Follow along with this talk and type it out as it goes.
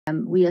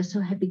We are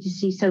so happy to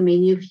see so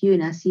many of you,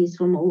 and I see it's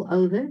from all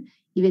over,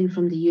 even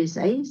from the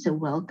USA. So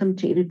welcome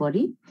to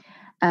everybody.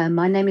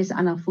 My name is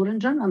Anna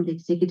Forendran. I'm the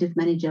Executive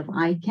Manager of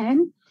ICANN.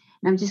 And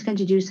I'm just going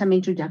to do some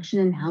introduction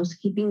and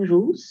housekeeping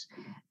rules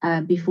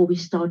before we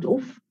start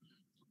off.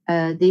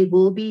 There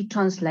will be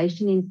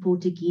translation in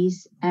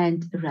Portuguese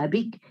and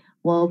Arabic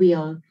while we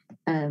are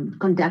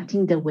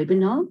conducting the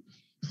webinar.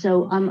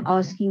 So I'm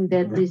asking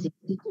the presenter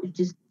to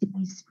just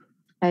please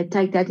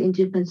take that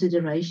into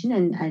consideration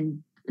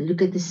and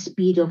look at the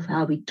speed of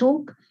how we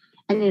talk,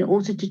 and then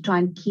also to try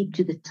and keep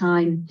to the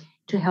time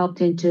to help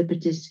the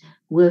interpreters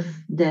with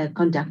the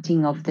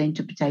conducting of the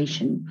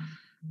interpretation.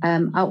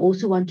 I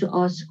also want to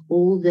ask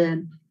all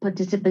the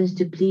participants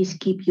to please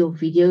keep your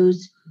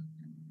videos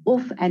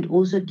off and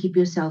also keep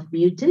yourself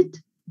muted.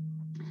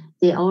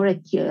 There are a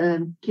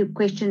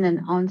question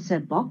and answer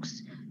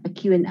box, a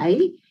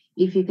Q&A.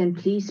 If you can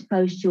please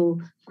post your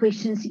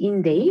questions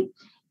in there.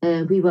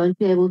 We won't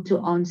be able to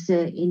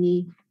answer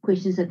any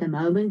questions at the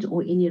moment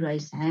or any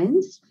raised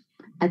hands.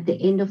 At the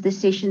end of the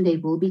session, there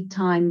will be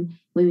time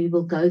when we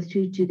will go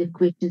through to the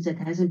questions that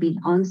hasn't been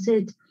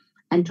answered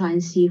and try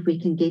and see if we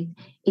can get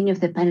any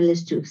of the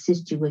panelists to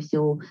assist you with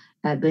your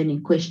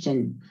burning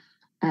question.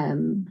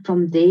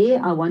 From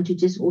there, I want to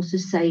just also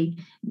say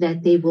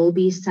that there will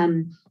be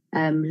some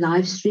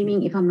live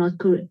streaming. If I'm not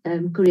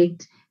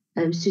correct,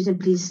 Susan,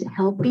 please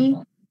help me.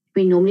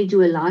 We normally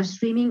do a live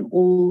streaming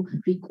or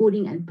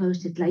recording and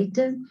post it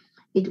later.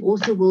 It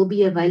also will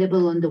be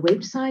available on the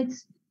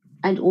websites,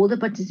 and all the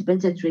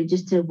participants that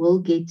register will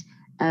get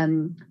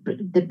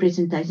the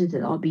presentations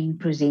that are being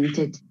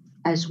presented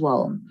as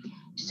well.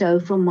 So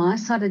from my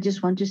side, I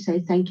just want to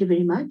say thank you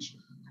very much.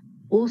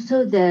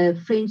 Also, the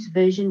French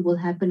version will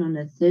happen on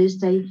a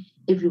Thursday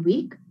every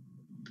week.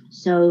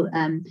 So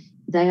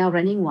they are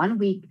running 1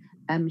 week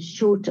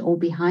short or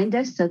behind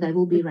us, so they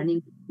will be running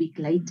a week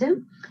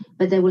later,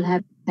 but they will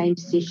have the same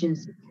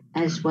sessions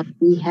as what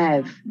we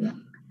have.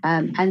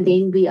 And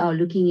then we are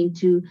looking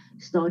into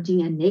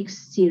starting a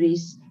next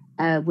series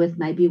with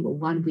maybe a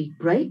 1 week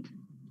break.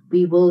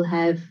 We will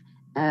have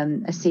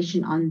a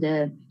session on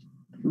the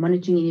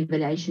monitoring and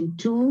evaluation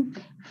tool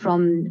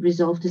from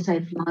Resolve to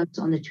Save Lives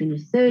on the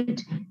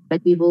 23rd,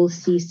 but we will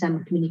see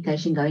some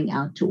communication going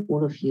out to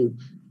all of you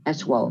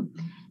as well.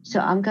 So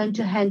I'm going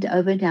to hand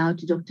over now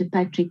to Dr.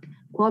 Patrick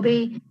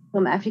Kwabe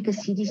from Africa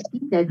CDC.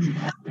 That's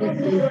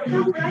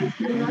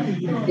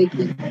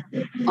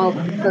of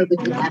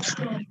COVID in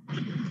Africa.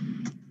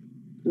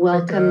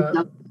 Welcome,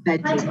 Dr.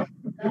 Patrick.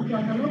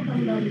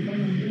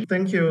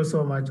 Thank you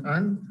so much,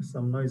 Anne.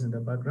 Some noise in the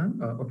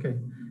background. Okay.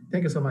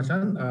 Thank you so much,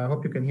 Anne. I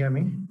hope you can hear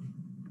me.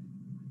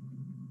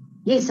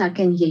 Yes, I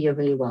can hear you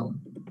very well.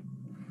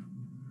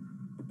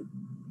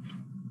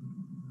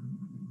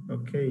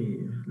 Okay,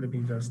 let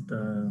me just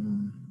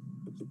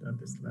start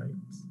the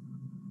slides.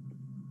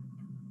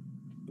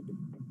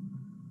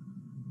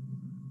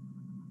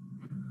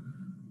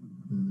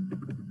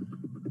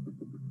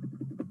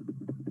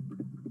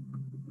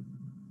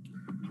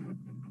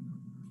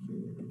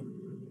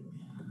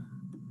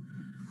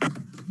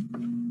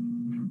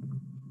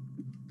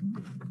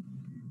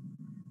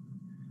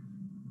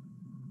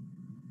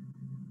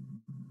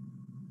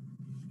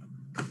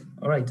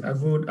 All right,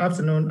 good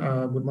afternoon,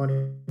 good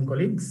morning,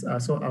 colleagues.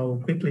 So I'll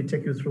quickly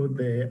take you through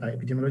the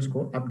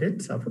epidemiological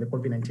updates for the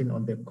COVID-19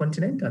 on the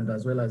continent and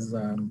as well as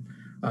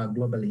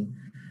globally.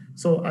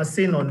 So as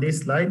seen on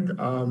this slide,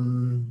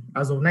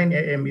 as of 9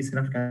 a.m. Eastern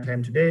African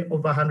time today,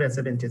 over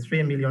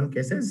 173 million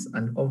cases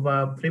and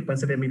over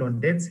 3.7 million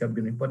deaths have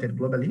been reported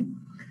globally,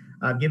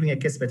 giving a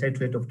case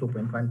fatality rate of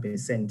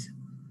 2.1%.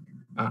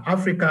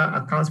 Africa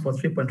accounts for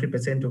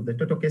 3.3% of the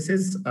total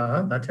cases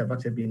that have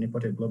actually been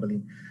reported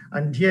globally.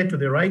 And here to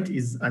the right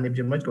is an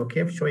epidemiological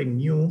curve showing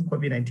new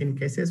COVID-19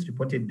 cases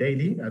reported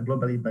daily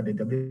globally by the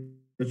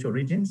WHO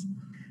regions.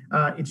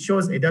 It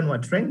shows a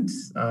downward trend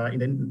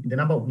in the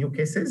number of new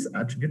cases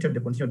attributed to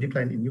the continued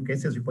decline in new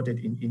cases reported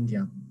in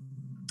India.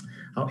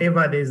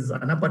 However, there's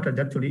an upward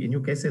trajectory in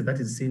new cases that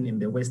is seen in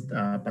the West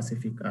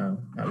Pacific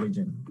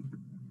region.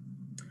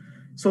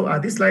 So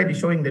this slide is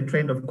showing the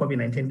trend of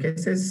COVID-19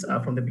 cases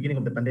from the beginning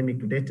of the pandemic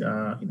to date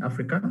in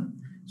Africa.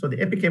 So the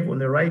epic curve on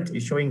the right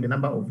is showing the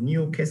number of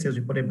new cases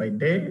reported by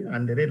day,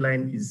 and the red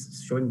line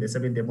is showing the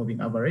 7-day moving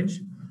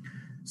average.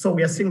 So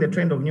we are seeing the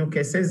trend of new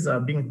cases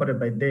being reported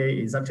by day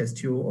is actually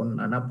still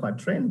on an upward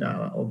trend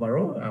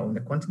overall on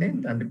the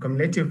continent, and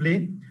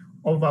cumulatively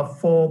over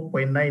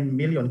 4.9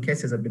 million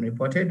cases have been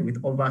reported with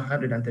over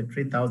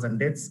 133,000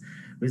 deaths,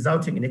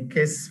 resulting in a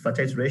case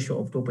fatality ratio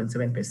of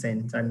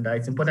 2.7%. And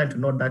it's important to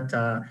note that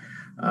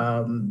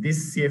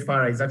this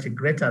CFR is actually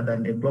greater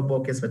than the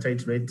global case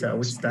fatality rate,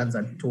 which stands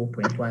at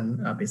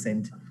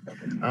 2.1%.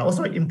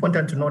 Also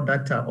important to note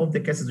that of the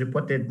cases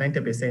reported,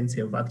 90%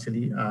 have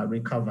actually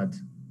recovered.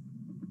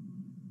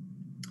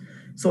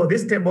 So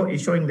this table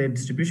is showing the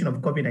distribution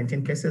of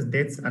COVID-19 cases,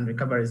 deaths, and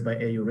recoveries by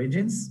AU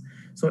regions.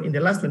 So in the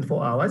last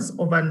 24 hours,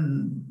 over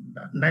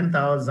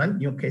 9,000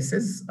 new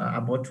cases,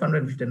 about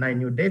 259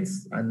 new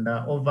deaths, and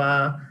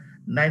over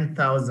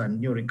 9,000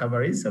 new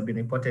recoveries have been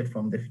reported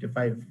from the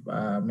 55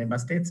 member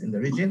states in the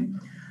region.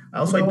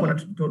 Also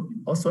important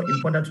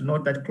to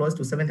note that close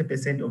to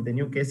 70% of the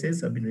new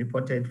cases have been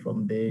reported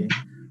from the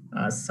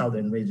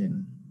southern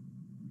region.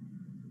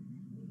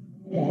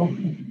 Yeah. I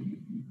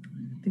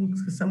think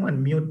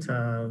someone mute.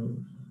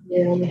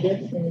 Yeah, I'm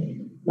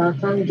getting. I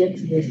can't get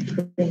to this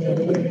screen.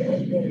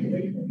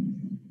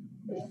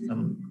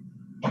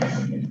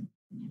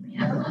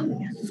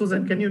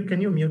 Susan,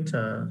 can you mute?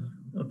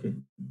 Okay,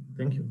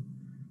 thank you.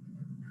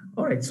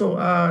 All right, so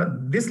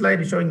this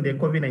slide is showing the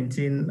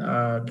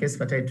COVID-19 case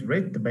fatality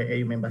rate by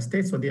AU member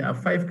states. So there are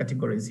 5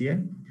 categories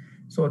here.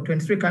 So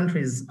 23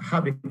 countries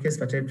have a case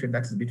fatality rate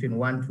that is between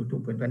 1 to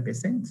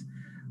 2.1%.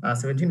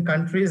 17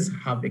 countries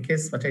have a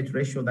case fatality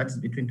ratio that is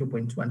between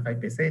 2.2 and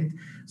 5%.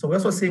 So we're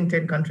also seeing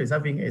 10 countries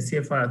having a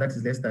CFR that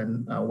is less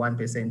than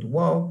 1%,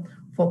 while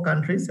 4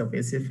 countries have a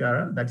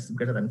CFR that is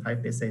greater than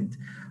 5%.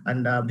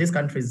 And these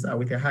countries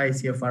with a high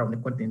CFR on the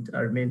continent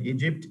remain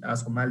Egypt,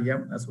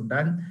 Somalia,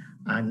 Sudan,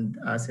 and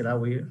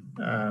Sahrawi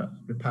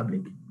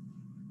Republic.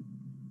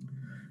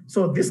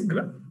 So this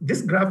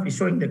graph is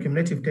showing the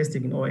cumulative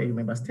testing in all AU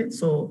member states.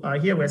 So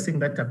here we're seeing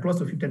that close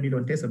to 50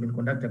 million tests have been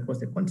conducted across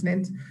the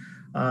continent.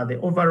 The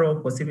overall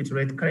positivity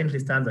rate currently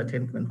stands at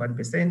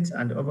 10.1%,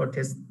 and the overall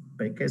test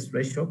by case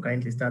ratio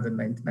currently stands at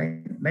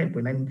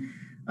 9.9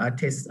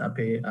 tests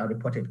per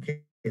reported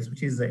case,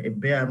 which is a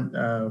bare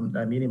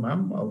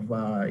minimum of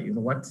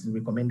what's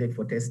recommended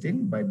for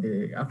testing by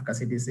the Africa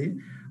CDC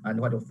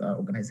and what of the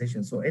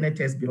organization. So any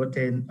test below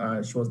 10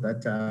 shows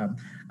that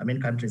many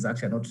countries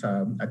actually are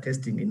not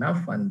testing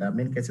enough, and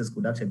many cases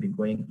could actually be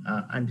going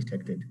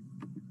undetected.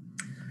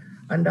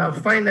 And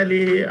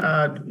finally,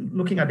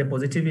 looking at the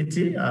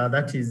positivity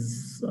that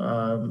is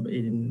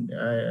in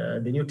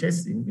the new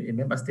tests in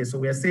member states. So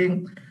we are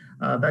seeing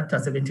that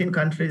 17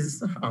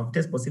 countries have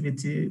test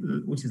positivity,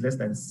 which is less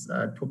than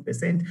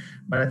 2%.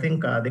 But I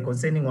think the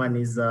concerning one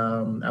is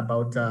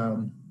about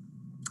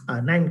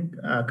 9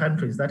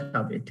 countries that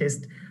have a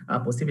test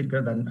positivity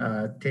greater than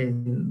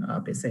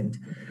 10%.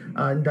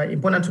 And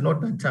important to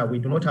note that we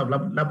do not have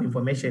lab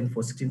information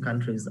for 16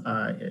 countries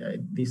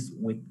this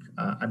week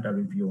under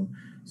review.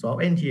 So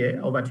I'll end here.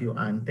 Over to you,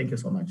 Anne. Thank you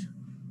so much.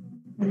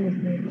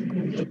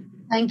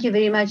 Thank you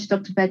very much,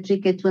 Dr.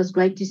 Patrick. It was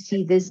great to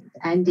see this,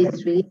 and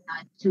it's really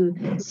nice to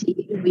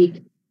see every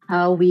week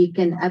how we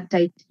can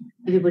update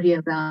everybody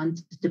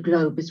around the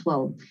globe as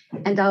well.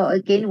 And I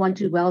again want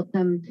to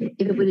welcome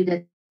everybody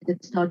that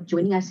start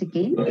joining us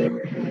again.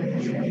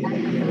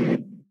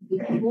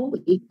 Before,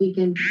 if we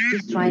can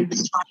just try and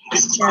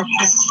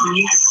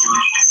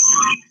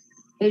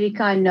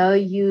Erica, I know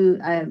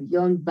you're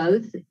on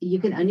both. You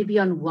can only be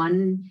on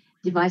one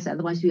device,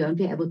 otherwise we won't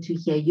be able to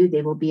hear you.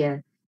 There will be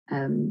a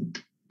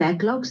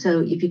backlog. So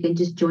if you can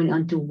just join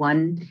onto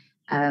one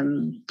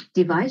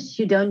device,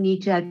 you don't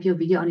need to have your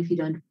video on if you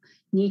don't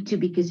need to,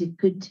 because it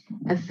could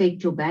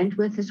affect your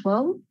bandwidth as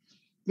well.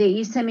 There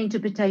is some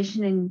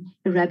interpretation in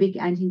Arabic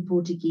and in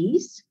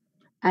Portuguese.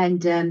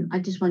 And I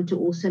just want to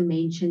also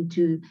mention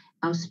to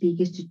our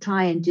speakers to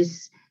try and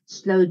just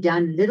slow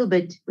down a little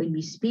bit when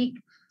we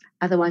speak.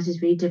 Otherwise, it's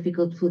very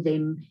difficult for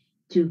them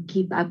to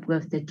keep up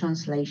with the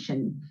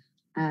translation.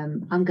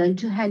 I'm going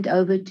to hand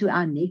over to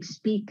our next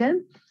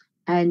speaker,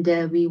 and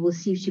we will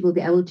see if she will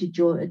be able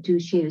to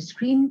share a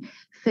screen.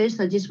 First,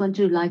 I just want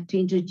to like to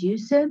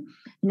introduce her. Her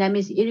name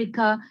is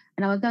Erica,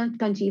 and I'm not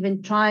going to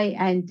even try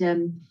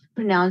and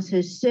pronounce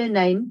her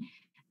surname.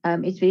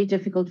 It's very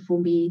difficult for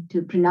me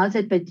to pronounce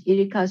it, but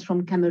Erica is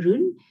from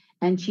Cameroon,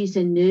 and she's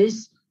a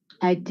nurse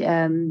at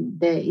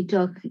the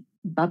Etoile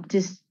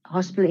Baptist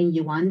Hospital in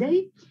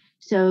Yaoundé.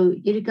 So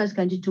Erica is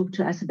going to talk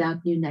to us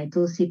about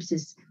neonatal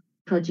sepsis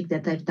project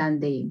that they've done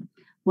there.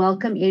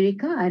 Welcome,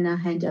 Erica, and I'll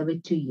hand over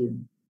to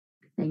you.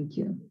 Thank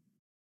you.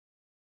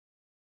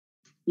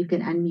 You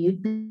can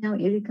unmute now,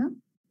 Erica.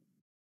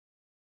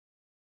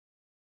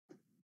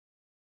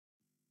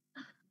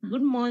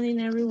 Good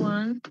morning,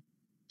 everyone.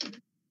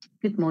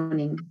 Good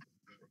morning.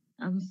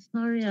 I'm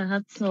sorry I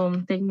had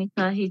some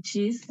technical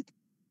hitches.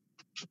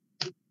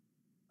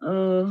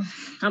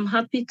 I'm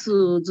happy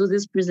to do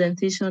this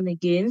presentation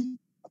again.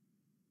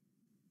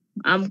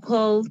 I'm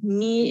called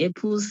Me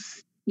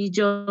Epus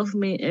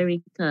Hijofme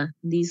Erica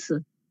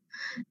Lisa,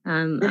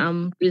 and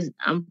I'm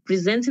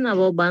presenting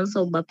about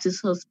Bansal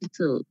Baptist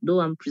Hospital,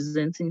 though I'm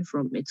presenting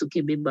from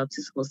Etukebe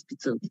Baptist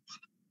Hospital.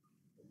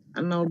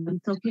 And I'll be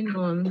talking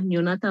on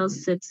neonatal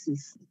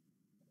sepsis.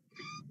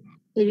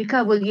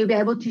 Erica, will you be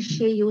able to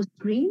share your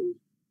screen?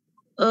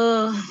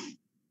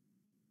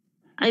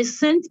 I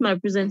sent my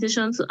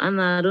presentation to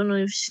Anna. I don't know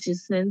if she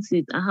sent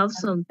it. I have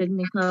some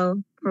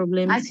technical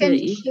problems I can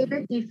here. share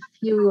it if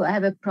you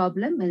have a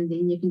problem, and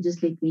then you can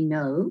just let me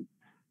know.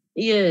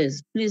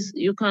 Yes, please,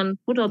 you can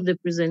put up the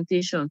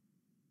presentation.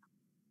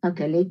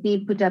 Okay, let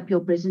me put up your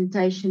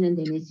presentation, and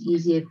then it's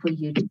easier for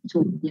you to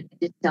talk. You can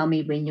just tell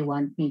me when you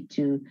want me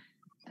to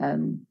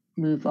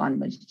move on.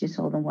 But just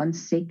hold on 1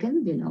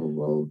 second, then I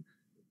will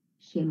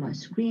share my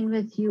screen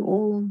with you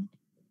all.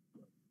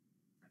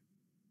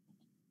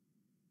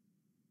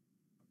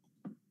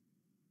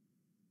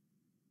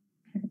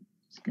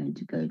 just going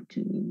to go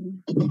to.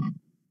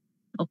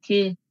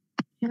 Okay.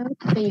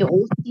 Can you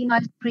all see my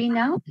screen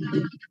now?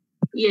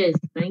 Yes,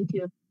 thank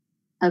you.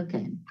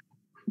 Okay.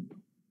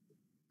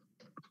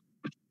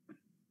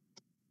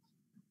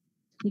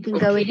 You can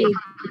go ahead.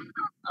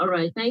 All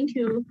right, thank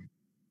you.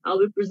 I'll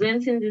be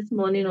presenting this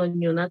morning on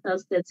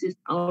neonatal sepsis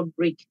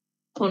outbreak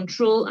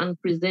control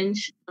and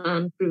prevention.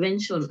 And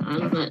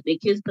the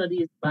case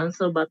study is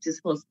Bansal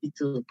Baptist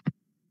Hospital.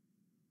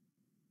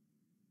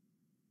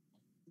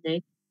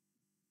 Next.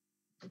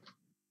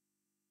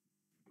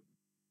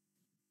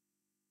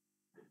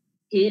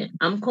 Okay,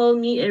 I'm called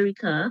me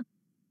Erica,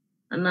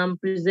 and I'm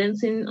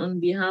presenting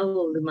on behalf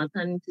of the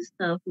maternity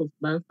staff of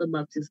Bansal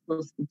Baptist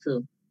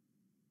Hospital.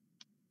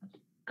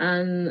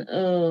 And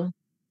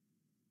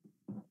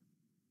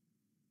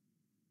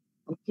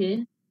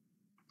okay,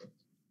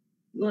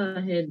 go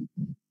ahead.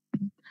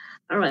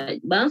 All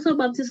right, Bansal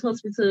Baptist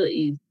Hospital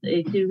is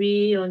a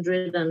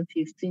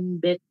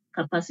 315-bed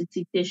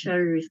capacity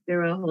tertiary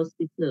referral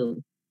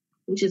hospital,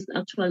 which is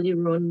actually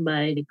run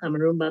by the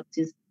Cameroon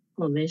Baptist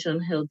Convention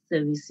Health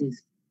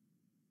Services.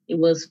 It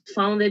was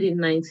founded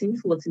in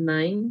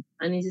 1949,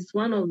 and it is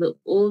one of the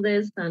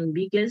oldest and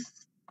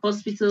biggest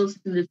hospitals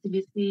in the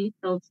CBC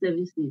Health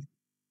Services.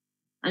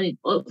 And it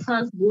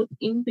offers both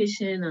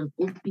inpatient and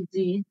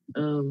OPD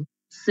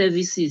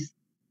services.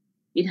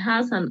 It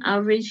has an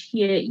average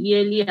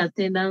yearly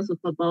attendance of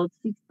about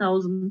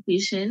 6,000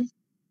 patients.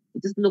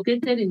 It is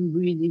located in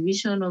Bui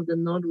Division of the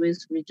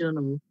Northwest region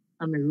of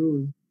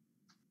Cameroon.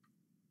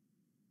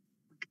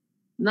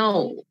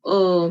 Now,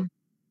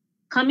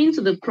 coming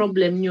to the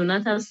problem,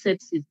 neonatal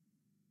sepsis.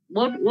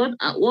 What was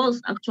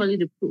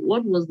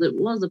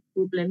the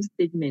problem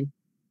statement?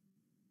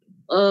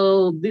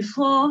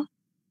 Before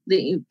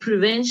the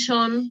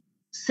prevention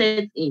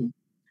set in,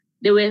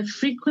 there were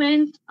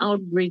frequent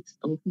outbreaks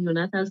of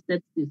neonatal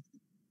sepsis.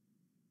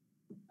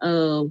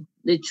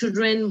 The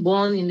children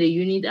born in the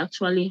unit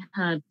actually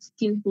had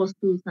skin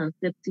pustules and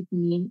septic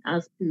knee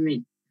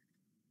aspirate.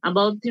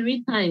 About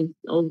 3 times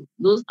of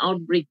those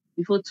outbreaks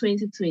before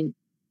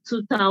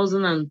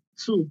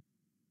 2002.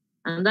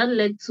 And that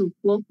led to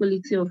poor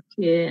quality of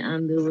care,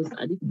 and there was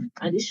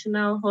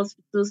additional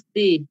hospital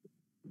stay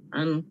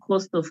and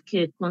cost of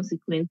care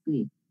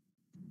consequently.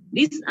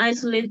 These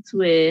isolates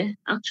were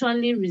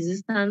actually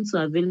resistant to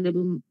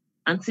available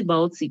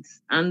antibiotics,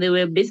 and they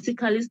were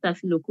basically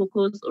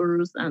Staphylococcus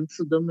aureus and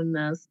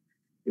Pseudomonas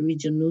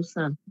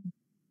aeruginosa.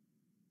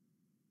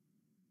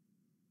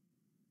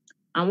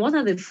 And what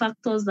are the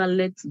factors that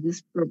led to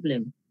this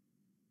problem?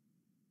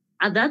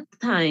 At that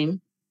time,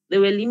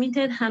 there were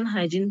limited hand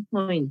hygiene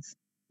points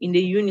in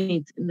the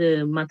unit, in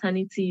the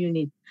maternity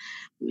unit.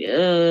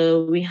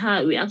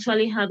 We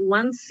actually had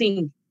one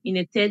sink in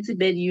a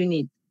 30-bed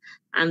unit,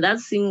 and that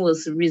sink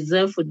was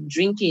reserved for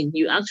drinking.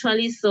 You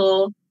actually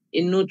saw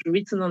a note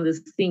written on the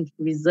sink,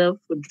 reserved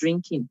for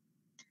drinking.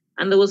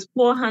 And there was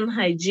poor hand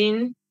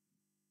hygiene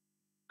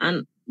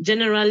and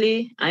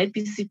generally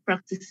IPC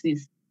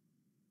practices,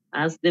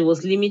 as there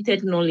was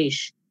limited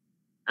knowledge.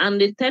 And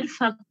the third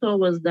factor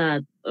was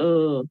that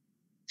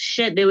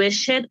there were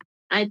shared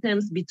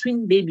items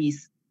between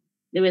babies.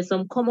 There were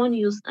some common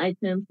use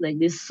items like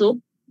the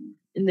soap.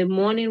 In the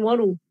morning, what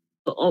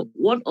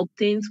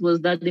obtains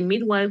was that the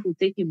midwife will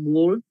take a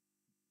bowl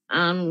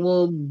and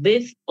will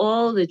bathe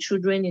all the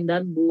children in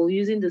that bowl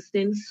using the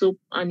same soap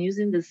and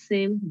using the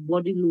same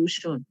body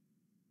lotion.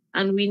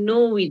 And we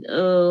know with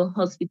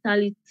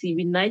hospitality,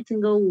 with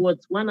Nightingale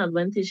wards, one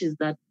advantage is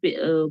that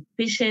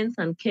patients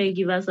and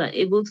caregivers are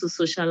able to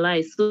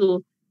socialize.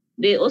 So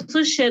they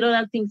also shared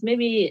other things,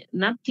 maybe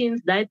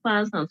napkins,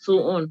 diapers, and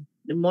so on.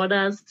 The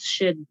mothers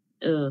shared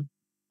for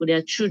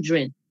their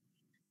children.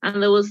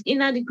 And there was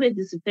inadequate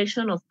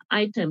disinfection of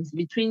items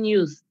between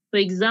use. For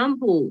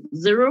example,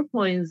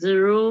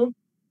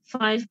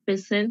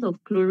 0.05%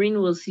 of chlorine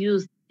was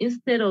used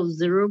instead of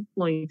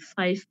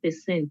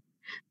 0.5%,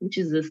 which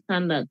is the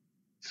standard.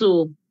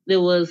 So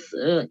there was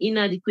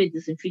inadequate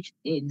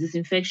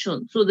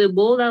disinfection. So the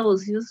bowl that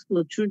was used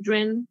for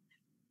children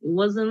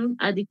wasn't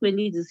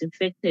adequately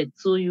disinfected.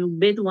 So you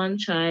bathe one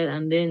child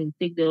and then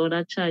take the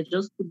other child,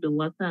 just put the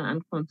water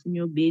and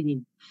continue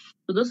bathing.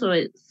 So those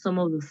were some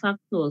of the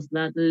factors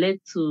that led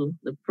to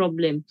the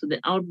problem, to the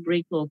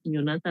outbreak of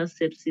neonatal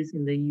sepsis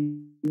in the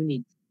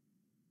unit.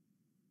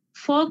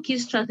 4 key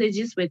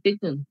strategies were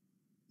taken.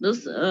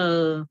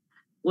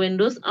 When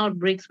those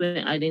outbreaks were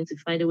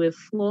identified, there were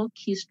 4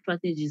 key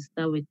strategies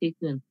that were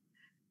taken.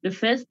 The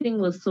first thing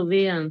was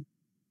surveillance,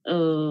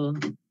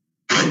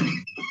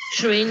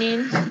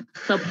 training,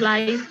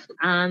 supplies,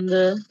 and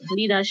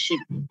leadership.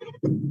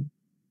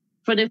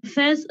 For the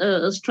first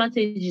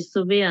strategy,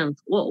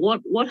 surveillance,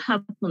 what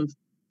happened?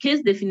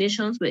 Case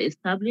definitions were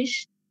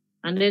established,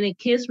 and then a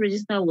case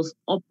register was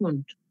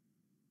opened.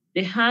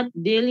 They had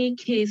daily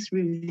case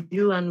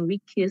review and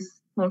week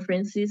case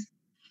conferences.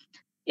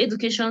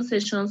 Education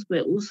sessions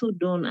were also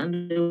done,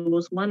 and there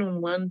was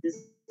one-on-one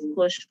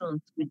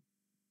discussion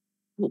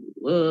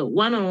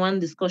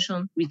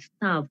with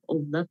staff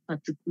of that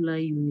particular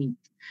unit.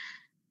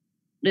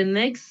 The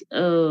next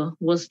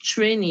was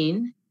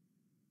training.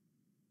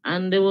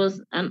 And there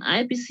was an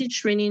IPC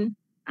training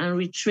and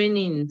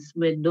retrainings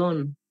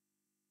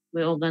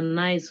were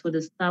organized for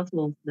the staff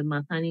of the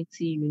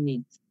maternity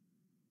unit.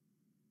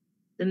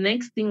 The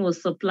next thing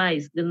was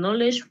supplies. The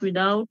knowledge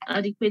without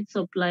adequate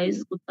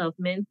supplies could have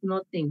meant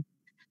nothing.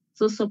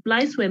 So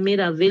supplies were made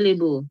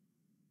available.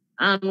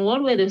 And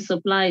what were the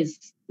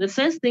supplies? The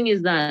first thing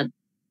is that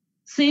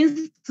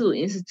since to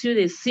institute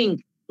a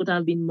sink would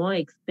have been more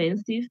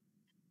expensive,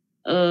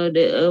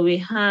 we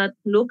had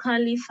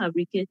locally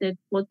fabricated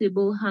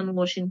portable hand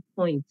washing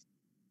points,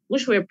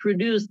 which were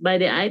produced by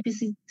the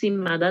IPC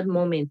team at that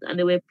moment, and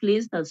they were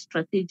placed at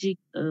strategic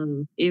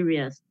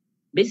areas.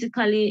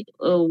 Basically,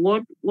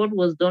 what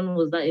was done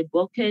was that a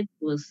bucket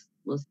was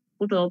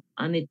put up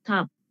and a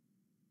tap,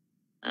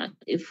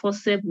 a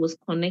faucet was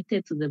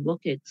connected to the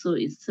bucket, so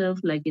it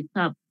served like a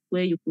tap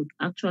where you could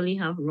actually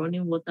have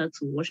running water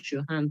to wash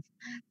your hands.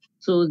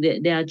 So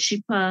they are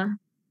cheaper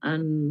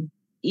and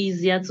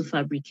easier to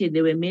fabricate.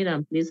 They were made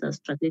and placed at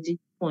strategic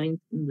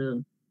points in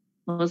the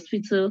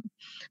hospital.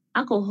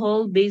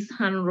 Alcohol-based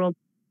hand rub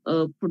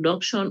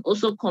production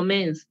also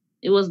commenced.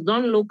 It was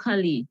done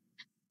locally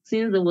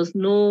since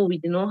we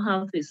did not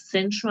have a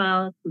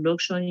central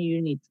production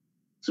unit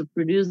to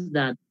produce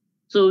that.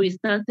 So it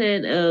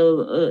started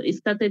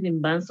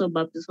in Bansor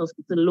Baptist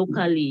Hospital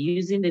locally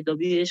using the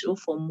WHO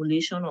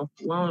formulation of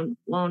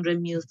 100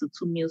 mils to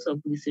 2 mils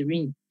of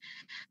glycerin.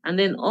 And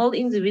then all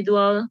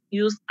individual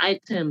use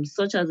items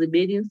such as the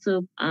bathing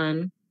soap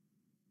and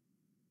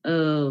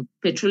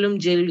petroleum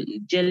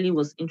jelly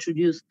was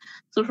introduced.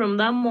 So from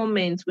that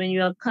moment, when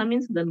you are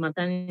coming to the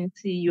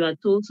maternity, you are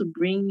told to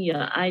bring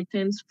your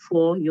items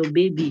for your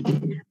baby.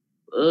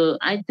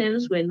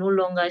 Items were no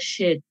longer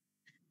shared.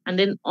 And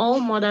then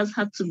all mothers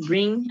had to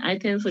bring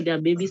items for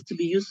their babies to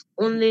be used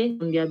only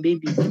on their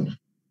babies.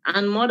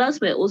 And mothers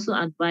were also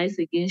advised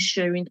against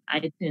sharing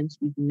items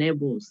with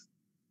neighbors.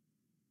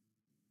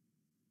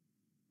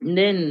 And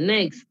then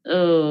next,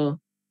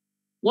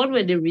 what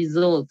were the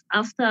results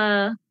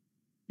after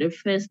the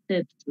first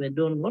steps were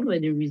done? What were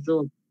the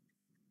results?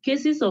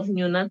 Cases of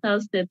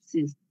neonatal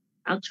sepsis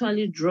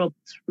actually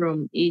dropped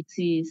from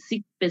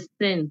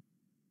 86%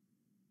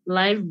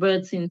 live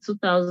births in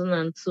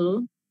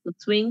 2002 to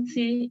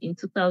 20 in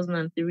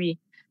 2003,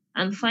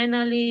 and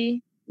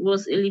finally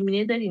was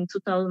eliminated in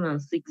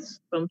 2006.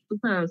 From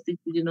 2006,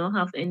 we did not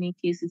have any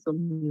cases of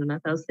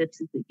neonatal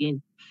sepsis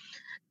again.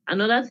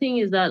 Another thing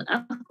is that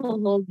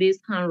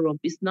alcohol-based hand rub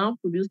is now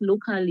produced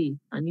locally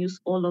and used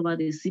all over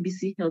the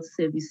CBC health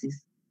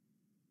services.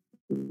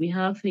 We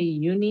have a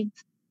unit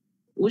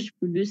which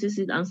produces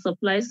it and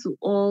supplies to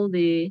all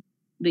the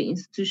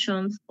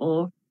institutions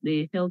or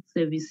the health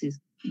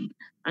services.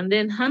 And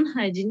then hand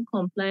hygiene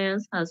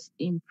compliance has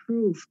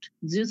improved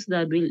due to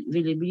the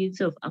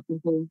availability of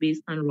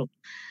alcohol-based hand rub.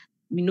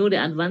 We know the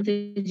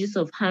advantages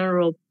of hand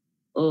rub.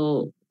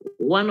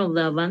 One of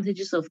the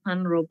advantages of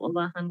hand rub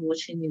over hand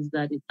washing is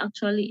that it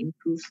actually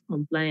improves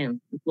compliance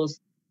because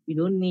you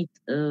don't need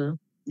the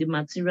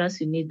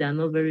materials you need are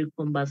not very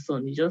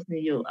cumbersome. You just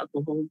need your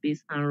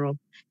alcohol-based hand rub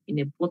in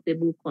a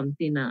portable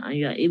container and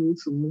you are able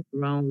to move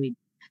around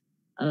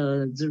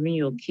with during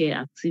your care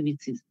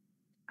activities.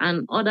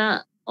 And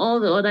all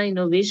the other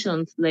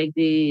innovations like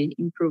the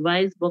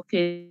improvised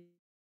bucket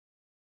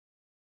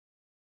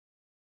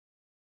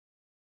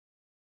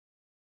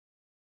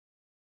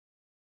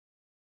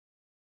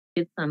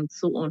and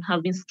so on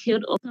have been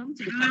scaled up.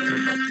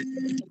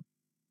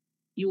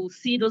 You will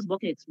see those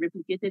buckets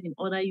replicated in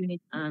other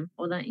units and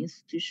other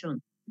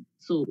institutions.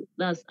 So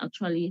that's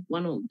actually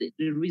one of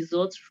the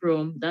results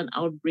from that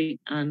outbreak,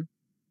 and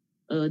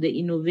the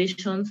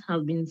innovations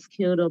have been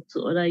scaled up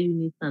to other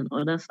units and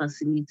other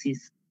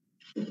facilities.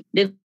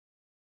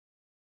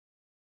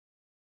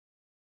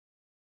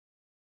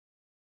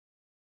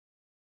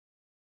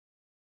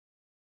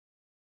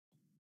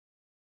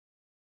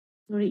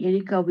 Sorry,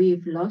 Erika,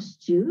 we've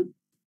lost you.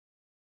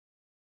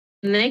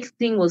 Next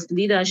thing was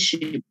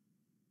leadership.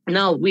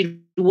 Now,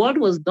 with what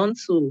was done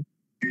to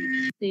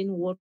saying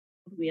what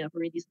we have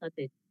already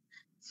started.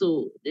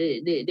 So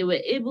they were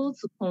able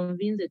to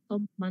convince the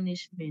top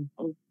management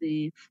of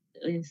the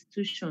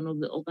institution, of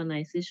the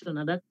organization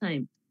at that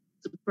time,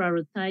 to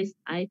prioritize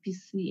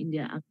IPC in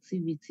their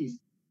activities.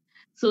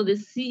 So the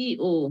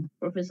CEO,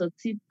 Professor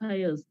T.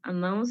 Pius,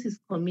 announced his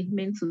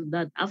commitment to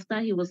that after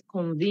he was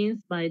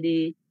convinced by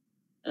the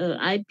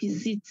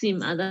IPC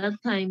team at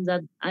that time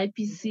that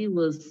IPC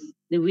was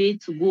the way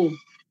to go,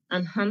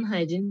 and hand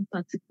hygiene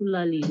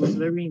particularly was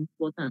very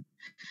important.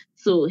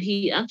 So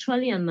he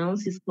actually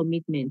announced his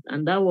commitment,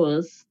 and that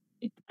was,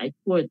 I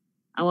quote,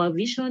 "Our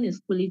vision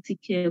is quality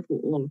care for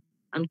all,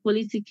 and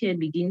quality care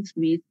begins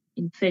with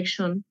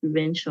infection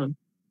prevention."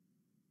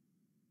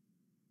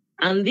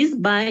 And this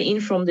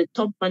buy-in from the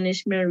top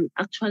management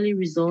actually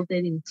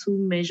resulted in two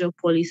major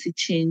policy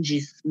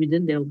changes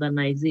within the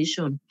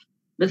organization.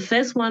 The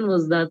first one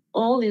was that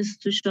all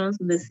institutions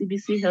in the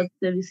CBC health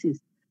services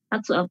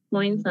had to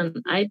appoint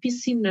an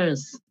IPC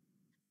nurse,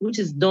 which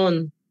is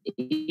done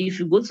if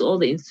you go to all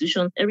the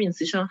institutions, every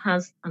institution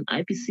has an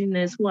IPC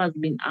nurse who has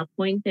been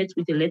appointed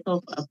with a letter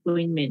of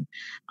appointment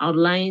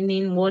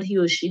outlining what he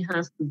or she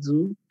has to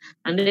do.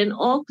 And then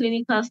all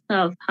clinical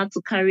staff had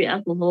to carry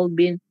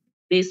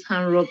alcohol-based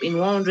hand rub in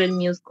 100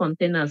 ml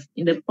containers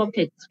in the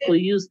pockets for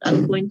use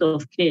at point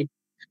of care.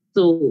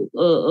 So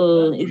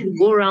if you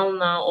go around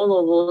now, all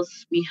of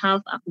us, we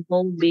have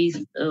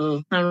alcohol-based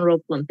hand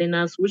rub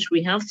containers, which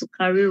we have to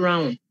carry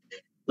around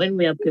when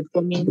we are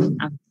performing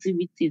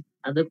activities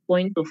at the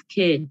point of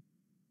care.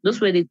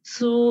 Those were the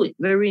two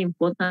very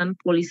important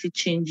policy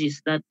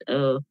changes that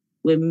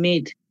were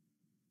made.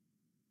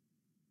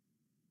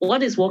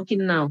 What is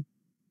working now?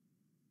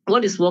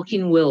 What is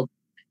working well?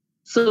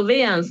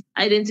 Surveillance,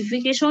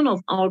 identification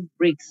of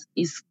outbreaks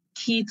is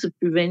key to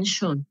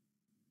prevention.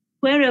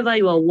 Wherever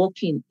you are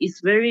working,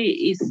 it's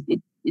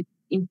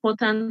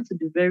important to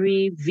be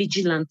very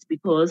vigilant,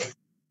 because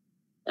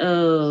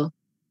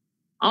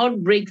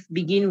outbreaks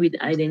begin with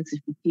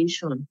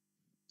identification.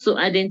 So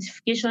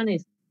identification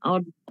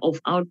of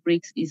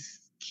outbreaks is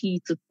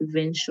key to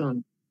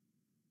prevention.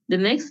 The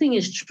next thing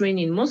is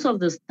training. Most of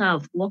the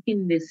staff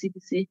working in the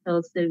CDC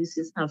health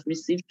services have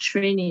received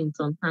trainings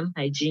on hand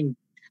hygiene,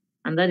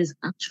 and that is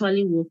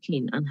actually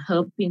working and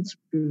helping to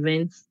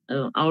prevent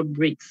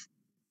outbreaks.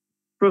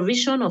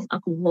 Provision of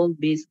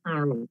alcohol-based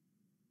hand rub.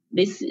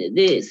 The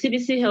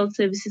CBC Health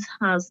Services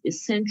has a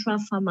central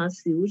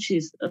pharmacy which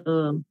is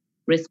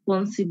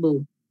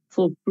responsible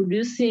for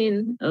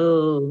producing,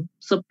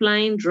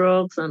 supplying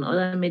drugs and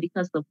other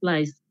medical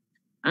supplies.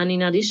 And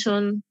in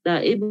addition,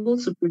 they're able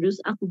to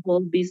produce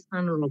alcohol-based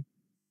hand rub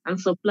and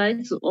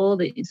supply to all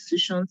the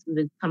institutions in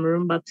the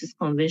Cameroon Baptist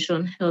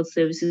Convention Health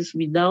Services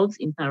without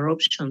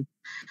interruption.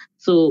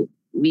 So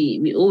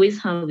we always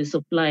have a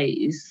supply.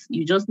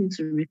 You just need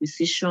to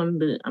requisition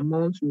the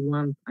amount you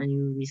want and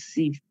you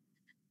receive.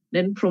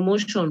 Then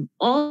promotion.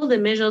 All the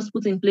measures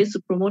put in place to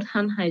promote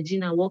hand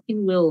hygiene are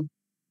working well.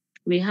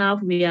 We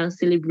are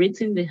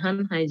celebrating the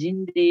hand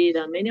hygiene day.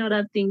 There are many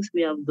other things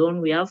we have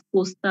done. We have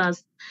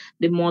posters,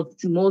 the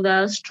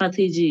multimodal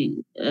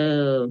strategy.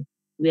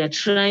 We are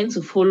trying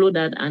to follow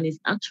that, and it's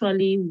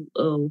actually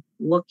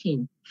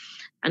working.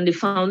 And the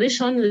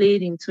foundation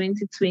laid in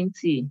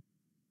 2020,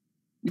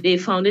 the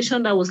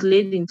foundation that was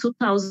laid in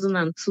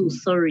 2002,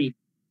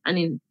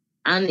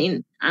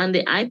 and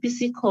the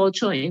IPC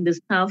culture in the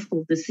staff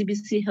of the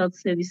CBC Health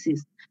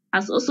Services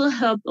has also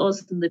helped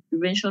us in the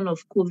prevention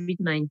of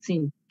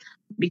COVID-19.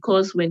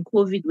 Because when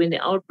the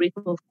outbreak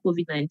of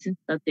COVID-19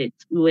 started,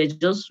 we were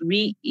just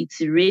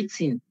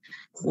reiterating.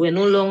 It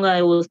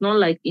was not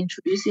like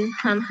introducing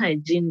hand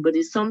hygiene, but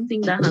it's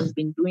something that has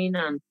been doing,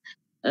 and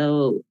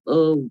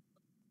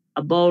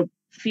about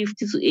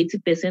 50 to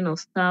 80% of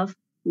staff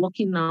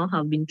working now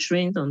have been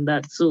trained on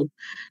that. So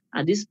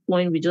at this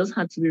point, we just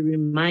had to be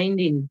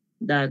reminding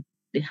that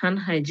the hand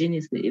hygiene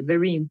is a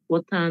very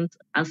important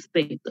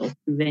aspect of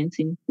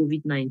preventing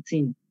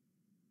COVID-19.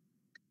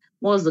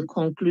 What's the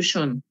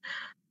conclusion?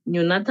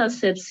 Neonatal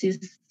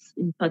sepsis,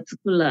 in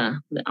particular,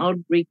 the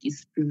outbreak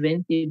is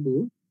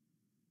preventable.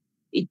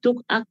 It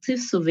took active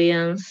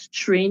surveillance,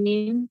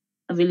 training,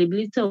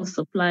 availability of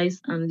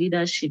supplies, and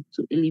leadership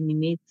to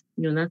eliminate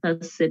neonatal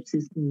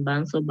sepsis in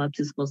Banso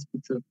Baptist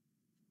Hospital.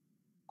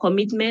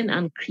 Commitment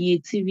and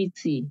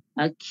creativity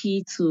are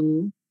key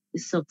to a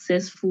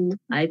successful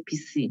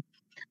IPC,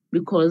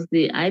 because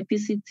the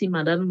IPC team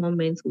at that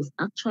moment was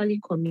actually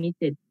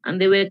committed, and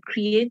they were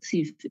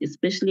creative,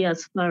 especially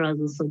as far as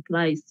the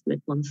supplies were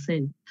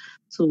concerned.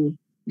 So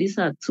these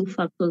are two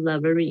factors that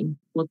are very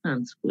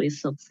important for a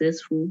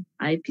successful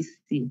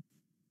IPC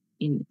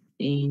in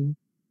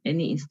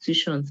any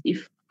institutions,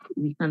 if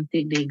we can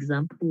take the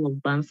example of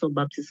Banso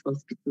Baptist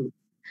Hospital.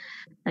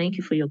 Thank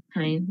you for your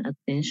kind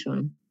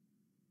attention.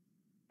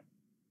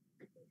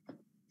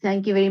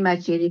 Thank you very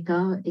much,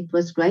 Erika. It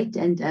was great,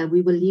 and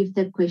we will leave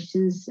the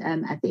questions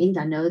at the end.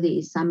 I know there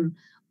is some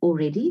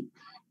already.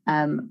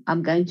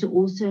 I'm going to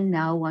also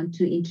now want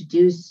to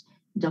introduce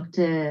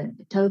Dr.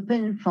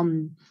 Topin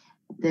from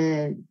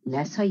the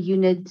LASA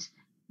unit.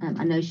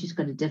 I know she's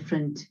got a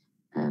different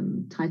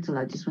title.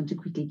 I just want to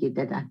quickly get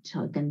that up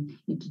so I can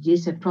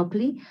introduce her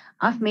properly.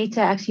 I've met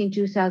her actually in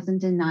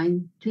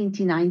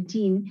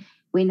 2019,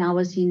 when I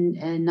was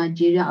in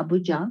Nigeria,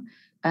 Abuja.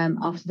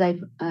 After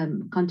they've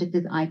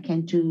contacted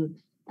ICANN to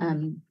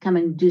come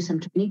and do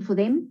some training for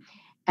them.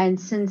 And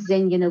since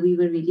then, we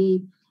were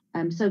really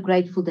so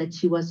grateful that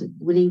she was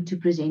willing to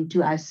present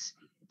to us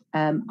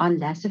on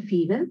Lassa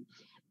fever.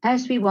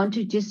 As we want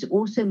to just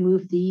also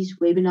move these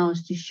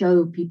webinars to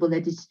show people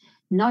that it's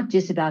not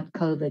just about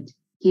COVID.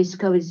 Yes,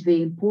 COVID is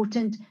very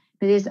important,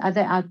 but there's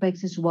other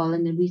outbreaks as well.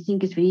 And we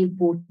think it's very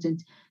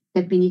important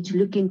that we need to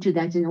look into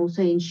that and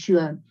also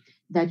ensure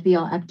that we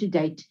are up to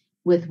date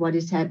with what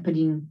is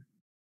happening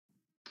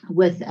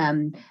with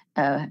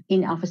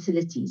in our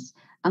facilities.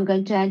 I'm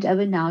going to hand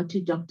over now to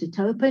Dr.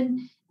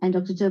 Topin. And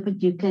Dr. Topin,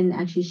 you can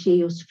actually share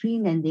your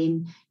screen and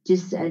then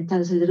just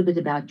tell us a little bit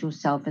about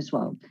yourself as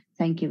well.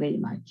 Thank you very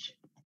much.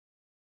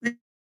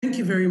 Thank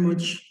you very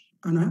much,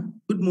 Anna.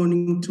 Good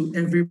morning to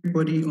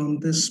everybody on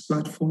this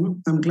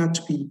platform. I'm glad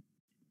to be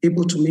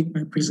able to make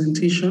my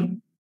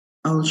presentation.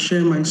 I'll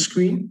share my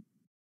screen.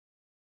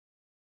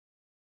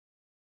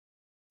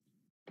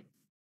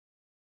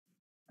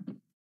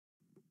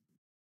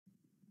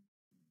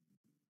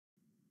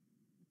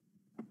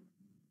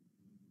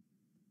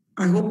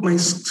 I hope my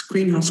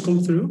screen has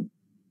come through.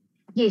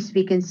 Yes,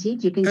 we can see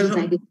it. You can just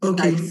make it.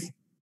 Okay.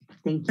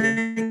 Thank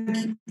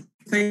you.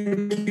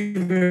 Thank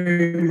you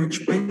very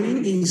much. My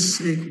name is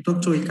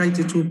Dr.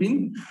 Ekaite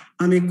Tobin.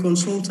 I'm a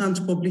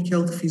consultant public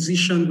health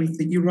physician with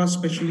the IRA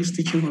Specialist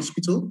Teaching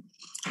Hospital,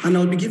 and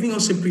I'll be giving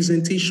us a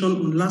presentation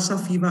on Lassa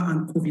fever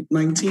and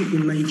COVID-19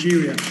 in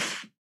Nigeria,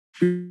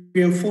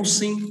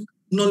 reinforcing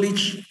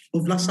knowledge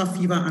of Lassa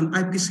fever and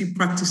IPC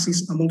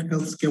practices among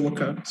healthcare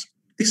workers.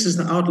 This is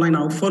the outline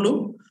I'll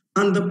follow.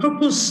 And the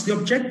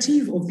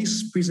objective of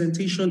this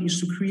presentation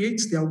is to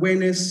create the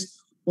awareness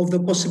of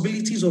the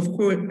possibilities of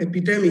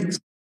co-epidemics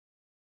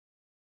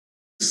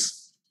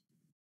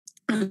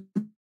and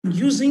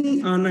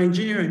using our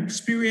Nigerian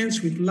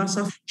experience with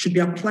Lassa should be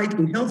applied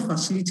in health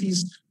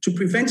facilities to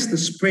prevent the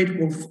spread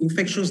of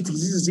infectious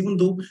diseases, even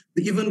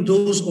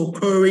those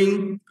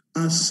occurring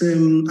at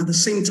the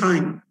same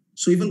time.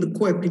 So even the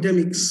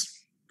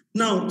co-epidemics.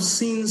 Now,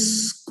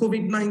 since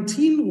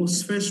COVID-19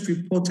 was first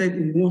reported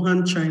in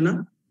Wuhan,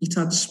 China, it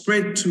has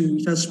spread to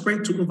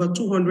over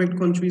 200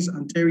 countries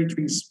and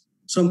territories.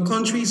 Some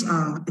countries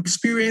are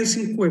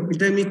experiencing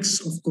co-epidemics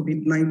of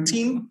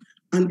COVID-19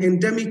 and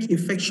endemic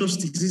infectious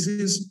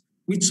diseases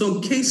with some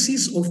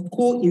cases of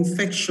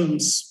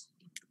co-infections.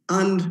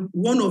 And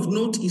one of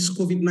note is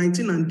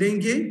COVID-19 and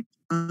dengue,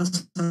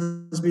 as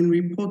has been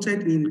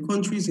reported in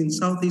countries in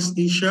Southeast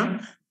Asia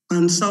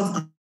and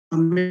South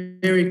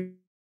America.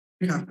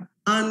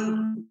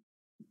 And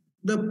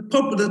the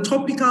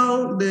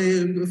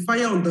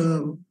fire on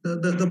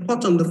the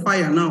pot on the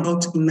fire now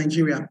out in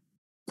Nigeria.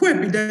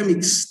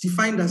 Co-epidemics,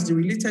 defined as the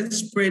related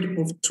spread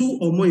of two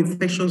or more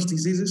infectious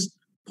diseases,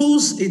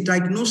 pose a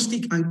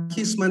diagnostic and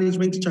case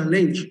management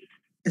challenge,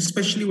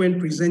 especially when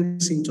presenting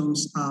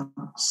symptoms are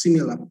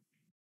similar.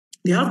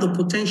 They have the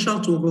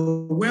potential to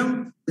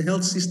overwhelm the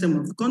health system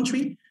of the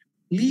country,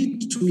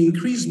 lead to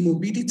increased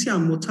morbidity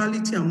and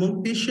mortality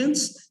among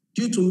patients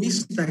due to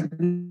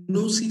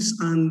misdiagnosis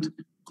and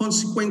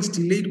consequent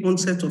delayed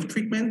onset of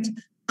treatment,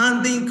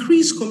 and the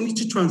increased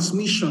community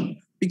transmission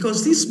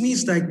because these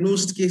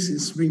misdiagnosed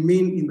cases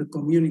remain in the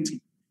community.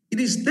 It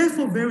is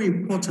therefore very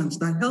important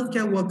that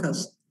healthcare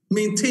workers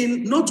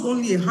maintain not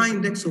only a high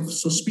index of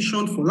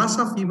suspicion for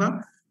Lassa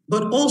fever,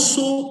 but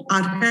also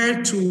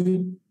adhere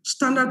to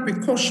standard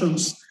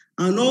precautions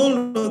and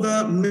all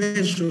other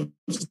measures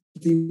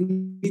they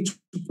need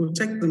to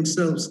protect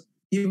themselves,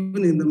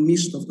 even in the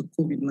midst of the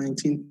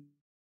COVID-19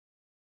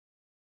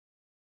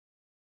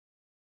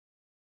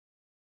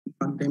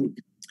 pandemic.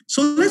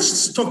 So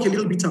let's talk a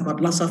little bit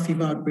about Lassa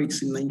fever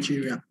outbreaks in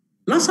Nigeria.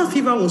 Lassa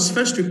fever was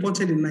first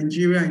reported in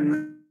Nigeria in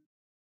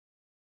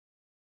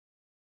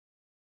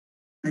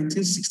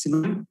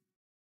 1969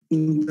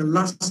 in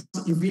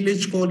a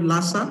village called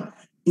Lassa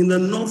in the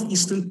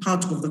northeastern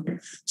part of the country.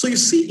 So you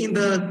see in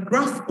the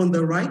graph on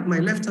the right, my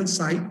left-hand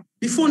side,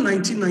 before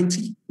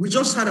 1990, we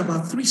just had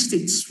about 3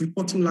 states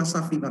reporting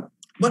Lassa fever.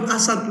 But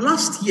as of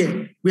last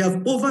year, we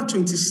have over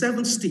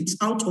 27 states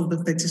out of the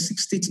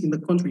 36 states in the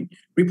country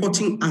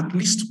reporting at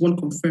least one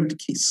confirmed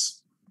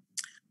case.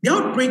 The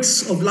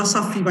outbreaks of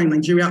Lassa fever in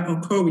Nigeria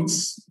occur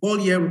all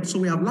year. So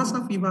we have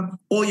Lassa fever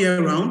all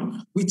year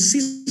round with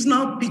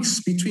seasonal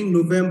peaks between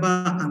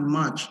November and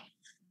March.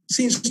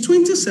 Since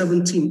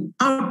 2017,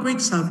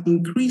 outbreaks have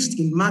increased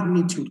in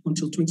magnitude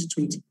until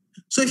 2020.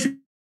 So if you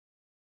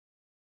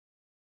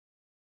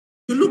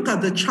look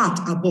at the chart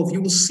above,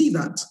 you will see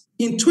that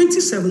in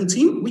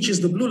 2017, which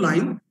is the blue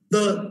line,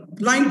 the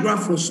line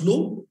graph was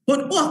low,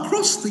 but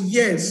across the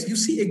years, you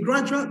see a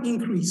gradual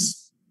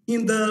increase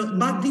in the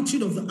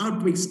magnitude of the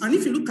outbreaks. And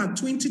if you look at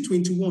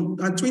 2021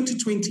 and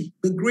 2020,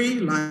 the gray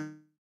line,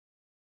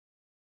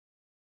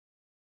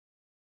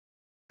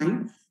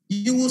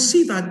 you will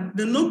see that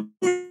the number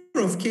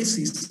of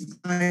cases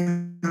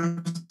I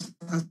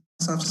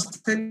have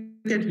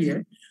stated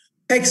here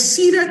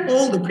exceeded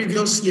all the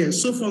previous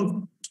years. So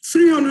from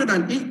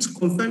 308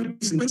 confirmed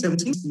cases in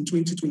 2017 in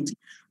 2020.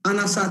 And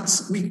as at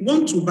week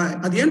 1 to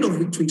at the end of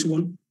week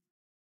 21,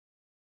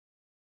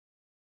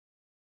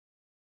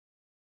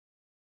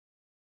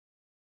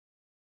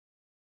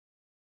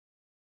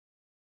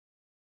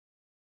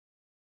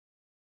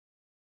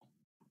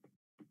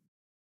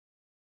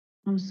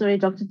 I'm sorry,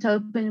 Dr.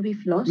 Topin,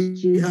 we've lost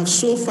you. We have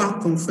so far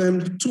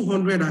confirmed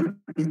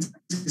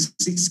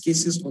 286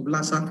 cases of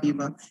Lassa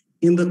fever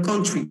in the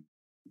country.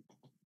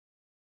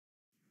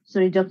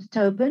 Sorry, Dr.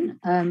 Topin.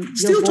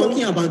 Still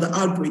talking about the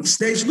outbreaks.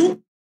 There is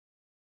no...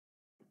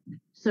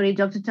 Sorry,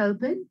 Dr.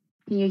 Topin,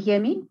 can you hear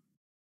me?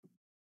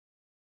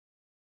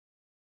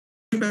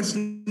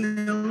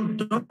 Personnel,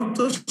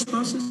 doctors,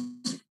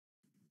 nurses.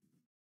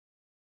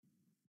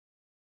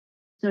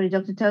 Sorry,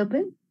 Dr.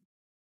 Topin.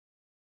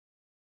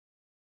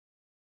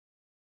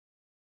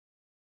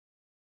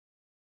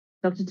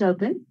 Dr.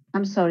 Topin,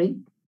 I'm sorry.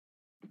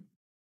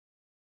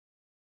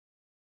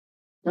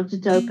 Dr.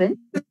 Topin?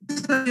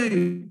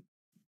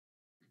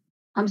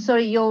 I'm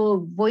sorry, your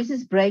voice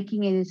is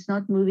breaking and it's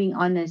not moving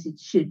on as it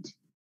should.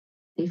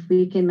 If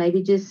we can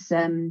maybe just,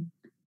 there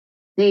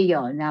you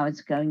are, now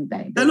it's going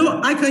back.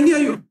 Hello, I can hear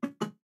you.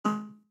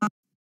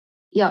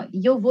 Yeah,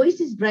 your voice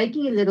is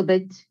breaking a little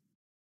bit.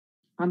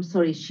 I'm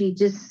sorry, she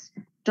just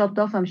dropped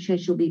off. I'm sure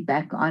she'll be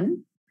back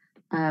on.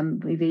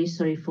 We're very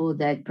sorry for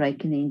that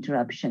break in the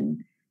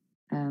interruption.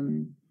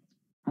 I'm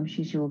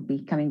sure she will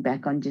be coming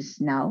back on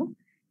just now.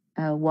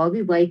 While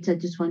we wait, I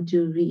just want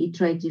to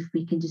reiterate if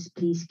we can just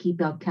please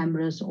keep our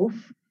cameras off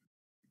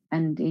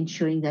and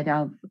ensuring that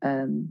our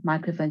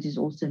microphones is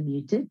also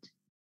muted.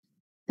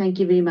 Thank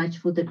you very much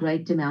for the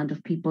great amount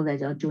of people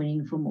that are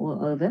joining from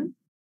all over.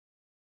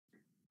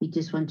 We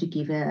just want to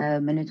give a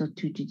minute or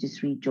two to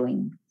just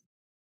rejoin.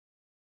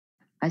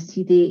 I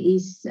see there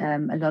is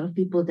a lot of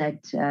people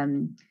that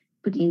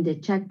put in the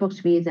chat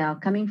box where they are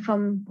coming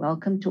from.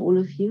 Welcome to all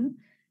of you.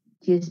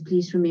 Just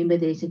please remember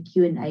there's a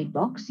Q&A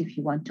box if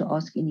you want to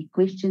ask any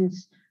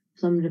questions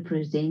from the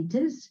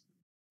presenters.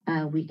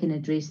 We can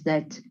address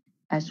that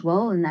as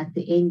well. And at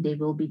the end, there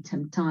will be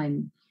some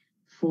time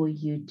for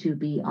you to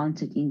be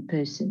answered in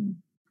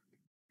person.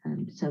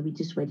 So we're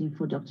just waiting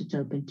for Dr.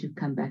 Topin to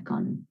come back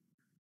on.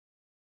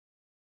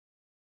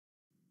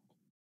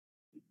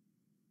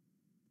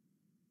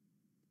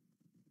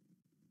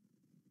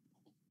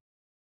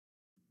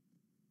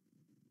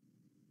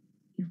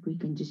 If we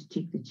can just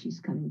check that she's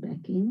coming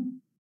back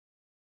in.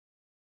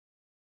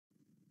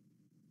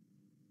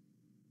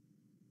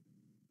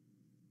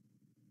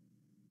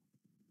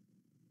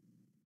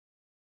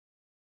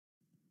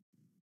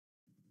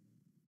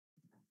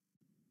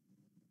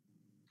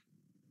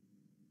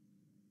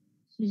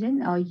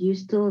 Susan, are you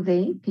still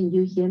there? Can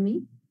you hear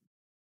me?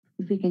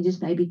 If we can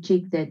just maybe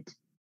check that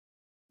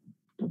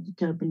Dr.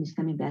 Topin is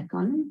coming back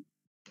on.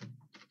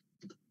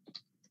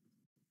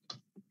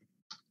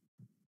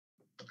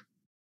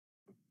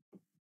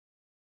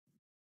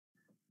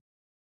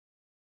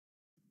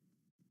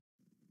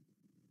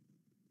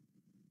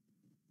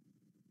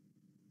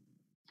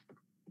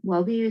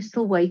 While we are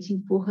still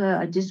waiting for her,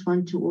 I just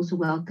want to also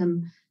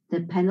welcome the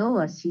panel.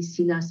 I see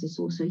Silas is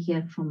also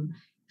here from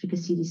Africa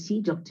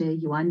CDC. Dr.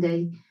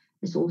 Yuande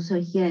is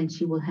also here and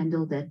she will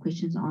handle the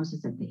questions and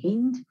answers at the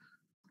end.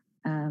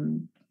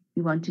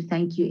 We want to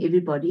thank you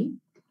everybody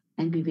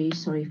and be very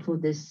sorry for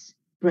this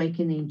break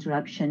in the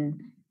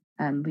interruption.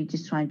 We're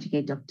just trying to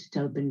get Dr.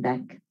 Topin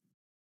back.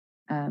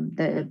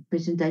 The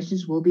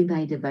presentations will be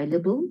made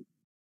available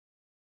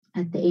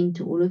at the end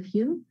to all of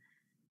you.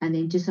 And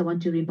then just I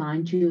want to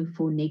remind you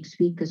for next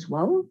week as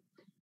well.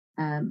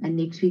 And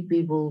next week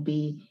we will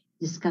be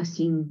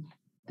discussing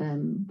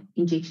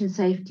injection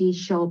safety,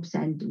 shops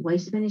and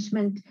waste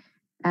management.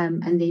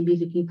 And then we're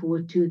looking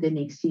forward to the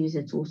next series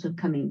that's also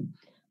coming.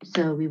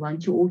 So we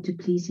want you all to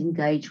please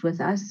engage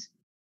with us.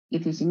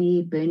 If there's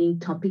any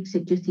burning topics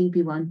that you think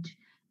we want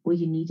or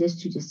you need us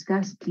to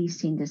discuss, please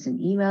send us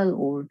an email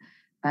or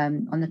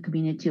on the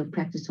Community of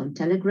Practice on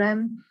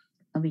Telegram.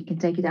 And we can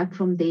take it up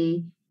from there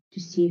to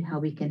see how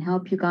we can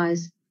help you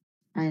guys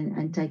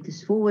and take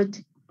this forward.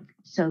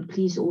 So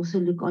please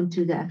also look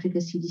onto the Africa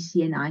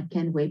CDC and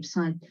ICANN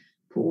website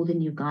for all the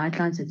new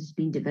guidelines that has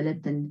been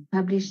developed and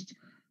published.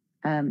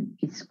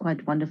 It's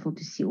quite wonderful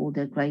to see all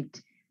the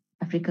great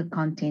Africa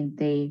content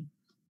there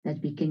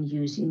that we can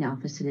use in our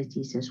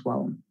facilities as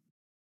well.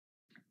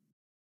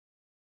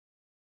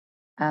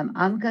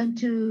 I'm going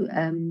to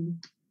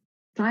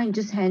try and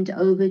just hand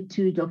over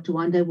to Dr.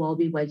 Wanda while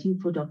we're waiting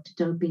for Dr.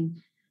 Topin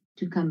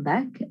to come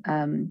back.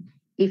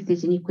 If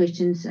there's any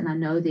questions, and I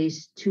know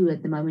there's two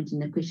at the moment in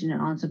the question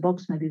and answer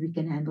box, maybe we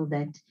can handle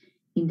that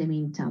in the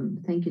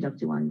meantime. Thank you,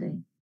 Dr. Wanda.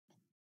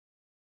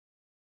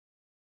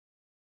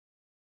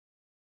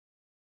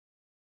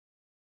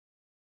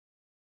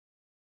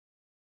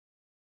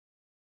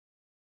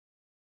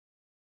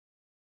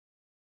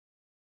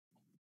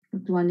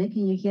 Dr. Wanda,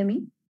 can you hear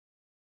me?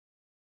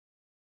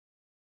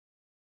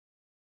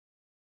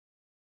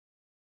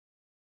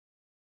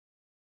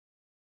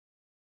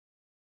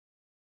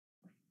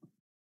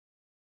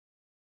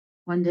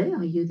 Wanda,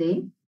 are you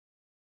there?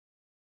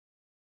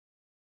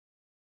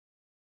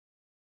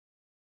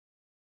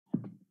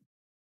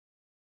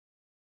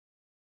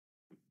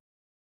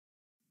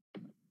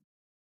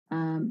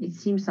 It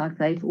seems like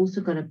they've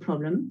also got a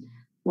problem.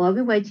 While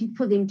we're waiting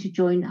for them to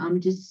join,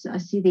 I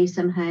see there's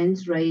some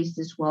hands raised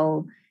as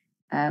well.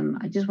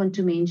 I just want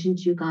to mention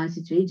to you guys,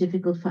 it's very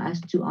difficult for us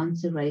to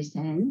answer raised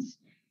hands.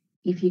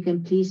 If you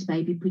can please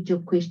maybe put your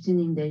question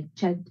in the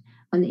chat,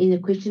 in the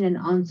question and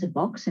answer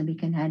box, and we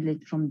can handle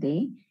it from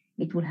there.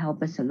 It will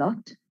help us a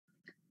lot.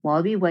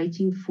 While we're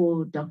waiting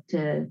for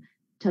Dr.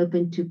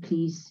 Topin to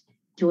please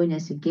join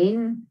us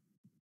again,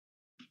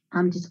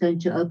 I'm just going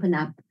to open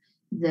up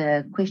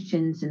the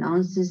questions and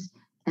answers,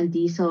 and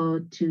these are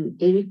to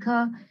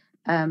Erica.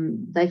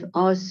 They've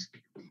asked,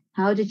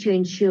 how did you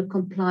ensure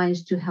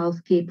compliance to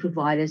healthcare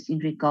providers in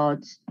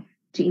regards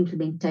to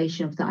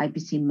implementation of the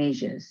IPC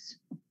measures?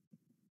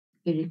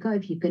 Erica,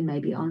 if you can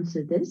maybe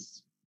answer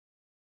this.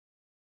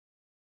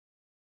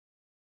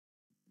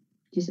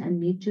 Just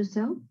unmute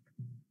yourself.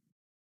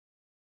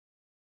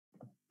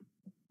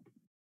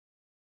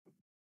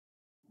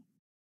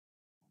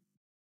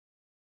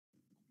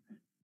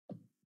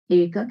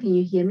 Erika, can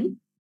you hear me?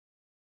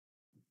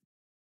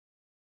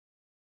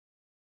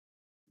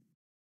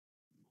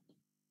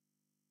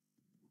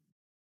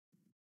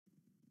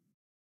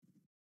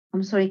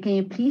 I'm sorry, can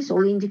you please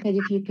all indicate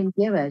if you can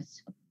hear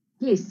us?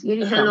 Yes,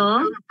 Erika.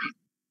 Hello?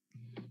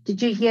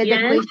 Did you hear the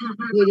Yes. question,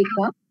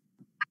 Erika?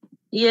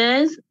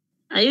 Yes.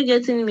 Are you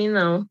getting me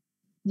now?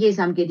 Yes,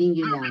 I'm getting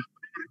you now.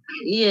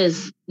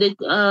 Yes.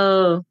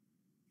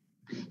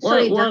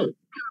 Sorry,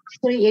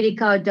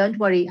 Erika, don't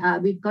worry.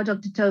 We've got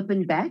Dr.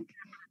 Topin back.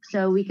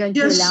 So we're going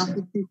to allow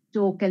you to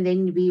talk and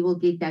then we will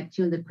get back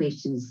to you on the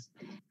questions.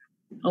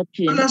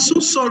 Okay. And I'm so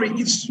sorry,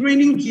 it's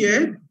raining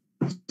here.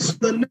 So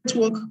the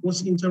network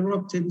was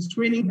interrupted. It's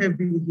raining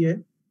heavily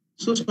here.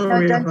 So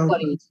sorry don't about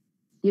worry. that.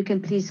 You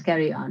can please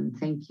carry on.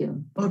 Thank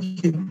you.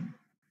 Okay.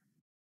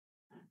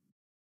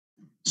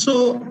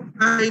 So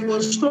I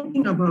was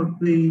talking about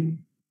the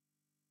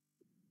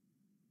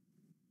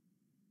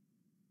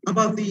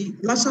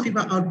Lassa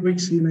fever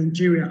outbreaks in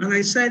Nigeria, and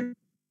I said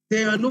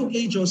there are no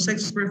age or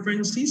sex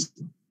preferences.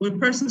 When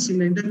persons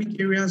in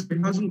endemic areas where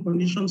housing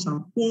conditions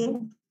are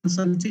poor and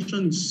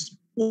sanitation is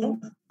poor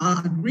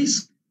are at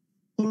risk.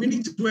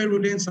 Communities where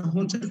rodents are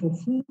hunted for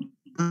food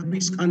are at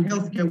risk, and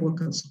healthcare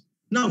workers.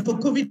 Now, for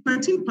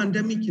COVID-19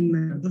 pandemic in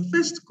Nigeria, the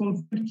first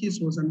confirmed case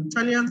was an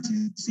Italian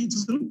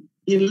citizen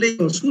in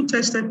Lagos who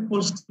tested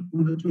positive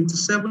on the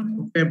 27th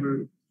of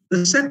February.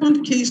 The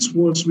second case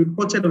was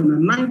reported on the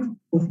 9th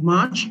of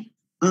March,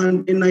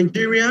 and a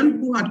Nigerian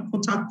who had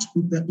contact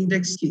with the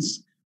index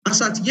case.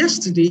 As at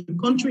yesterday, the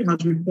country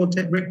has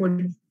recorded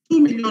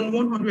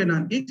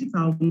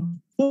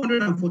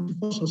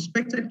 2,180,444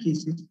 suspected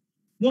cases,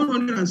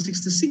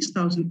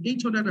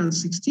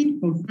 166,816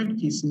 confirmed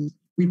cases,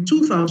 with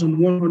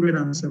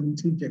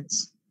 2,117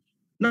 deaths.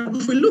 Now,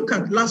 if we look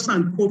at Lassa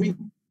and COVID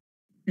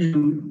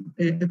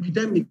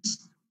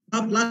epidemics,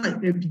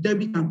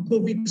 epidemic and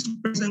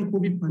present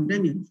COVID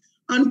pandemic,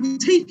 and we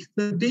take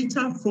the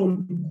data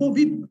from the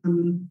COVID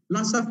and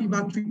Lassa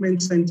fever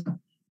treatment center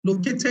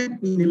located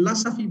in a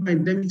Lassa fever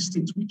endemic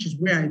state, which is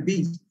where I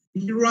base,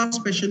 the Rural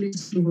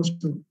Specialist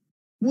Hospital,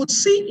 we'll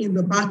see in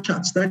the bar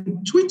charts that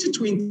in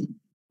 2020,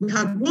 we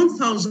had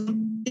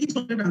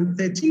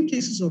 1,813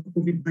 cases of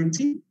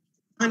COVID-19,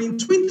 and in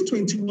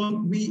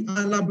 2021,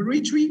 our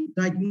laboratory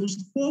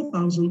diagnosed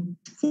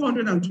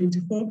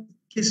 4,424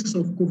 cases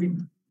of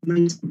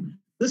COVID-19.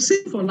 The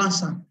same for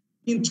Lassa.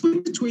 In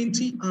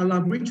 2020, our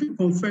laboratory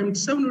confirmed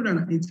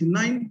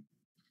 789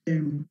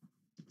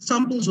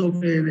 samples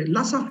of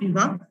Lassa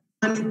fever,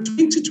 and in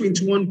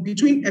 2021,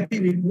 between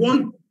Week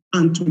 1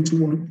 and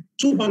 21,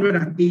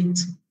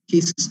 208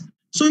 cases.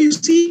 So you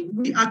see,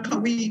 we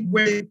confirmed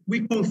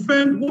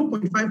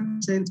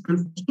 1.5%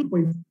 and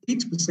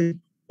 2.8%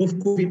 of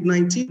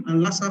COVID-19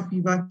 and Lassa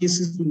fever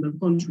cases in the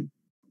country.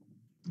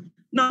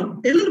 Now,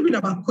 a little bit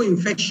about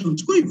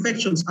co-infections.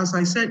 Co-infections, as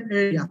I said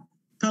earlier,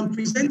 can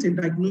present a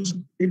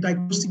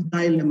diagnostic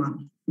dilemma.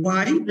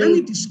 Why? Let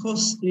me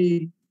discuss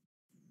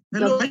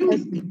hello, are you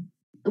with me?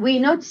 We're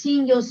not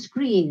seeing your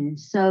screen.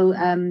 So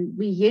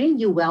we're hearing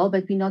you well,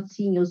 but we're not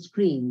seeing your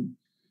screen.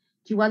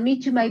 Do you want me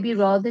to maybe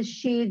rather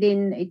share,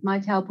 then it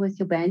might help with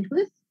your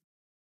bandwidth?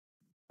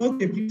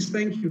 Okay, please,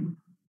 thank you.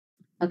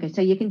 Okay,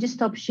 so you can just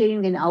stop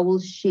sharing, then I will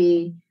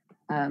share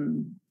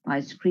my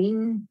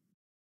screen.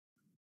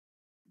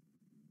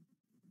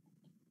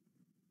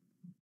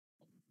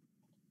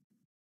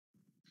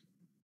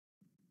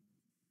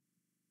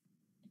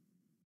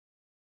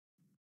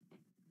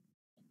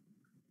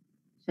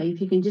 So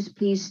if you can just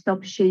please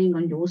stop sharing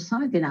on your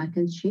side, then I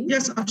can share.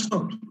 Yes, I've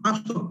stopped.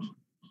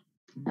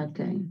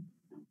 Okay.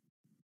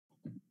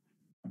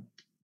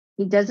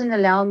 It doesn't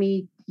allow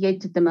me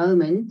yet at the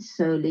moment,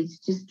 so let's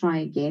just try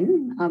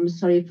again. I'm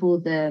sorry for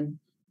the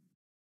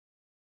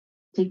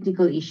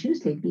technical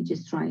issues. Let me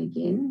just try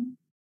again.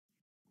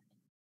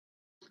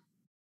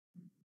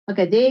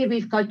 Okay, there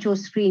we've got your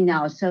screen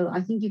now. So I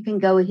think you can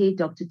go ahead,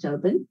 Dr.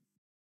 Tobin.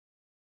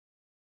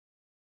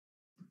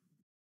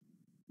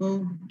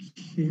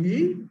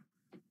 Okay.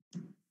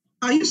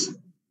 I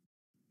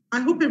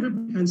hope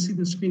everybody can see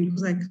the screen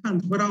because I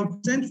can't, but I'll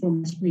present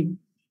from my screen.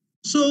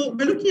 So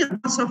we're looking at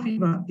Lassa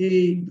fever,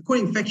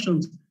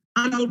 co-infections,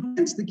 and I'll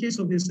present the case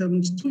of a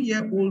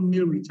 72-year-old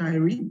male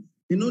retiree,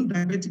 a known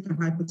diabetic and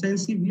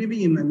hypertensive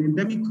living in an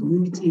endemic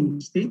community in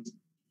the state.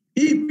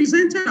 He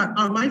presented at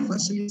our my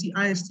facility,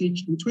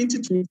 ISTH, in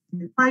 2020,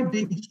 a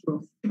 5-day history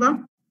of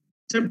fever,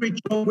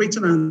 temperature greater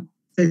than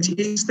 38.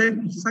 His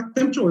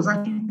temperature was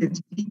actually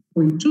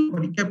 38.2,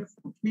 but he kept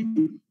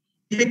fluctuating.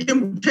 He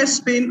came with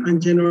chest pain and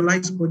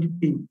generalized body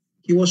pain.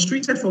 He was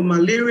treated for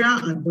malaria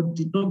but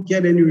did not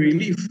get any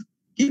relief.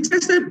 He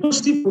tested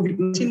positive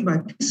COVID-19 by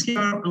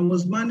PCR and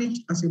was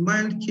managed as a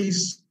mild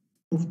case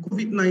of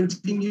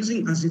COVID-19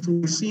 using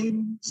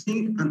azithromycin,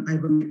 zinc, and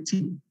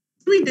ivermectin.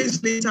 3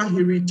 days later,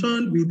 he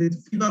returned with a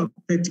fever of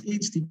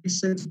 38 degrees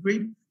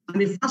centigrade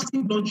and a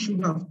fasting blood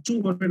sugar of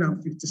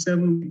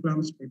 257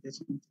 milligrams per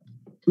deciliter.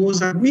 He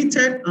was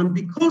admitted, and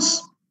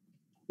because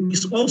we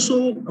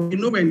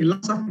know we're in the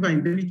Lassa fever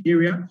endemic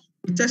area,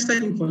 we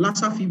tested him for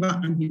Lassa fever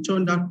and he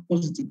turned out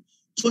positive.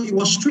 So he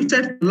was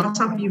treated for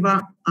Lassa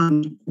fever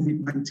and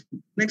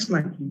COVID-19. Next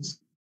slide, please.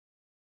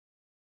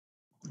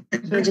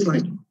 Next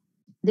slide.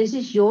 This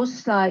is your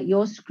slide,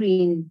 your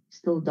screen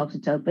still, Dr.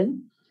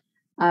 Topin.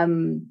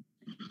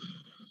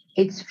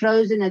 It's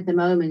frozen at the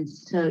moment,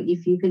 so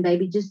if you can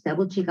maybe just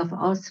double check, I've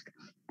asked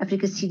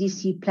Africa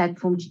CDC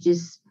platform to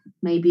just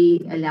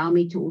maybe allow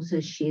me to also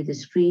share the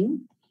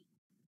screen,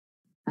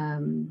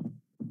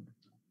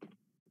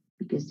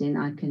 because then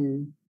I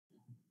can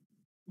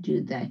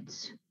do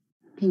that.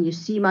 Can you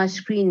see my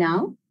screen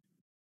now?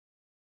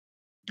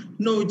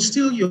 No, it's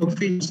still your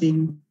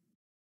facing.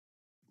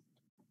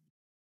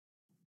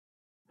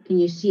 Can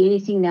you see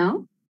anything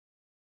now?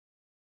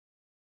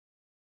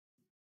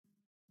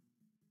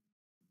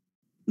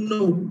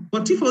 No,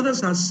 but if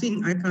others are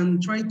seeing, I can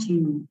try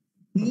to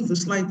move the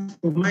slide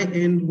from my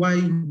end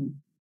while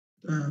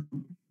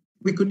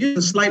we could use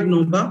the slide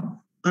number,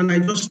 and I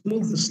just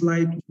move the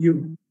slide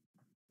view.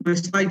 My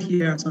slide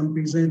here as I'm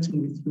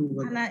presenting with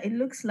you. Anna, it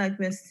looks like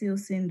we're still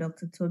seeing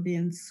Dr.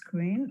 Tobin's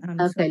screen.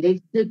 Okay,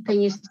 let's look.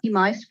 Can you see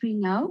my screen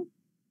now?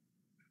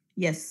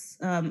 Yes,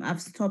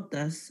 I've stopped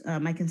us.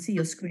 I can see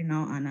your screen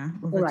now, Anna.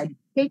 All right.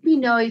 Let me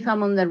know if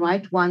I'm on the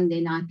right one,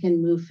 then I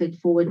can move it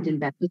forward and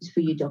backwards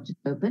for you, Dr.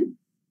 Topin.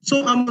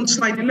 So I'm on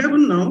slide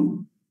 11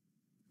 now.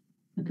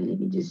 Okay, let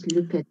me just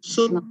look at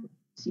slide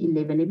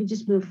 11. Let me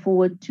just move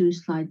forward to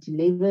slide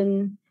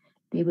 11.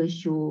 There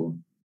was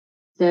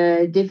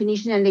the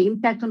definition and the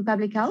impact on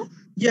public health.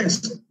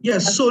 Yes.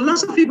 So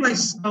Lassa fever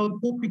is, I'll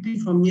go quickly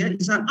from here,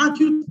 it's an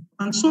acute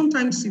and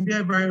sometimes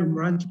severe viral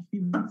hemorrhagic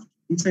fever.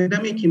 It's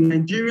endemic in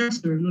Nigeria,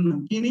 Serieson,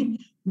 and Guinea.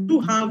 We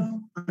do have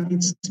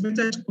it's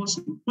estimated to cause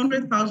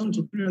 100,000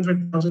 to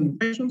 300,000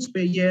 infections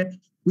per year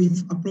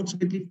with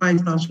approximately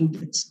 5,000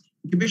 deaths.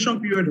 Incubation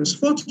period is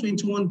 4 to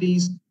 21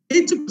 days.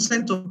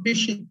 80% of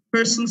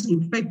persons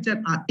infected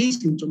are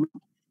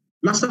asymptomatic.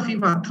 Lassa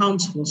fever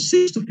accounts for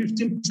 6 to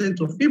 15%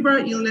 of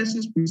febrile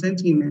illnesses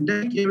presenting in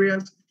endemic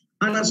areas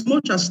and as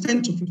much as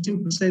 10 to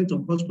 15%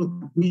 of hospital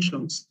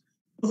admissions.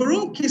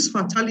 Overall case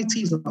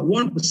fatality is about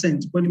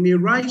 1%, but it may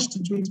rise to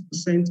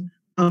 20%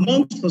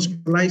 amongst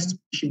hospitalized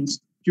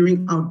patients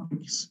during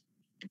outbreaks.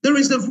 The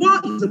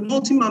reservoir is a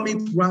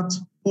multi-mammate rat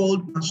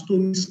called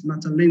Mastomys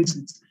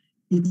natalensis.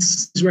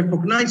 It's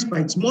recognized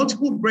by its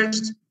multiple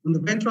breasts on the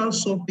ventral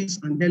surface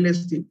and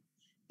hairless tip.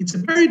 It's a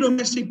very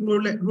domestic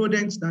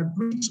rodent that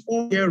breeds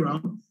all year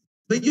round.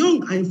 The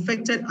young are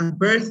infected at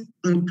birth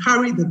and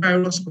carry the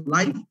virus for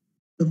life.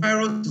 The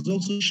virus is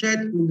also shed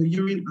in the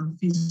urine and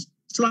feces.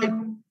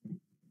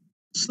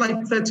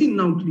 Slide 13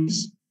 now,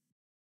 please.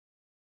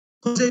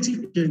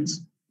 Causative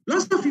agents.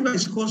 Lassa fever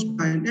is caused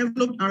by an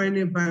enveloped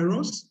RNA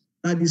virus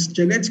that is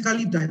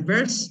genetically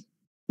diverse,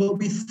 but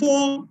with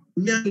 4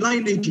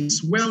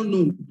 lineages well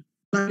known.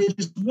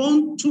 Lineages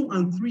 1, 2,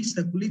 and 3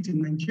 circulate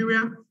in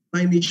Nigeria.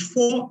 Lineage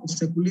 4 is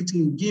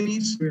circulating in Guinea,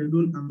 Sierra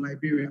Leone, and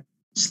Liberia.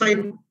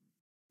 Slide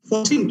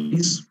 14,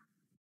 please.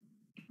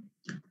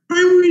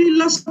 Primarily,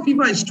 Lassa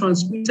fever is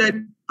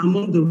transmitted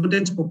among the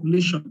rodent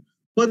population,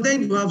 but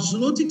then you have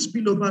zoonotic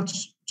spillover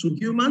to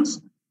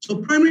humans. So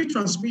primary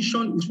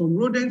transmission is from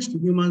rodents to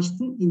humans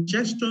through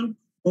ingestion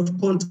of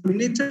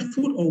contaminated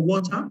food or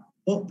water,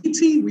 or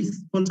eating with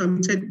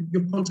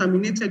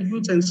contaminated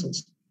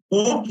utensils,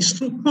 or is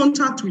through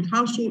contact with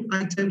household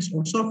items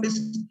or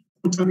surfaces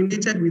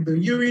contaminated with the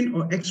urine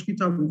or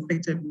excreta of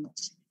infected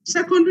rats.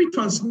 Secondary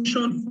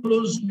transmission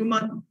follows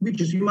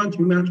which is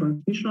human-to-human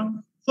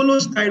transmission,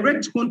 follows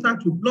direct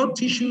contact with blood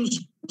tissues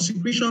or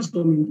secretions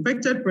from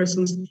infected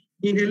persons,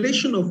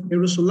 inhalation of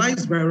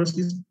aerosolized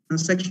viruses, and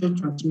sexual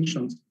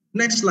transmissions.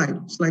 Next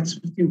slide, slide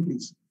 15,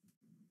 please.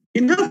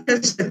 In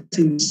healthcare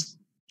settings,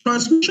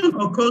 transmission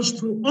occurs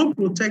through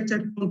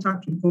unprotected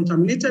contact with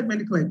contaminated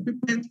medical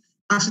equipment,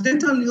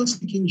 accidental nail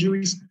stick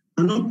injuries,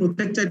 and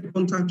unprotected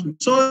contact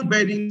with soil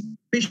bedding,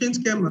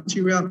 patient care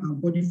material,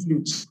 and body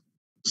fluids.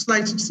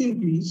 Slide 16,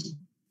 please.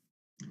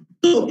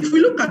 So if we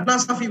look at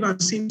Lassa fever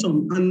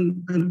symptoms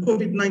and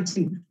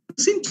COVID-19,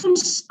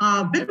 symptoms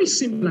are very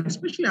similar,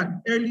 especially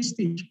at early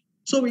stage.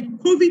 So with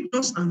COVID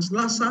just as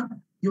Lassa,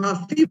 you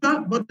have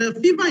fever, but the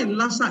fever in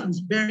Lassa is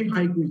very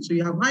high grade. So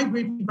you have high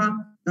grade fever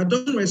that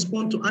doesn't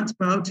respond to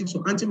antibiotics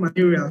or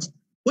antimalarials.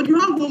 But you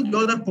have all the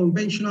other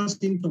conventional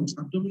symptoms: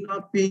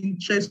 abdominal pain,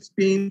 chest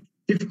pain,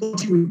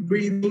 difficulty with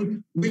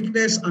breathing,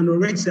 weakness,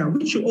 anorexia,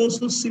 which you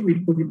also see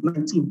with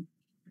COVID-19.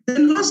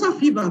 Then Lassa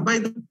fever, by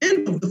the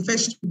end of the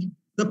first week,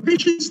 the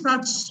patient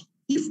starts,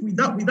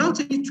 without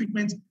any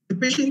treatment, the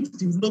patient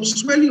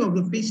develops swelling of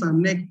the face and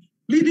neck,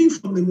 bleeding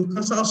from the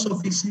mucosal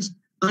surfaces,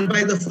 and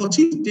by the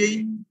 14th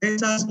day,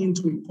 enters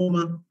into a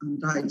coma and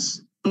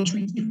dies,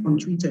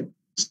 untreated.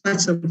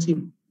 Slide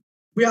 17.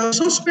 We have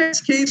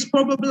suspect case,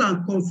 probable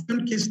and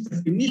confirmed case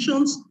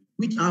definitions,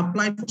 which are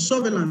applied for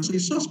surveillance. So a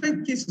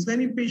suspect case is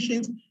any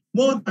patient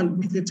more than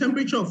with a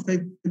temperature of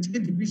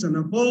 38 degrees and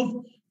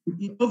above,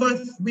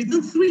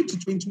 within 3 to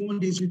 21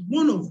 days with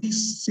one of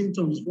these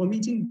symptoms: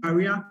 vomiting,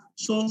 diarrhea,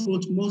 sore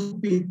throat, muscle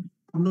pain,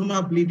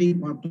 abnormal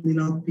bleeding, or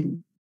abdominal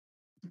pain.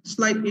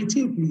 Slide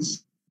 18,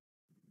 please.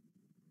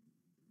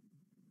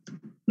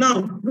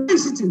 Now, why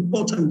is it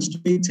important to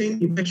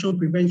maintain infection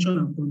prevention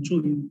and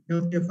control in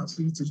healthcare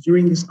facilities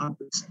during these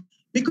outbreaks?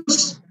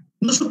 Because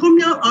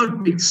nosocomial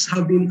outbreaks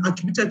have been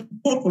attributed to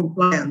poor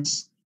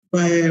compliance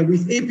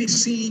with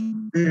APC,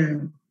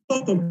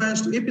 poor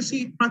compliance to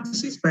APC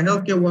practices by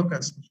healthcare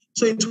workers.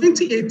 So in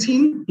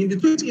 2018, in the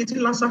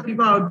 2018 Lassa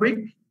fever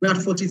outbreak, we had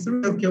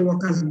 43 healthcare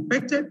workers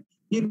infected.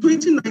 In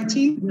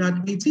 2019, we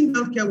had 18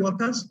 healthcare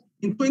workers.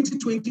 In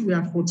 2020, we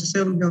had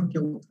 47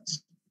 healthcare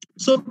workers.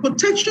 So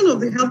protection of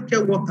the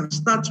healthcare workers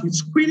starts with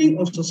screening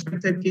of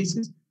suspected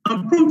cases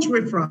and prompt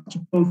referral to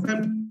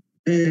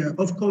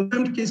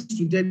confirmed cases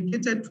to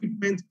dedicated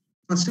treatment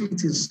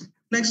facilities.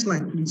 Next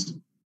slide, please.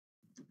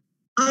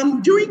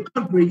 During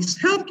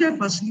outbreaks, healthcare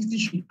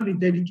facilities should have a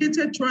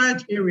dedicated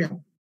triage area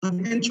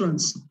and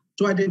entrance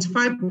to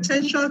identify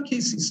potential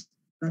cases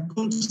that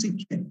come to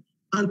seek care.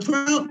 And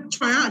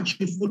triage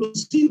should follow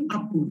STEAM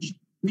approach,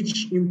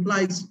 which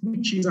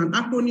is an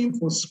acronym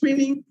for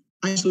screening,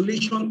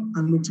 isolation,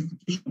 and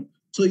notification.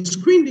 So you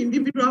screen the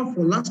individual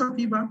for Lassa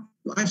fever,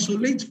 you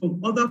isolate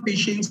from other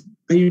patients,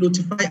 and you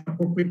notify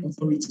appropriate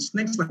authorities.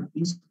 Next slide,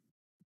 please.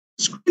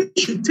 Screening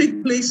should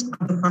take place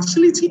at the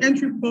facility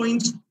entry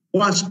points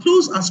or as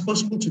close as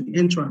possible to the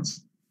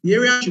entrance. The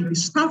area should be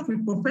staffed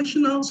with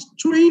professionals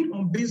trained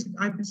on basic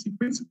IPC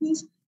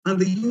principles and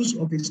the use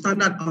of a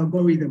standard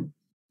algorithm.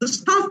 The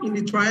staff in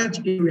the triage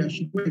area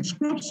should wear a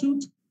scrub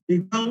suit, a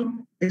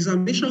gown,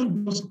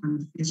 examination gloves,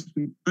 and face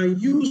cream,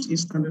 and use a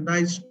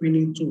standardized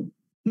screening tool.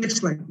 Next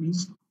slide,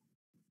 please.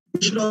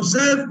 We should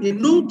observe a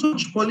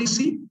no-touch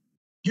policy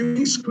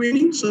during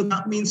screening, so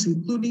that means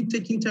including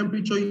taking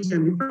temperature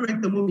using an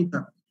infrared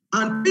thermometer.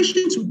 And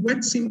patients with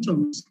wet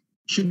symptoms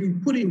should be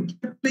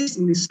placed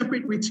in a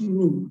separate waiting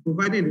room,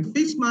 provided a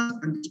face mask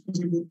and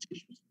disposable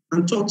tissues,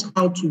 and taught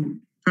how to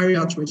carry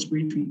out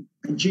respiratory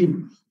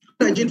hygiene.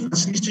 Hygiene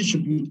facilities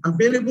should be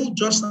available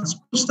just as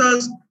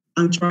posters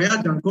and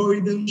triage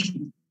algorithms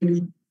should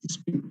be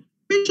displayed.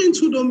 Patients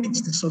who don't meet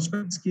the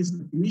suspect case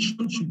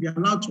definition should be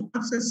allowed to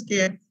access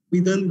care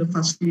within the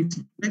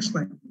facility. Next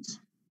slide, please.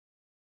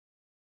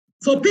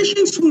 For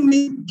patients who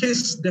meet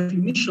case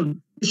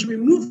definition, they should be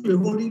moved to a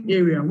holding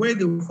area where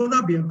they will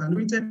further be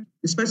evaluated.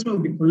 The specimen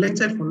will be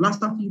collected for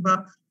Lassa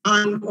fever,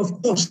 and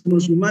of course,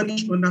 must be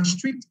managed under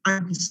strict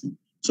IPC.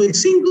 So a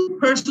single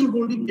person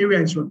holding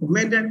area is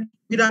recommended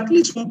with at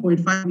least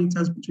 1.5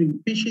 meters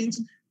between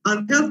patients,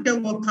 and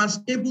healthcare workers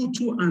able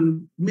to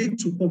and made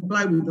to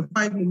comply with the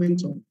 5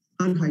 moments of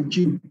hand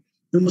hygiene.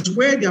 They must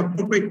wear the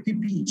appropriate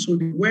PPE, so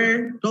they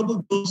wear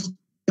double gloves,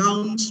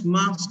 gowns,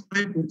 masks,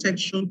 eye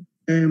protection,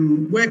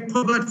 wear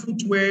covered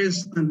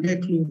footwears and hair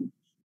clothing.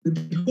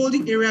 The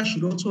holding area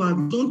should also have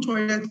its own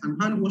toilet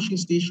and hand washing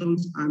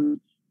stations and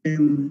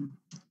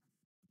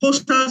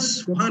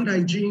posters for hand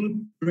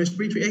hygiene,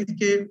 respiratory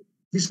etiquette,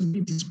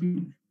 visibly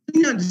displayed.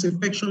 Cleaning and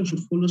disinfection should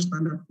follow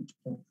standard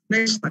protocol.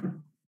 Next slide.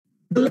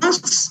 The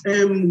last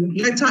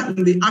letter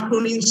in the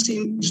acronym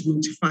STEAM is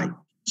notify.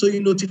 So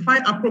you notify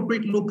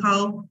appropriate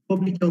local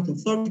public health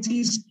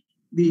authorities,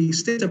 the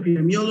state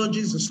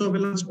epidemiologists, the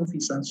surveillance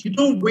officers. You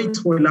don't wait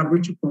for a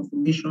laboratory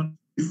confirmation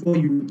before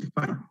you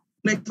notify.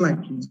 Next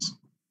slide, please.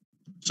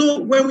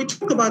 So when we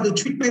talk about the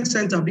treatment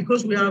center,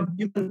 because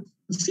you can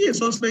see a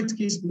suspect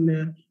case in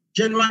a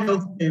general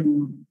health, a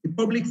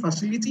public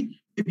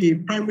facility, maybe a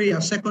primary or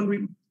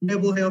secondary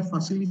level health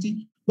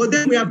facility, but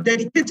then we have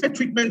dedicated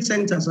treatment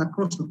centers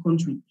across the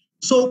country.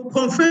 So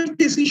confirmed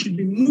cases should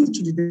be moved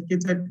to the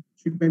dedicated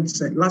treatment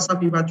center, Lassa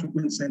fever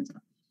treatment center.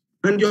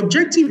 And the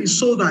objective is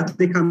so that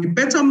they can be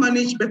better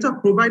managed, better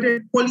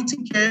provided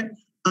quality care,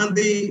 and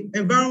the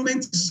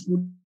environment is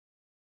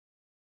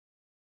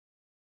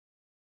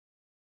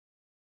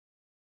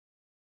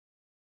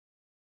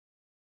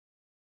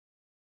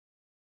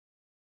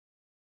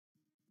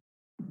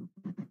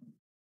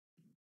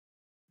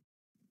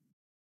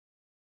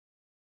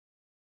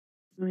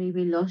Sorry,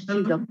 we lost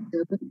you, Dr.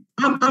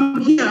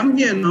 I'm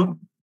here now.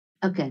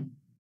 Okay.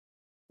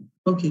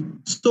 Okay,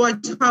 so I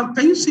have,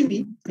 can you see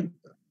me?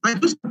 I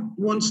just have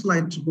one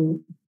slide to go.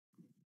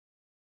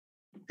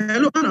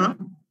 Hello, Anna?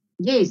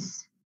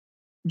 Yes.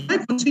 Can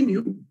I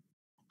continue?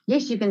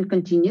 Yes, you can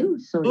continue.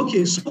 Sorry.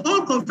 Okay, so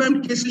all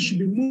confirmed cases should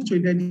be moved to a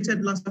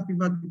dedicated Lassa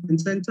fever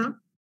treatment center.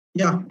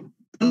 Yeah,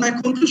 and my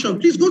conclusion,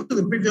 please go to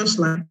the previous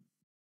slide.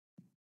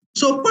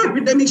 So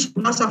co-epidemics of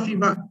Lassa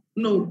fever,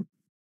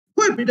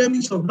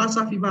 co-epidemics of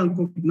Lassa fever and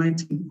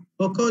COVID-19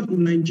 occurred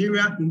in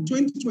Nigeria in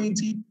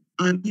 2020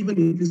 and even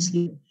in this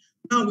year.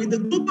 Now, with the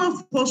global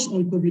focus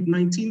on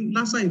COVID-19,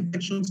 Lassa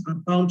infections are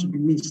bound to be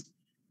missed.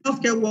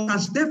 Healthcare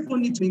workers therefore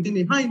need to maintain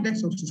a high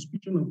index of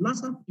suspicion of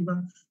Lassa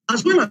fever,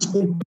 as well as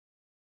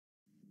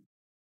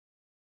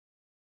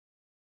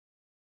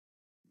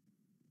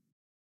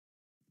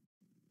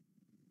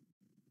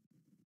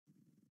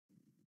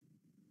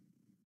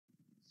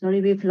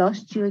Sorry, we've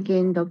lost you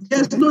again, Dr.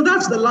 Yes, no,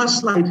 that's the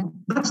last slide.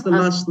 That's the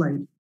last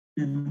slide.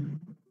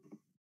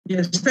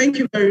 Yes, thank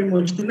you very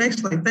much. The next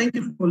slide. Thank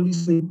you for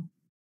listening.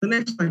 The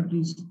next slide,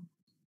 please.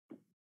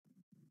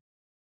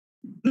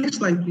 Next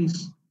slide,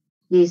 please.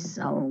 Yes,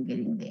 I'm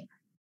getting there.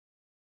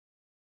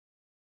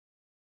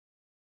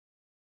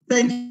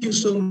 Thank you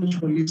so much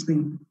for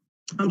listening.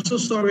 I'm so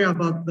sorry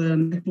about the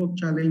network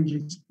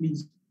challenges,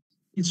 please.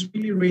 It's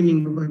really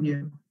raining over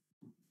here.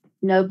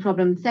 No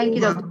problem. Thank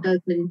you, Dr.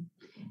 Gosen.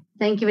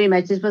 Thank you very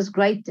much. This was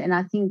great. And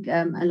I think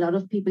a lot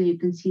of people, you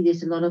can see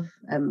there's a lot of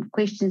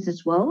questions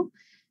as well.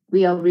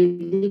 We are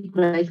really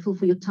grateful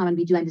for your time, and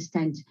we do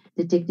understand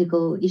the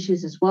technical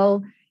issues as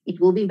well.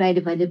 It will be made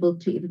available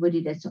to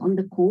everybody that's on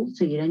the call,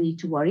 so you don't need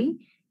to worry.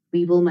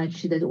 We will make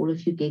sure that all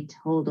of you get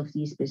hold of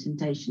these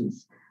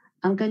presentations.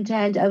 I'm going to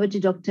hand over to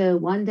Dr.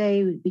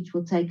 Wande, which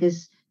will take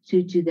us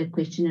to the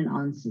question and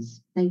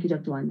answers. Thank you,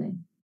 Dr. Wande.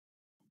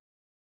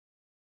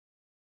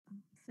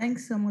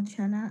 Thanks so much,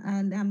 Hannah,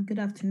 and good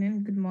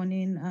afternoon, good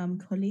morning,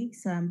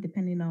 colleagues,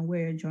 depending on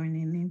where you're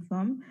joining in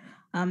from.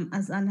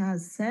 As Anna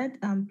has said,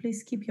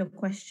 please keep your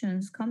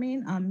questions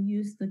coming.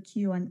 Use the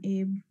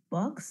Q&A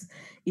box.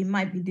 It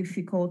might be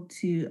difficult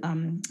to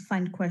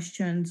find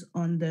questions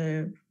on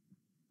the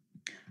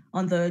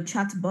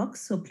chat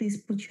box, so please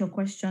put your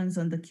questions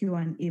on the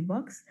Q&A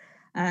box.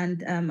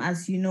 And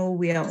as you know,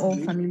 we are all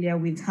familiar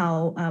with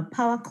how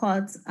power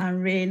cuts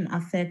and rain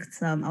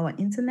affect our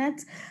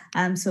internet.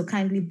 So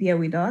kindly bear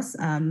with us.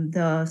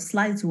 The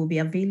slides will be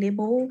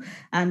available,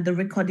 and the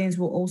recordings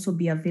will also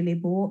be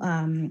available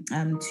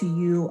to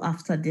you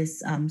after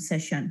this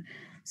session.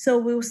 So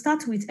we'll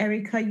start with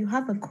Erica. You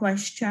have a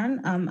question,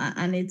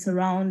 and it's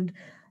around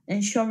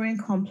ensuring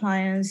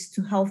compliance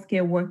to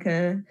healthcare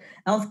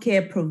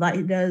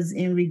providers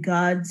in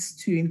regards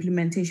to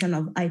implementation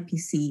of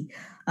IPC.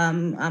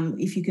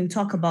 If you can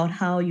talk about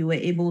how you were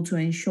able to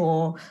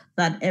ensure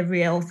that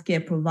every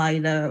healthcare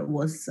provider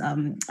was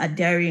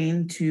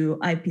adhering to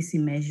IPC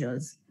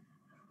measures.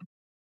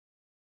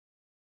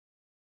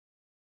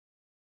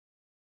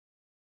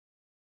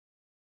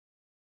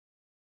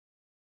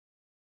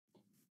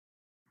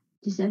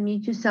 Just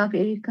unmute yourself,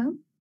 Erica.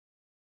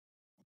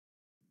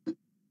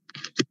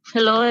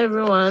 Hello,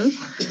 everyone.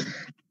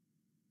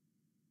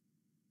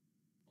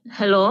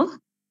 Hello.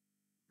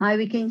 Hi,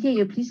 we can hear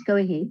you. Please go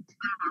ahead.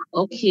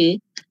 Okay.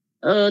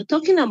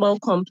 Talking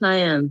about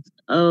compliance,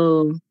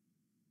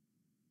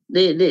 basically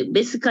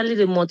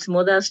the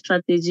multimodal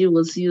strategy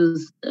was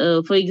used.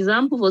 For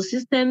example, for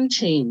system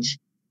change,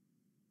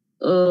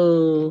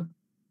 there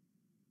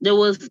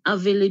was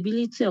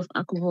availability of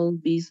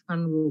alcohol-based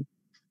hand rope.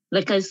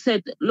 Like I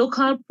said,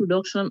 local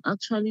production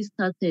actually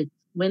started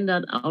when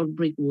that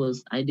outbreak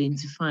was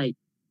identified,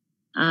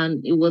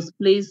 and it was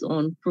placed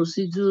on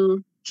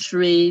procedure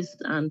trays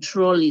and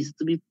trolleys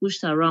to be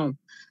pushed around.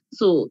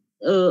 So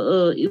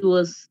it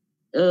was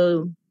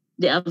the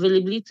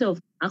availability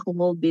of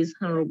alcohol-based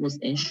hand rub was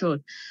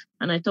ensured.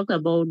 And I talked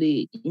about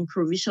the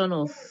improvision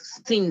of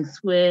sinks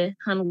where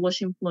hand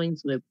washing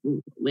points were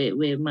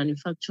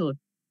manufactured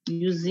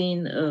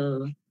using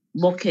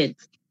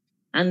buckets.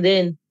 And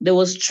then there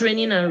was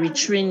training and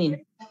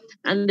retraining.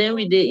 And then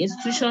with the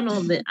institution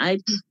of the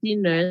IPC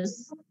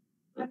nurse,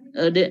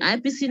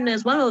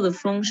 one of the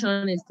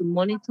functions is to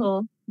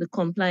monitor the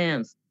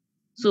compliance.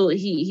 So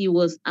he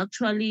was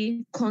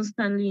actually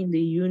constantly in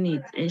the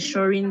unit,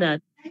 ensuring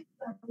that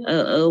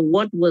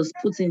what was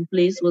put in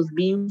place was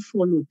being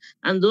followed.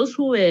 And those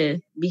who were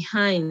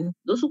behind,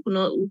 those who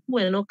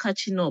were not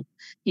catching up,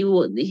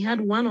 he had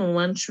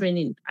one-on-one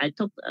training. I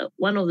talked.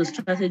 One of the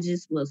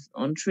strategies was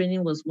on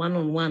training was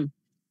one-on-one.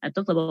 I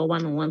talked about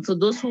one-on-one. So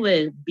those who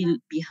were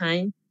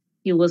behind,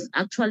 he was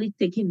actually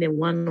taking them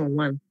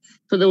one-on-one.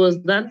 So there was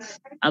that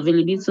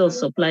availability of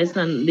supplies,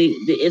 and they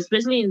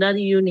especially in that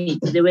unit,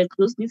 they were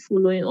closely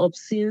following up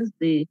since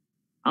the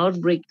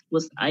outbreak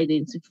was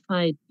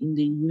identified in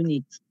the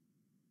unit.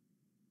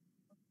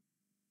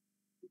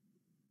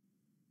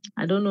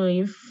 I don't know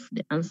if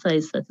the answer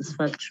is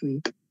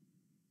satisfactory.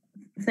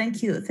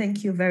 Thank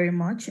you very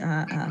much for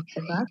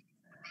that.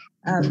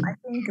 I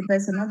think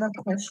there's another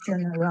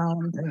question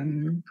around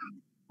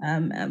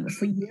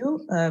for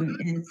you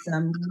is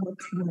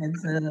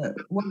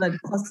what are the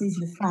causes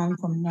you found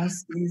from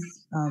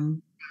nurses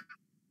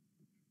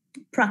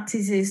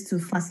practices to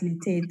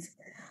facilitate.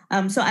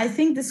 So I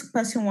think this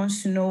person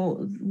wants to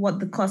know what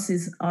the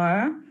causes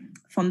are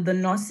from the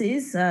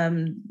nurses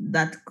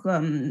that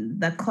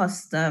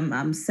caused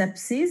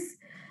sepsis.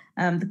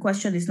 The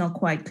question is not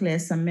quite clear.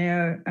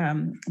 Samir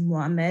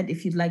Mohammed,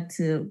 if you'd like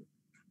to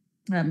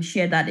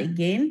share that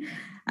again.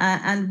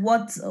 And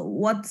what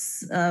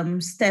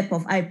step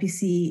of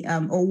IPC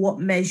or what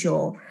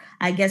measure,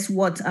 I guess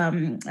what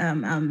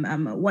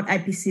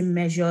IPC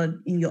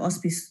measured in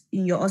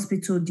your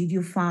hospital did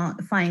you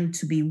find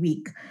to be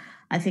weak?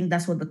 I think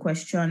that's what the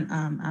question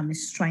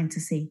is trying to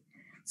say.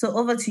 So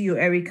over to you,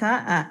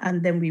 Erica,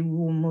 and then we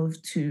will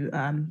move to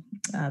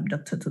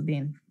Dr.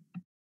 Tobin.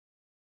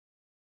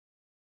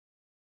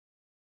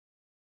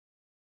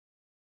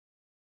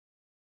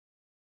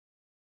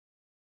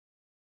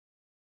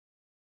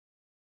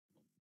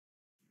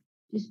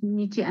 Just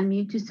need to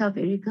unmute yourself,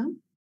 Erica.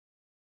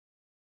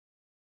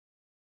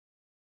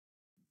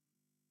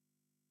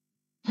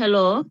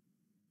 Hello?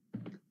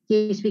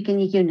 Yes, we can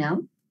hear you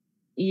now.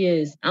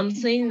 Yes, I'm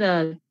saying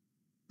that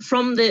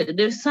from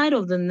the side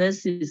of the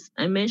nurses,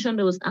 I mentioned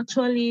there was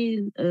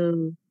actually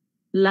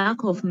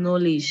lack of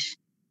knowledge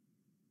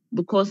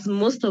because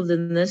most of the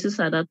nurses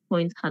at that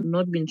point had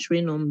not been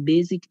trained on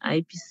basic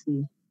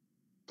IPC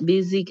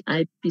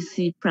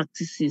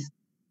practices.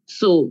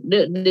 So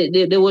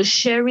there was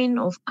sharing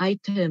of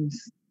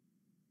items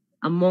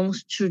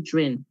amongst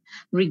children,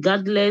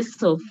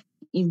 regardless of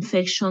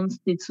infection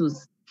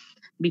status.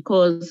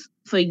 Because,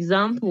 for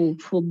example,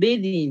 for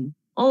bathing,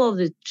 all of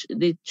the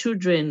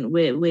children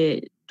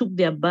took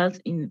their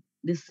bath in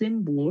the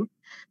same bowl,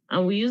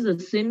 and we used the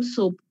same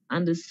soap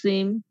and the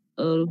same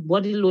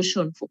body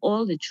lotion for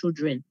all the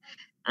children.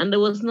 And there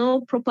was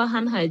no proper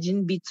hand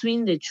hygiene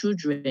between the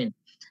children.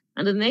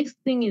 And the next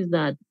thing is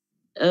that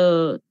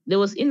there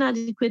was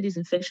inadequate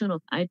disinfection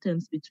of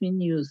items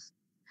between use.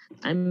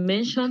 I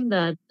mentioned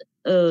that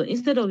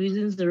instead of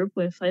using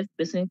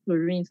 0.5%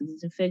 chlorine to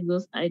disinfect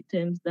those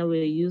items that were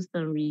used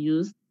and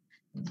reused,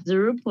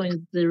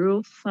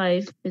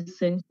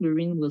 0.05%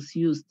 chlorine was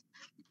used.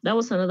 That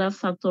was another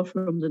factor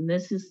from the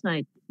nurses'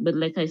 side. But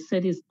like I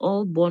said, it's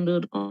all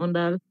bundled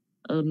under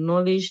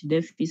knowledge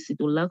deficit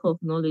or lack of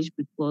knowledge,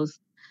 because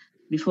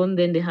before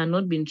then they had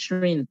not been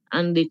trained.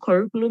 And the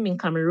curriculum in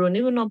Cameroon,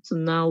 even up to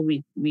now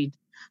with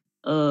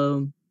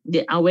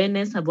the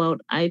awareness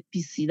about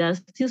IPC, there's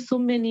still so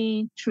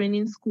many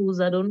training schools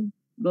that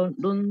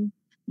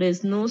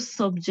there's no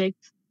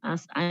subject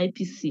as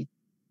IPC.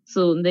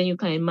 So then you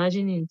can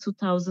imagine in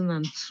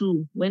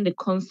 2002, when the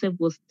concept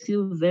was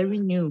still very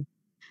new,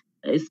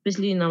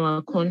 especially in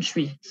our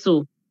country.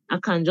 So I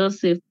can just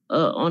say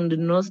on the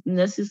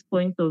nurses'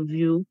 point of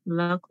view,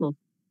 lack of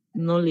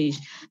knowledge.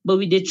 But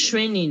with the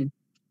training,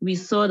 we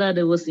saw that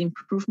there was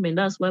improvement.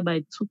 That's why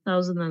by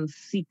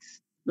 2006,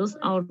 those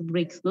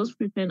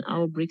frequent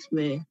outbreaks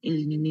were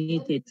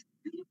eliminated.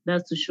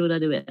 That's to show that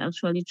they were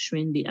actually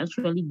trained, they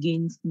actually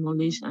gained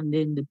knowledge, and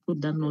then they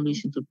put that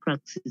knowledge into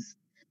practice.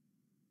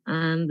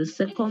 And the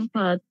second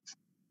part,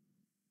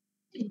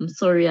 I'm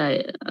sorry,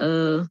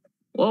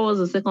 what was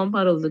the second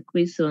part of the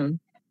question?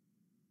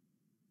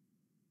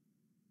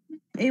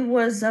 It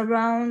was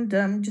around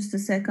just a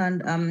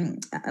second.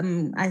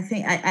 I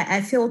think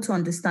I failed to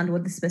understand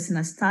what this person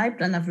has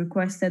typed, and I've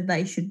requested that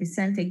it should be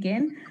sent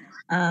again.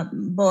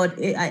 But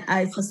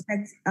I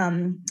suspect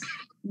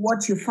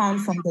what you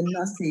found from the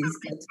nurses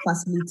that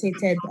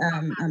facilitated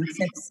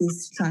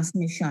sepsis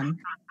transmission.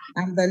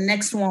 And the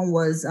next one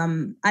was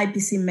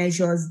IPC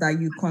measures that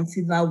you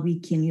consider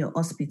weak in your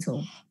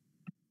hospital.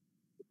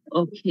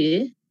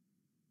 Okay.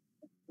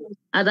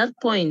 At that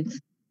point,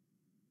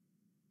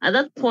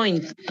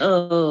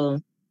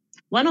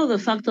 one of the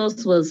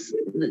factors was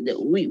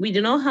we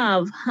did not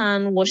have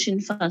hand washing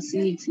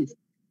facilities.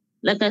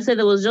 Like I said,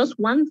 there was just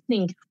one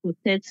thing for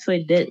a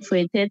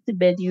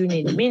 30-bed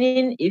unit,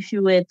 meaning if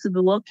you were to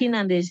be working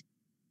and the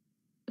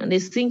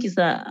sink is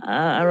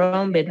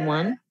around bed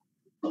 1,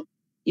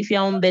 if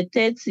you're on bed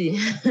 30,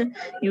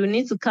 you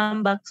need to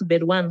come back to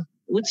bed 1,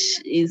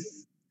 which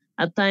is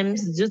at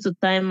times due to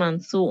time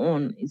and so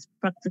on. It's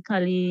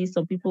practically,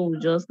 some people will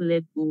just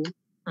let go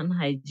hand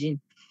hygiene.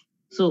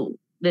 So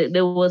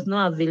there was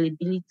no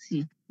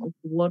availability of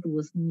what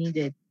was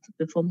needed to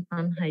perform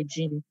hand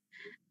hygiene,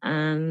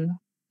 and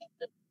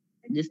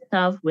the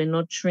staff were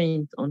not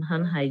trained on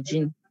hand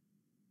hygiene.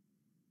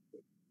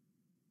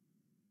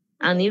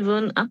 And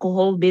even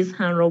alcohol-based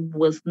hand rub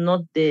was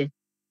not there.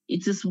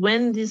 It is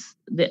when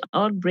the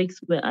outbreaks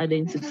were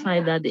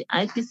identified that the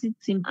IPC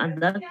team at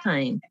that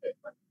time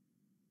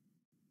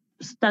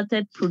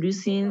started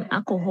producing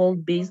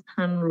alcohol-based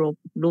hand rub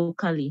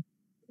locally.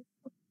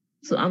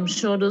 So I'm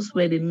sure those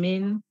were the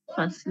main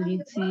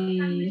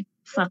facility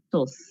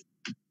factors,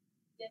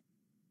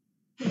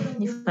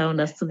 if I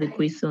understood the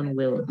question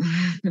well.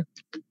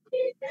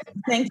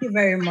 Thank you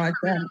very much.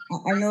 I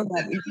know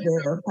that if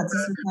the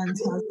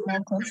participants have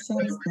more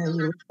questions, they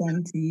will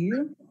turn to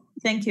you.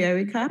 Thank you,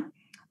 Erica.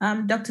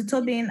 Dr.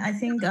 Tobin, I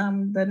think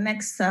the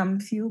next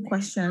few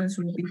questions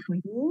will be for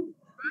you.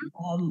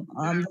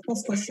 The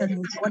first question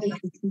is, what is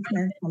the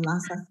treatment for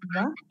Lassa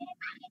fever?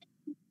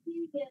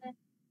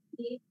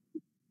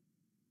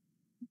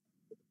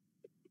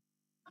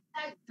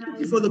 Thank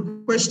you for the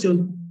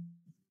question.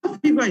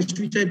 Fever is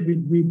treated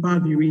with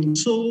ribavirin.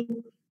 So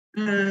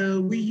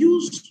we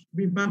use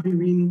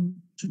ribavirin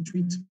to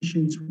treat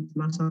patients with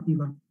Lassa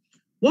fever.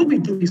 What we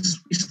do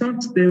is we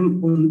start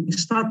them on a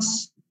start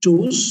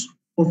dose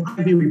of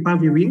IV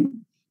ribavirin,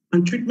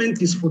 and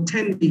treatment is for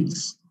 10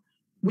 days.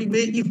 We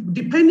may,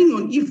 depending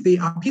on if they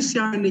are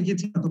PCR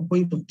negative at the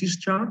point of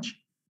discharge,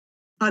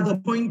 at the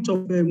point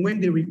of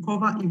when they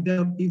recover,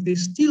 if they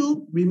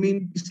still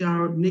remain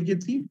PCR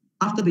negative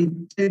after the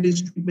 10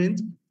 days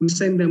treatment, we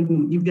send them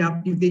home. If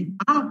they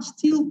are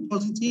still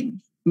positive,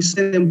 we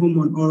send them home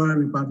on oral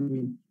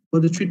ribavirin.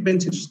 But the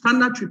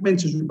standard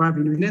treatment is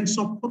ribavirin, and then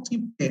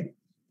supportive care.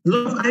 A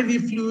lot of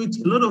IV fluids,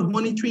 a lot of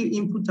monitoring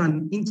input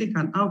and intake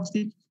and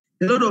outtake,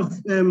 a lot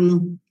of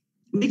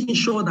making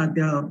sure that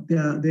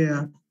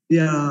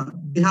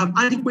They have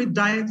adequate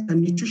diet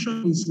and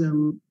nutrition is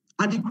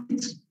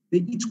adequate. They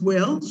eat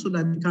well so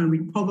that they can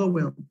recover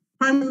well.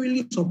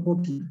 Primarily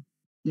supportive.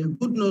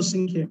 Good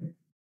nursing care.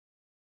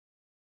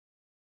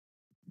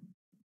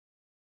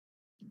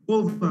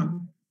 Over.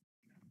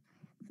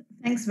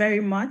 Thanks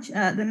very much.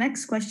 The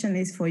next question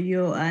is for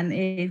you, and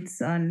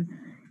it's on,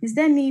 is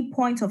there any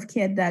point of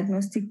care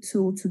diagnostic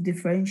tool to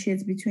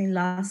differentiate between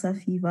Lassa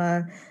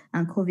fever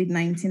and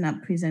COVID-19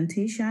 at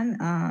presentation?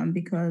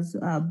 Because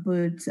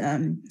both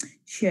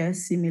share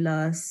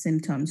similar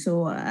symptoms.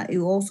 So it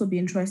will also be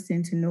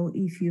interesting to know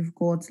if you've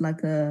got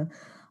like a,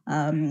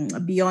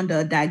 beyond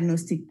a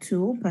diagnostic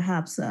tool,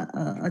 perhaps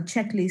a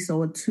checklist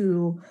or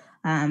two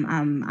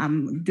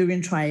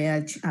during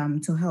triage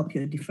to help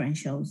your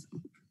differentials.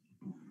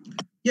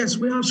 Yes,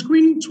 we have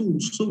screening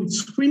tools. So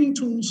screening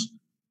tools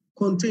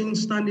contain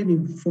standard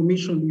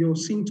information, your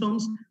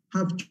symptoms.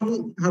 Have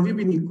you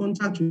been in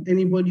contact with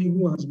anybody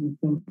who has been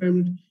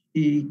confirmed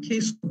a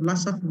case of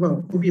Lassa fever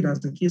or COVID,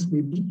 as the case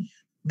may be?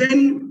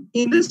 Then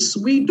in this,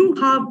 we do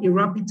have a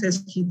rapid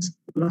test kit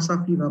for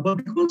Lassa fever, but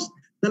because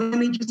the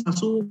lineages are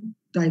so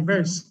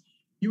diverse,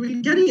 you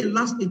will get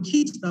a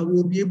kit that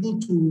will be able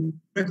to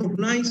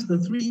recognize the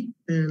three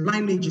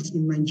lineages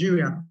in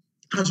Nigeria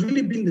has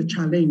really been the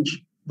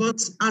challenge.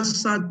 But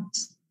as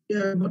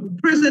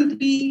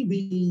presently,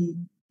 the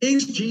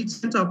HG,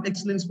 Center of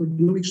Excellence for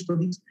Genomic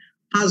Studies,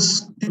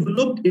 has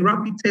developed a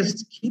rapid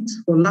test kit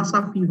for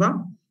Lassa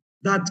fever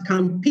that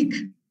can pick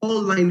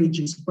all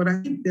lineages. But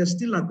I think they're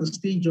still at the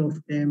stage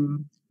of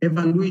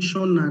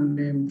evaluation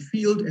and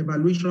field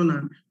evaluation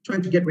and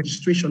trying to get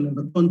registration in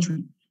the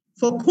country.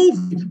 For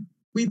COVID,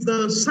 with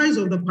the size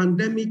of the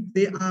pandemic,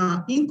 there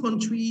are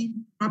in-country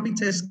rapid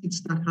test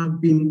kits that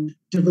have been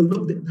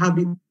developed,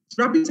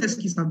 rapid test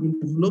kits have been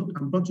developed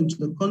and brought into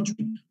the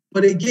country,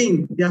 but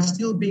again, they are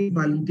still being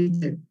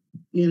validated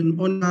in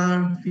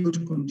other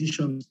field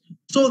conditions.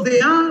 So they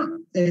are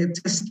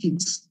test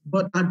kits,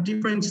 but at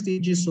different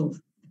stages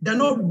they're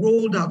not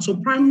rolled out. So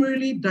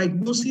primarily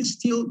diagnosis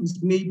still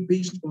is made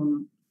based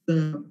on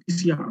the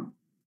PCR.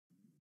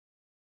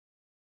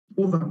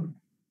 Over.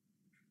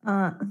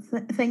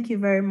 Thank you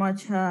very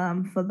much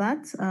for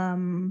that.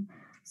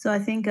 So I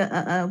think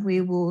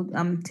we will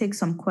take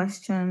some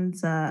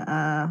questions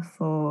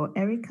for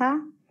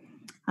Erica.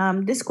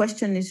 This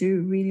question is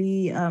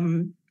really,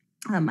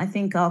 I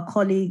think our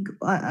colleague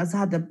has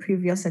had a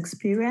previous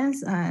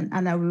experience,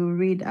 and I will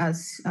read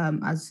as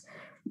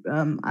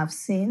I've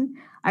seen.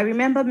 I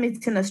remember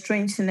meeting a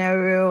strange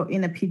scenario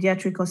in a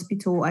pediatric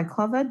hospital I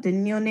covered. The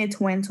neonate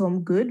went home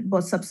good,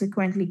 but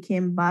subsequently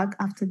came back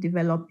after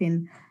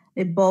developing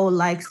a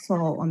ball-like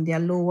sore on their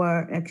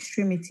lower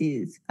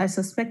extremities. I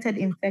suspected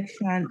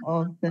infection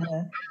of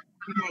the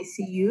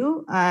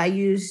NICU. I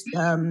used,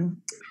 I'm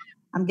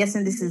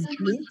guessing this is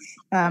bleach,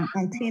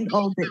 and cleaned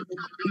all the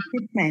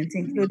equipment,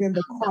 including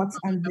the cords,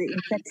 and the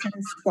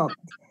infection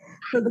stopped.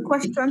 So the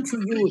question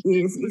to you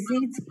is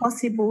it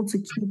possible to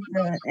keep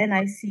the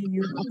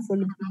NICU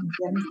absolutely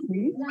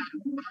germ-free?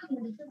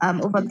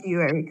 Over to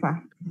you,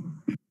 Erica.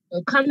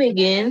 Come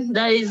again.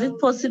 That is it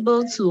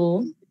possible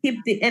to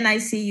keep the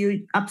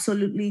NICU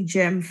absolutely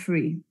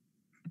germ-free?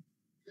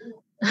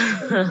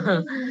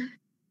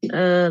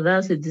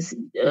 That's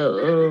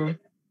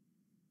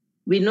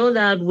we know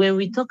that when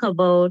we talk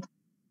about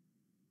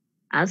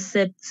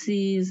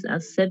asepsis,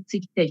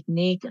 aseptic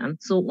technique, and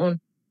so on,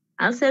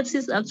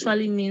 asepsis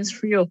actually means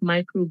free of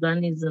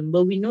microorganisms,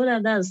 but we know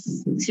that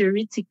that's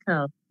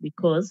theoretical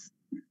because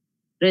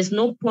there's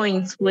no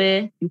point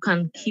where you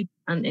can keep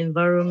an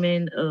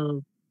environment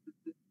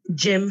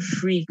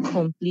germ-free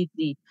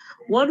completely.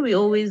 What we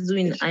always do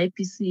in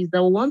IPC is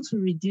that we want to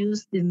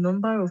reduce the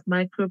number of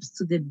microbes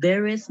to the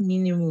barest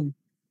minimum,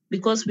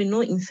 because we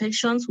know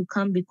infections will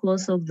come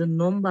because of the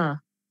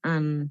number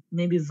and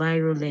maybe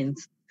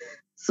virulence.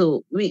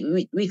 So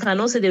we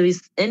cannot say there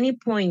is any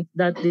point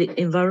that the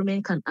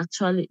environment can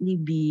actually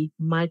be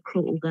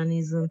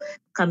microorganism,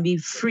 can be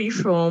free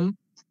from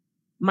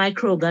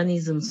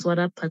microorganisms,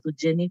 whether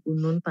pathogenic or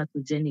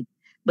non-pathogenic.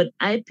 But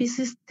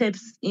IPC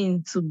steps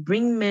in to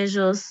bring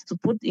measures, to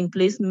put in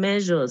place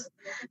measures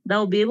that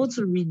will be able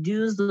to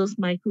reduce those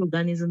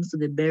microorganisms to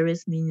the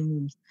barest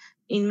minimums.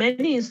 In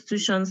many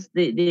institutions,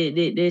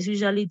 there's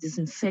usually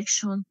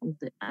disinfection of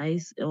the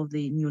eyes of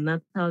the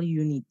neonatal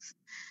units.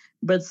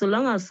 But so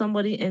long as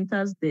somebody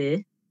enters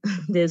there,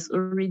 there's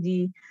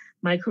already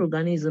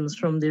microorganisms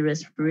from the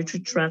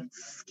respiratory tract,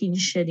 skin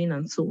shedding,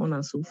 and so on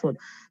and so forth.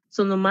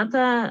 So no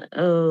matter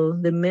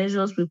the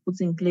measures we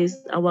put in place,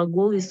 our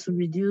goal is to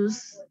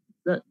reduce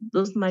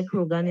those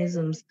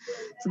microorganisms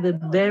to the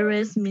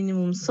barest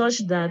minimum, such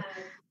that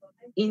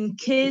in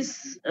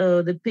case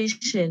the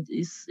patient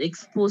is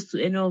exposed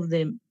to any of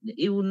them,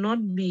 it will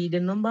not be, the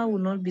number will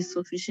not be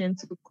sufficient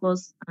to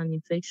cause an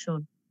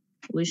infection.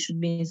 We should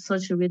be in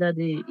such a way that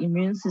the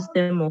immune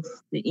system of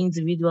the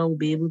individual will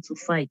be able to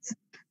fight.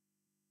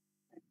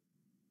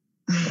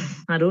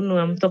 I don't know,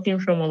 I'm talking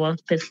from our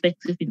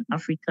perspective in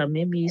Africa,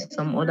 maybe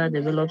some other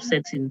developed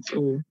settings,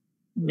 or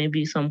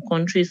maybe some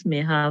countries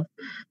may have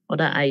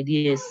other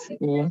ideas.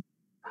 Or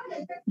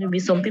Maybe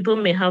some people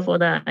may have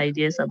other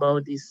ideas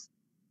about this.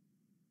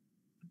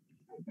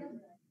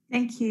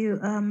 Thank you.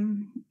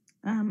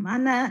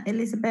 Anna,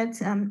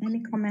 Elizabeth,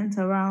 any comments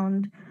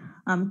around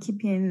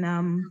keeping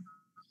the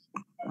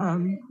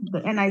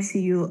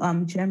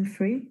NICU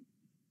germ-free?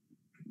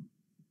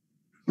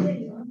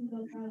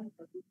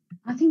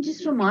 I think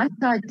just from my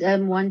side,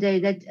 one day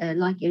that,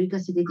 like Erica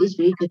said, it is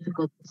very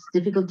difficult. It's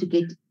difficult to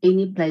get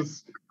any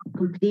place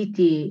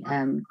completely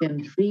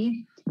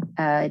germ-free.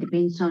 It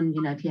depends on,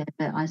 if you have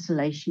an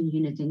isolation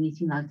unit,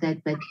 anything like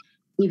that. But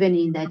even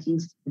in that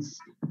instance,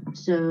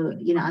 so,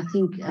 I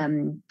think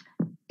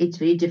it's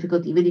very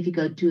difficult, even if you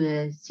go to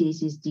a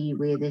CSSD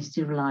where they're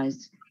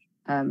sterilized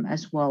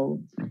as well.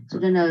 So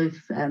I don't know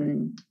if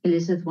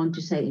Elizabeth wants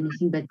to say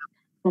anything, but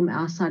from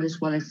our side as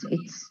well,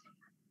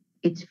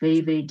 it's very,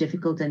 very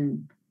difficult,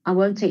 and I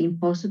won't say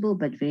impossible,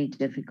 but very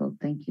difficult.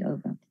 Thank you.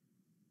 Over.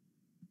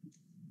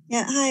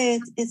 Yeah, hi,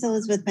 it's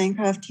Elizabeth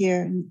Bancroft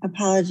here. And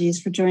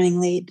apologies for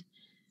joining late.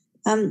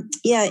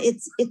 Yeah,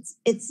 it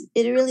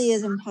really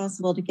is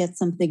impossible to get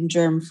something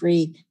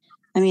germ-free.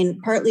 I mean,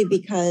 partly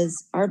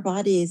because our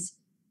bodies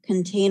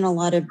contain a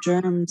lot of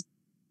germs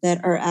that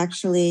are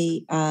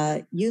actually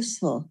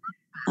useful.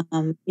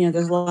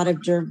 There's a lot of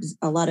germs,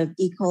 a lot of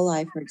E.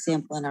 coli, for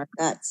example, in our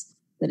guts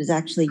that is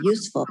actually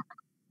useful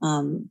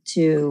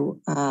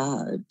to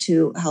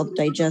help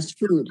digest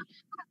food.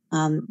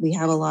 We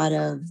have a lot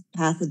of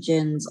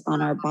pathogens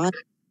on our body,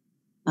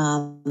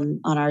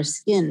 on our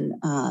skin,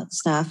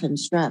 staph and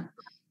strep,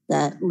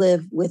 that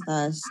live with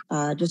us,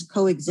 just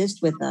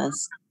coexist with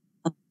us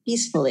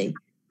peacefully.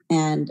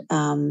 And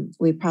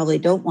we probably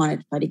don't want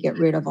to try to get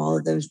rid of all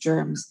of those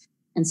germs.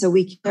 And so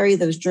we carry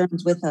those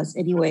germs with us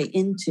anyway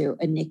into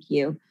a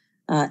NICU,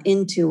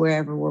 into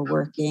wherever we're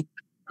working.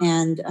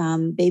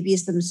 And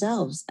babies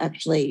themselves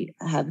actually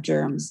have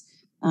germs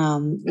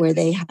where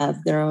they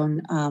have their own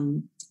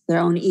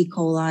E.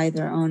 coli,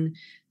 their own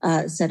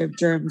set of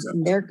germs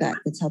in their gut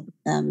that's helping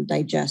them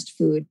digest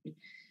food.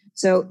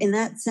 So in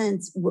that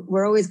sense,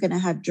 we're always going to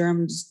have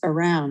germs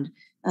around.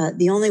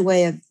 The only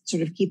way of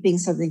sort of keeping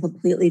something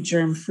completely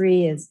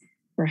germ-free is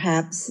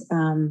perhaps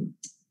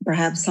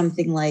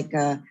something like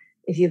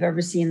if you've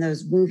ever seen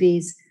those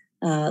movies,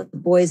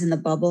 Boys in the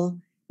Bubble,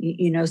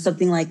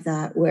 something like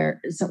that,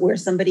 where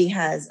somebody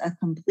has a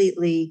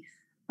completely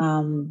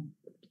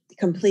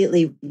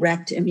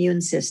wrecked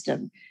immune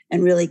system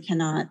and really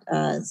cannot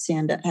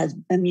has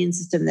immune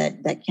system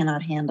that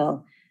cannot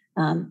handle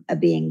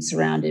being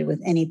surrounded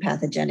with any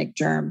pathogenic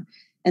germ.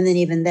 And then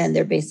even then,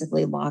 they're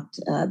basically locked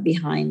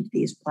behind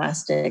these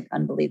plastic,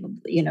 unbelievable,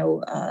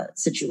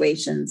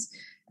 situations,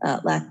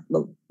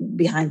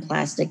 behind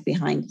plastic,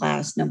 behind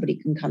glass. Nobody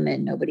can come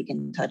in, nobody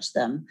can touch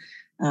them.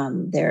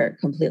 They're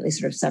completely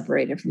sort of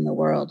separated from the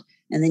world.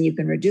 And then you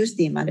can reduce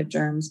the amount of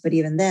germs, but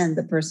even then,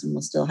 the person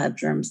will still have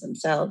germs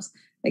themselves.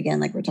 Again,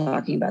 like we're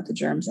talking about the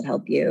germs that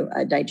help you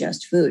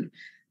digest food.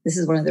 This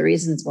is one of the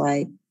reasons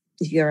why,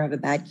 if you ever have a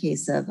bad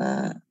case of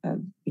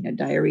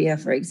diarrhea,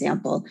 for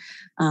example,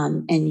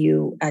 and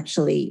you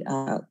actually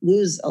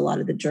lose a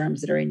lot of the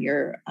germs that are in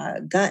your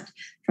gut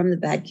from the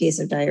bad case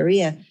of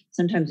diarrhea,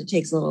 sometimes it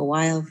takes a little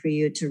while for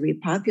you to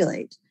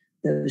repopulate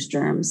those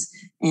germs.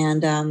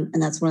 And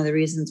that's one of the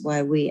reasons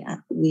why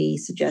we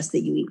suggest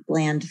that you eat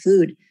bland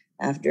food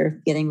after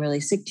getting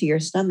really sick to your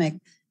stomach,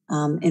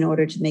 in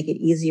order to make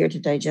it easier to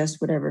digest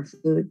whatever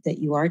food that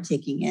you are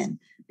taking in,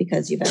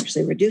 because you've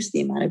actually reduced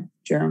the amount of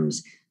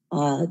germs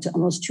to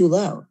almost too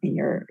low in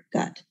your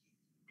gut.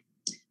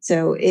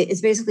 So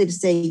it's basically to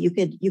say you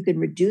could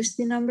reduce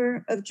the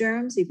number of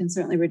germs. You can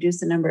certainly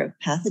reduce the number of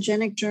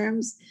pathogenic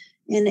germs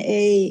in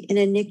a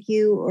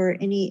NICU or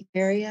any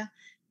area,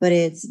 but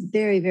it's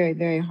very, very,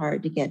 very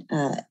hard to get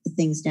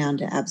things down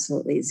to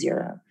absolutely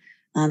zero.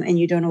 And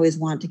you don't always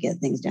want to get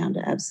things down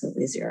to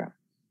absolutely zero.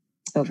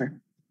 Over.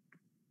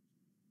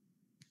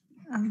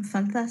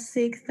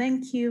 Fantastic.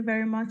 Thank you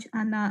very much,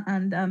 Anna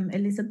and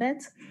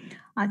Elizabeth.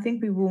 I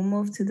think we will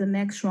move to the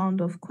next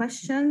round of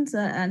questions.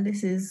 And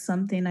this is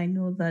something I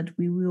know that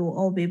we will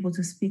all be able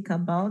to speak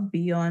about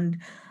beyond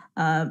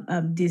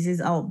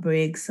disease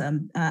outbreaks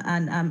and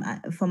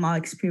from our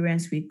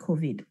experience with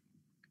COVID.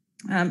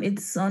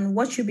 It's on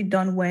what should be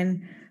done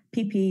when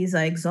PPEs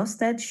are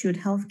exhausted. Should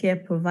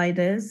healthcare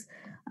providers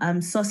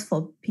source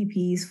for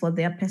PPEs for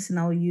their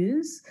personal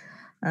use?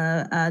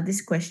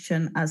 This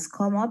question has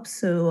come up,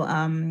 so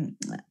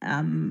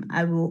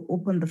I will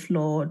open the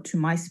floor to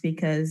my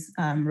speakers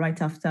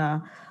right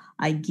after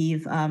I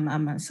give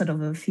sort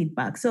of a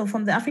feedback. So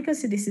from the African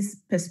CDC's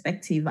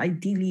perspective,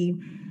 ideally,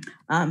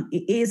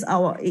 it is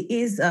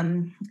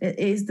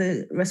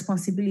the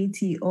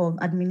responsibility of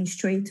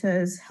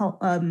administrators,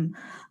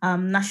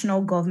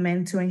 national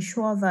government, to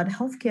ensure that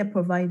healthcare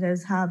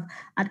providers have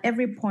at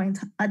every point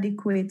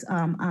adequate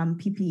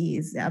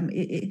PPEs.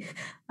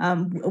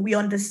 We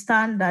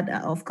understand that,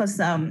 of course,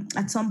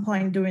 at some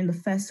point during the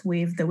first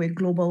wave, there were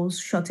global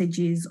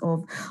shortages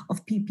of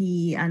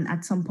PPE, and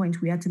at some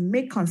point we had to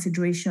make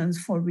considerations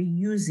for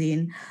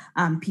reusing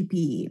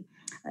PPE.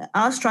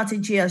 our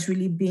strategy has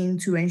really been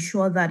to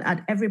ensure that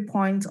at every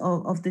point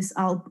of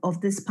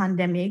this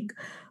pandemic,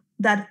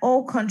 that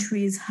all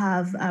countries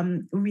have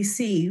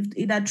received,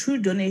 either through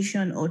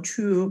donation or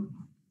through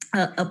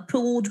a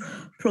pooled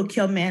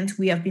procurement,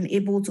 we have been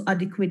able to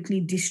adequately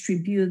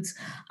distribute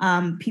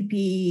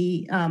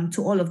PPE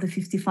to all of the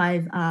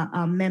 55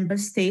 member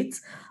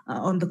states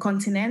on the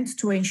continent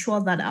to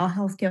ensure that our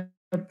healthcare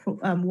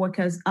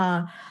workers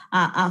are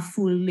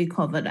fully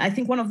covered. I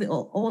think one of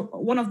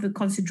the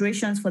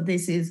considerations for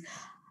this is,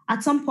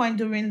 at some point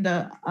during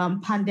the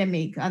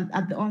pandemic and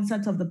at the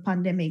onset of the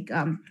pandemic,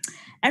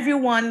 many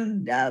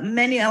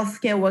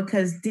healthcare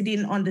workers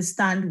didn't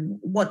understand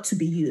what to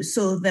be used.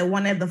 So they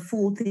wanted the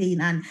full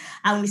thing. And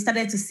we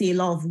started to see a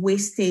lot of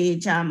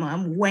wastage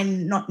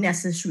when not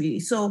necessary.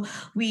 So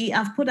we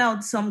have put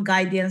out some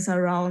guidance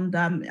around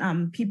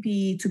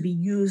PPE to be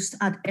used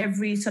at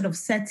every sort of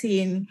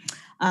setting,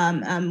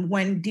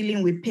 when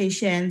dealing with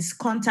patients,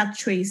 contact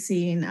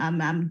tracing,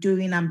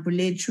 doing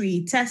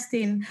ambulatory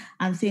testing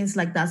and things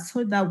like that,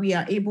 so that we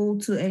are able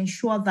to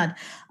ensure that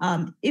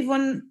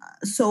even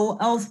so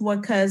health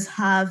workers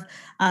have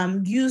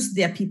used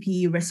their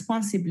PPE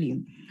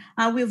responsibly.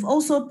 We've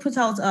also put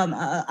out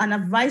an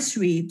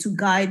advisory to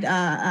guide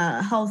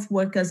health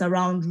workers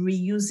around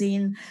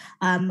reusing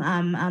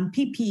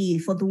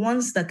PPE for the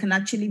ones that can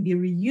actually be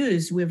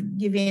reused. We've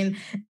given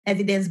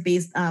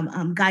evidence-based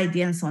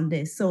guidance on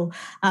this. So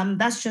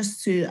that's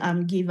just to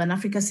give an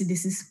Africa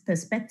CDC's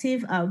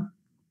perspective.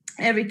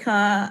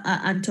 Erica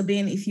and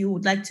Tobin, if you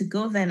would like to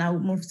go, then I'll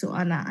move to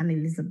Anna and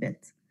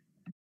Elizabeth.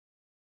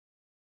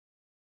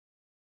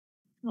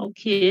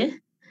 Okay.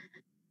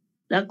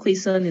 That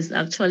question is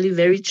actually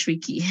very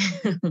tricky.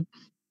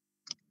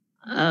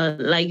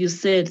 Like you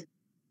said,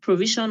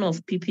 provision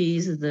of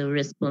PPEs is the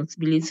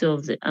responsibility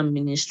of the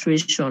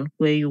administration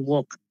where you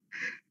work.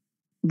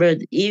 But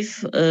if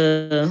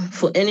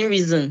for any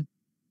reason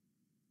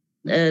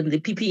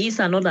the PPEs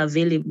are not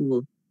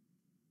available,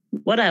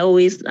 what I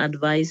always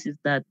advise is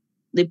that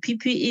the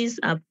PPEs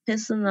are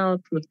personal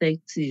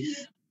protective.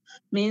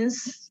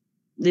 Means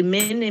the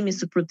main aim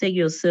is to protect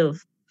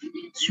yourself.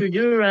 Should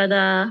you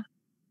rather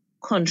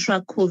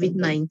contract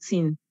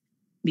COVID-19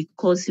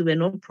 because you were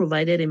not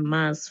provided a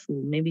mask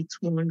for maybe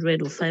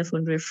 200 or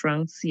 500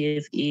 francs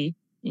CFA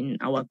in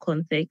our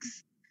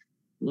context,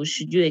 or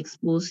should you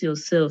expose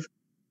yourself?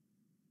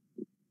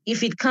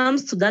 If it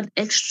comes to that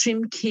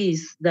extreme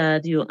case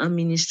that your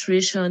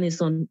administration is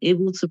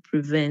unable to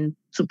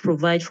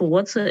provide for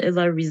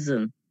whatsoever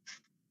reason,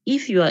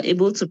 if you are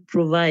able to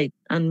provide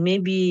and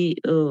maybe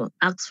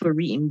ask for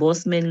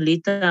reimbursement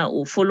later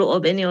or follow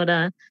up any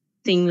other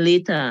thing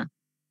later,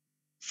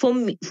 for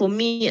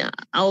me,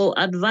 I'll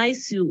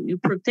advise you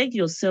protect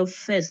yourself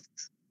first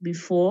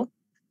before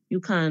you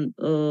can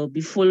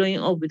be following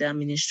up with the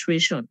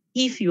administration,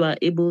 if you are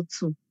able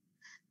to.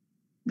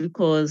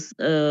 Because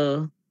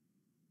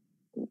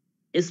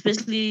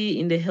especially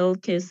in the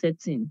healthcare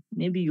setting,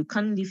 maybe you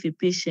can't leave a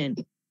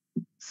patient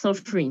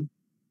suffering,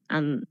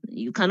 and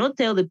you cannot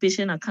tell the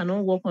patient, I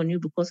cannot work on you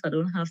because I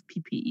don't have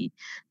PPE.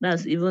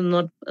 That's even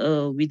not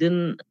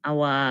within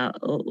our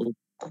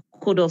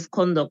code of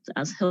conduct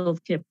as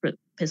healthcare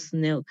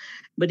personnel.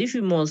 But if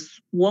you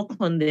must work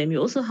on them, you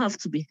also have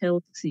to be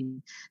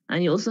healthy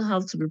and you also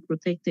have to be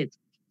protected.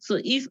 So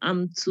if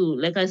I'm to,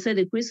 like I said,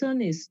 the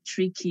question is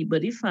tricky,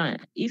 but if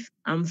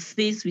I'm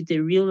faced with a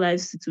real life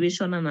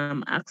situation and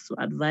I'm asked to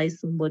advise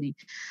somebody,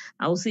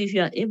 I will say, if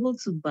you are able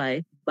to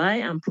buy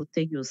and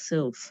protect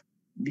yourself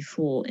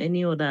before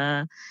any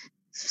other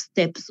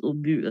steps or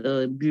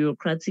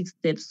bureaucratic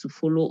steps to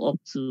follow up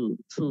to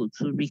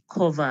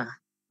recover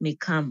may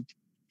come.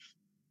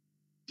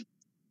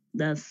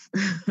 That's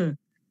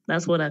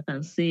that's what I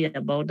can say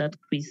about that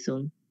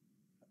question.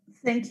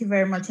 Thank you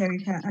very much,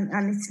 Erica.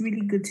 And it's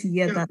really good to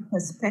hear that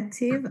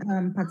perspective,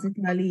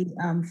 particularly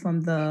from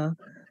the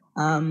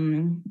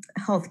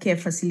healthcare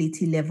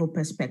facility level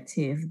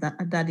perspective.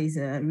 That is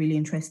a really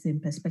interesting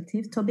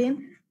perspective.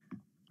 Tobin?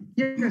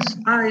 Yes,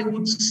 I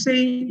would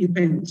say it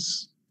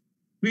depends.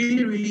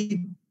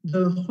 Really,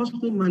 the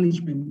hospital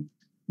management,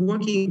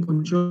 working in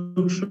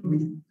conjunction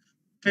with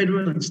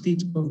federal and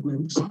state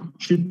governments,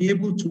 should be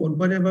able to, on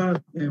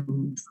whatever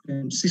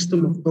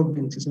system of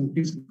government is in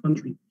place in the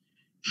country,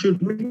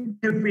 should make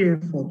every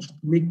effort to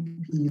make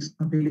PPEs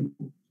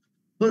available.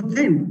 But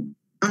then,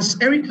 as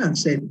Erica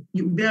said,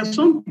 there are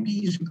some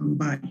PPEs you can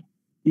buy,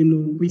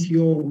 with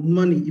your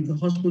money if the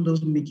hospital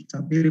doesn't make it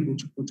available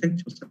to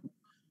protect yourself.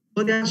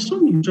 But there are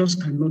some you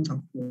just cannot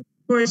afford.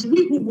 Whereas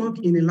we who work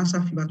in a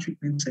Lassa fever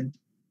treatment center,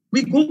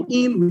 we go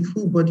in with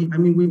full body.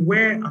 we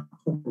wear our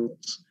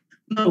coveralls.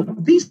 Now,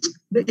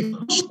 the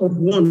cost of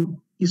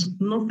one is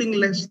nothing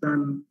less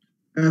than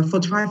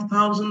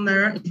 45,000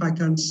 naira, if I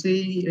can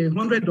say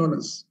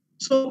 $100.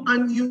 So,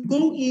 and you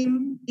go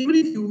in, even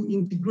if you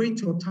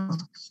integrate your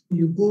tasks,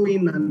 you go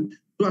in and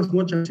do as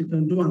much as you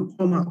can do and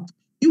come out,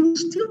 you will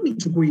still need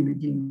to go in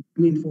again.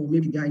 For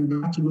maybe in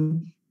the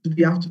afternoon, to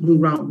the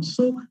afternoon round.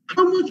 So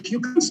how much you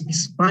can't be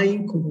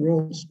buying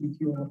coveralls with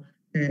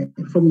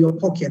from your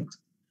pocket.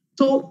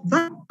 So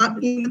that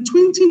in the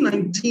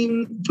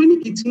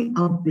 2018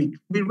 outbreak,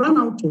 we ran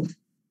out of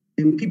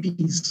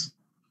PPEs.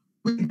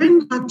 We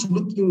then had to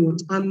look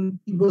inwards, and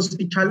it was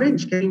a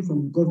challenge getting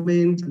from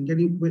government and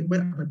getting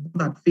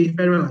at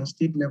federal and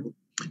state level.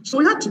 So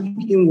we had to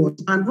look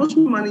inwards, and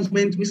hospital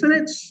management, we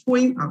started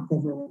sewing our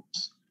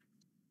coveralls.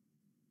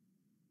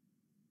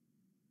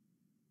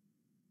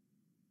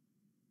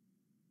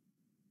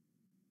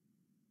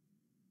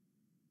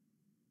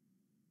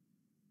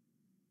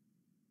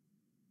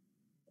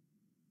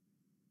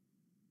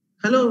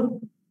 Hello.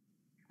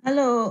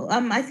 Hello.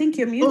 I think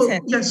you're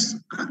muted. Oh, yes.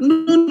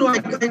 No. I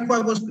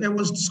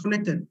was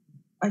disconnected.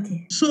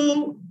 Okay.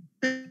 So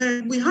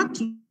we had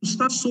to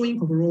start sewing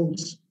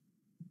coveralls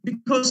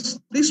because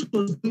this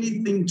was the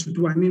only thing to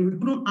do. I mean, we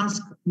couldn't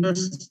ask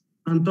nurses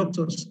and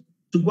doctors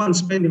to go and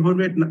spend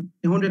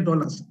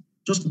 $100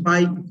 just to buy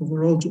a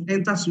coverall to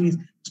enter Swiss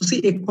to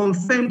see a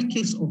confirmed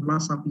case of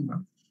Lassa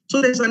fever.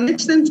 So there's an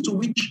extent to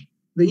which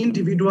the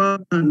individual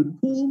can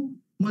pull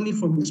money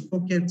from his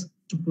pocket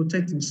to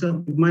protect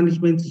himself if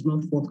management is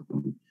not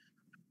forthcoming.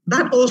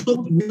 That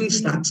also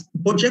means that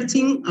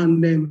budgeting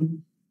and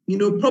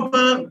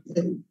proper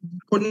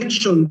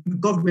connection with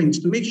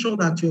government to make sure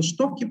that your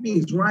stock keeping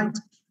is right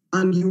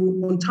and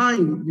you on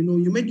time,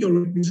 you make your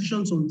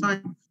requisitions on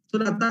time, so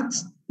that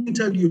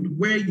interlude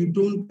where you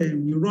don't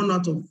you run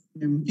out of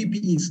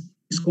PPEs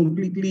is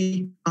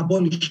completely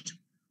abolished.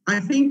 I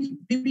think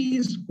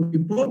PPEs will be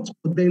brought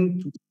for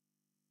them to.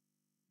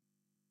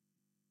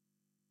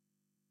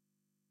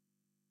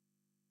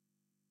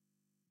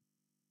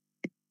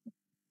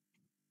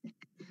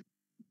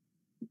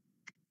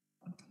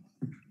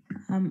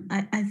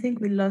 I think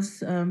we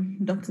lost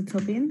Dr.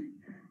 Tobin.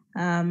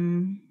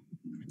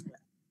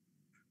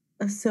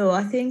 So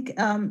I think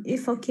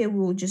if okay,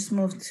 we'll just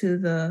move to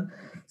the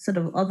sort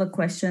of other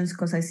questions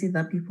because I see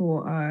that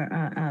people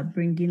are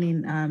bringing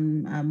in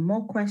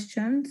more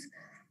questions.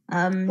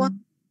 Well,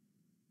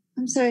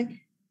 I'm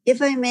sorry,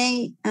 if I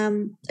may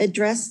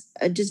address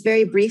just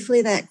very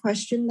briefly that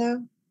question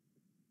though.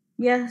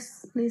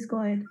 Yes, please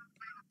go ahead.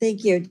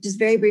 Thank you. Just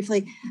very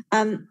briefly.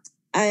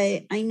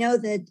 I know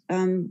that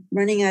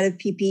running out of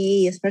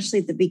PPE, especially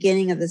at the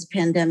beginning of this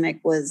pandemic,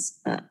 was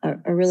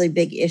a really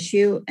big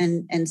issue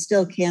and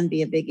still can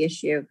be a big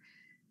issue.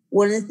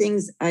 One of the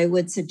things I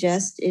would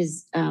suggest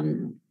is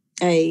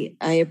I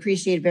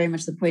appreciate very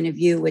much the point of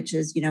view, which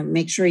is,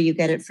 make sure you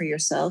get it for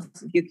yourself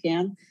if you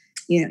can,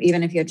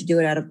 even if you have to do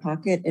it out of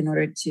pocket in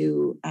order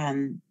to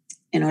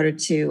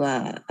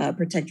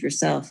protect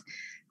yourself.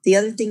 The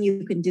other thing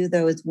you can do,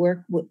 though, is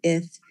work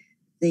with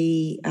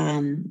the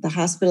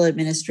hospital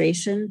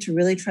administration to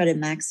really try to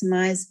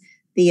maximize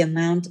the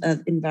amount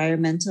of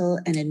environmental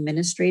and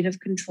administrative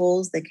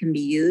controls that can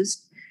be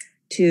used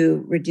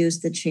to reduce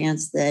the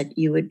chance that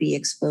you would be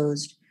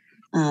exposed,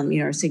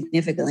 or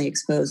significantly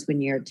exposed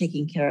when you're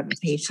taking care of a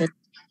patient.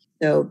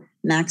 So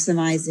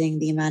maximizing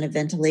the amount of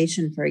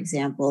ventilation, for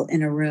example,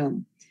 in a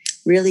room,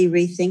 really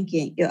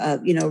rethinking,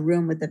 a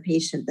room with a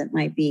patient that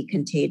might be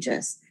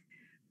contagious,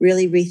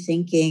 really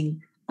rethinking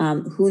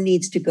who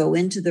needs to go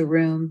into the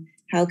room.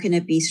 How can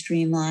it be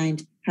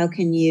streamlined? How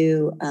can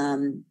you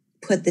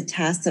put the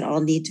tasks that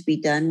all need to be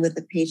done with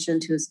the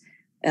patient who's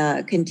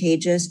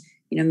contagious,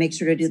 make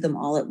sure to do them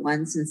all at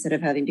once instead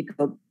of having to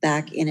go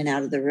back in and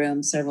out of the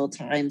room several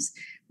times,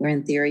 where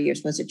in theory you're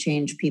supposed to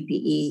change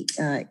PPE,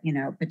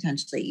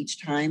 potentially each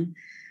time.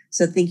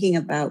 So thinking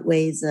about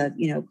ways of,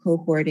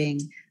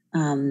 cohorting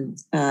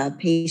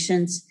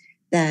patients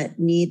that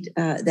need,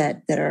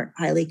 that are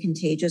highly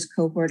contagious,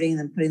 cohorting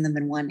them, putting them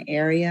in one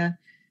area,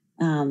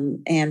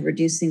 and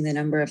reducing the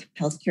number of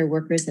healthcare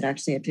workers that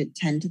actually have to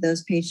attend to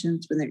those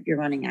patients when you're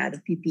running out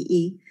of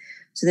PPE.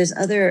 So there's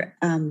other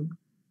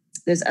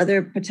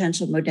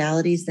potential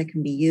modalities that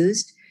can be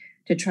used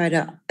to try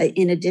to,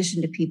 in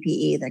addition to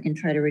PPE, that can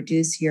try to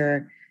reduce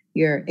your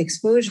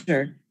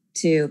exposure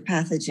to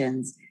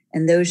pathogens,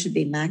 and those should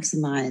be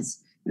maximized.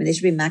 I mean, they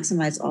should be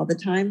maximized all the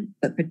time,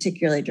 but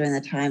particularly during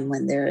the time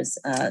when there is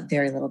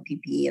very little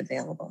PPE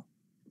available.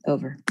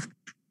 Over.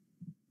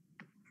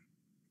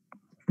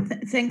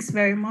 Thanks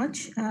very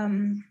much.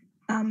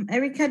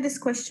 Erica, this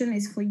question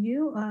is for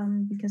you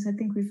because I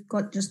think we've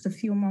got just a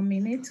few more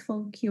minutes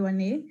for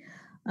Q&A.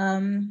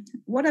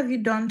 What have you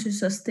done to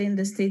sustain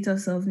the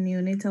status of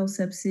neonatal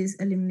sepsis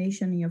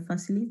elimination in your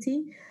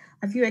facility?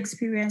 Have you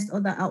experienced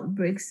other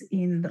outbreaks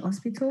in the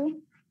hospital?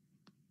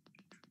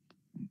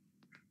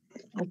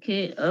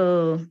 Okay,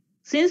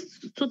 since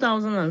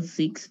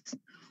 2006,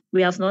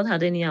 we have not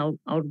had any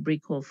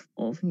outbreak of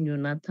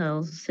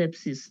neonatal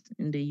sepsis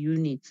in the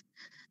unit.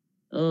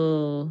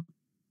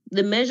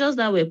 The measures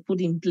that were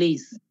put in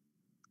place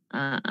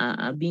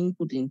are being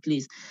put in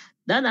place.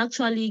 That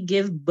actually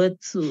gave birth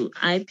to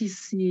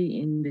IPC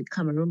in the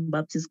Cameroon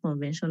Baptist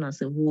Convention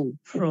as a whole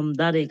from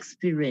that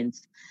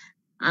experience.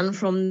 And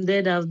from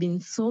there have been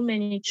so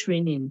many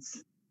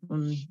trainings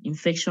on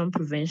infection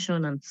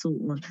prevention and so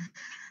on.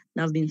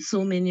 There have been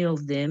so many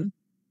of them.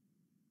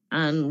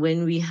 And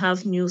when we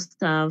have new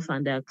staff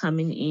and they're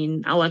coming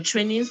in, our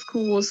training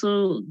school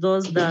also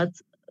does that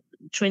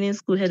training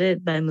school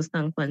headed by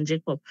Mr. Nkwan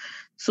Jacob.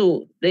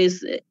 So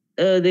there's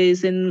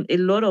a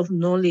lot of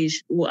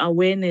knowledge or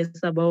awareness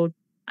about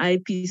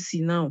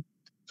IPC now.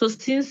 So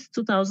since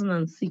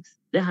 2006,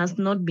 there has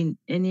not been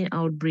any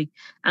outbreak.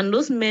 And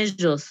those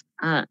measures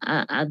are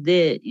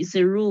there. It's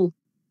a rule.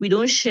 We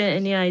don't share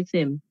any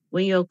item.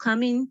 When you're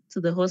coming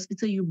to the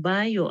hospital, you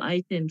buy your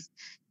items.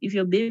 If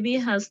your baby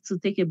has to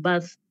take a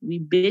bath, we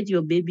bathe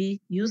your baby,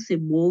 use a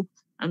bowl,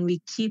 and we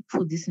keep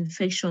for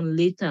disinfection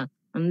later,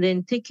 and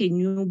then take a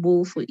new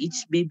bowl for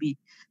each baby.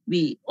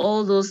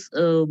 All those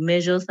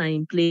measures are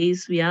in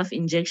place. We have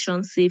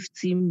injection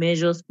safety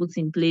measures put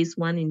in place,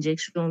 1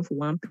 injection for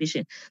 1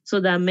 patient. So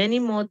there are many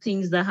more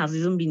things that have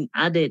even been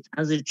added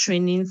as the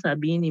trainings are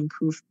being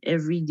improved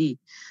every day.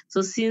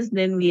 So since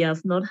then, we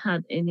have not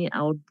had any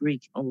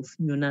outbreak of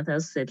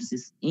neonatal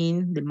sepsis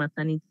in the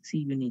maternity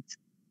unit.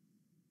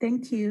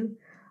 Thank you.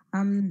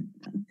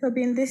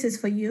 Tobin, this is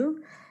for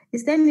you.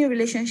 Is there any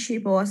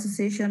relationship or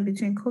association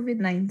between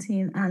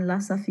COVID-19 and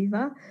Lassa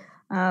fever?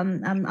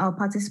 Our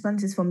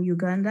participant is from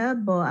Uganda,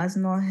 but has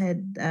not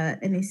had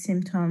any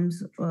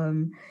symptoms.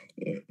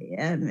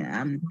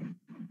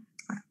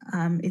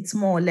 It's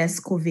more or less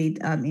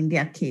COVID in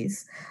their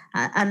case.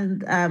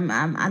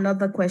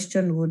 Another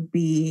question would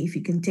be, if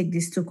you can take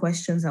these 2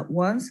 questions at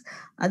once,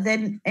 are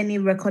there any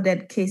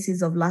recorded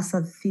cases of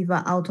Lassa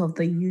fever out of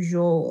the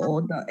usual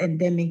or the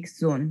endemic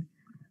zone?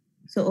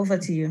 So over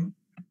to you.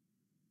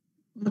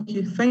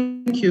 Okay,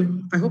 thank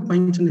you. I hope my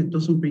internet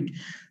doesn't break.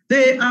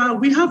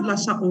 We have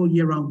Lassa all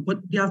year round, but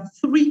there are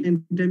 3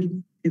 endemic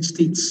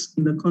states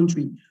in the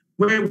country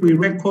where we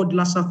record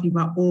Lassa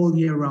fever all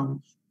year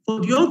round. For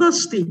the other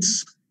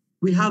states,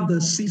 we have the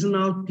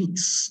seasonal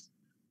peaks.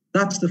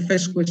 That's the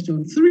first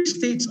question. 3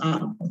 states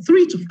are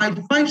 3 to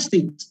 5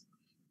 states,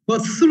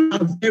 but 3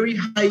 are very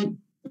high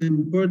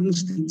burden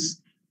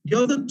states. The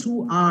other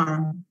 2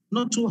 are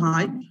not too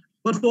high,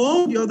 but for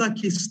all the other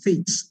key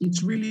states,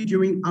 it's really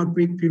during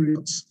outbreak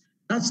periods.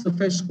 That's the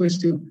first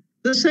question.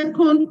 The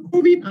second,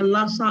 COVID and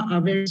Lassa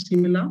are very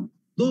similar,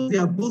 though they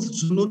are both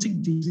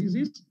zoonotic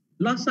diseases.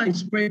 Lassa is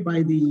spread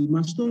by the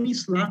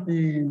Mastomys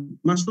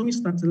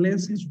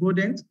statelensis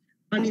rodent,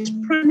 and it's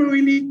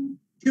primarily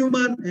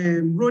human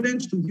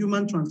rodent to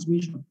human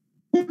transmission.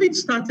 COVID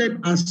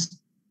started as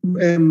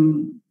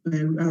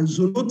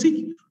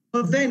zoonotic,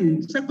 but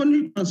then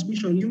secondary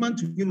transmission, human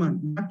to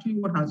human, actually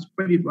what has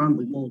spread it around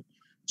the world.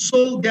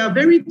 So they are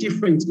very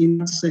different in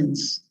that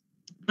sense.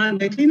 And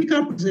the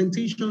clinical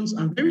presentations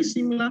are very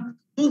similar,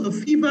 though the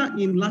fever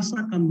in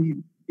Lassa can be,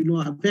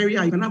 are very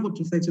high. You can have up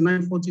to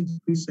 39, 40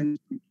 degrees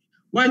centigrade.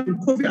 While in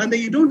COVID, and then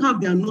you don't have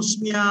the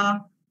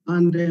anosmia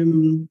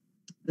and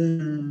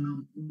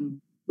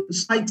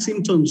side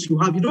symptoms you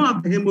don't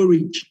have the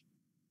hemorrhage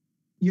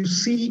you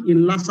see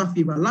in Lassa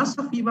fever.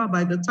 Lassa fever,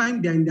 by the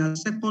time they're in their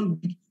second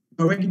week,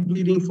 already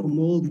bleeding from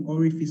all the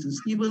orifices,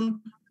 even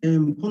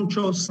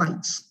puncture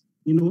sites.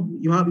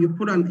 You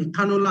put on a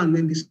cannula and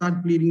then they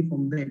start bleeding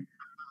from there.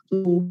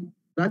 So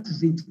that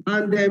is it.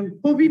 And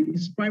COVID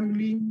is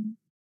primarily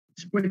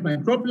spread by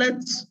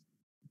droplets,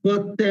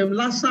 but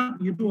Lassa,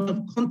 you do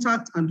have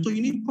contact, and so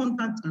you need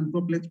contact and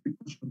droplet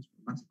precautions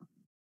for Lassa.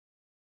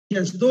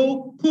 Yes,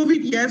 though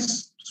COVID,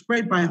 yes,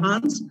 spread by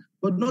hands,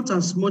 but not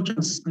as much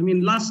as,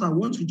 Lassa,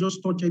 once you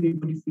just touch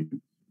anybody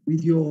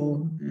with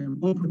your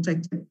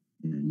unprotected,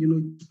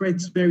 it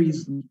spreads very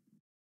easily.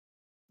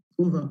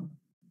 Over.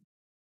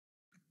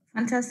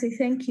 Fantastic,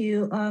 thank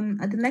you.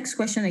 The next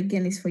question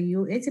again is for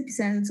you.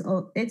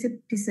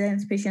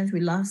 80% patients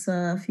with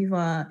Lassa fever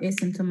are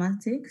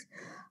asymptomatic.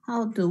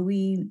 How do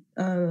we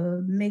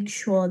make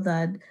sure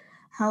that,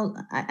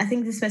 I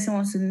think this person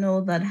wants to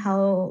know that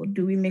how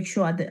do we make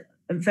sure at the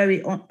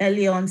very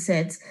early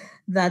onset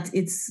that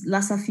it's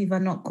Lassa fever,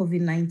 not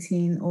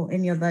COVID-19 or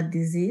any other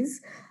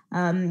disease?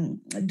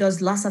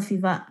 Does Lassa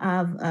fever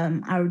have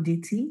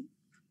RDT?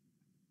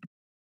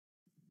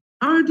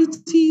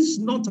 RDT is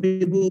not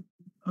available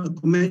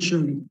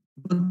commercially,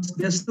 but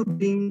they're still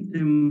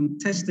being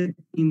tested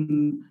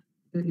in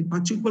a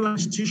particular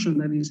institution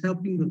that is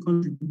helping the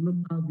country develop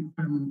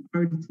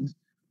RDTs.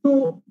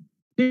 So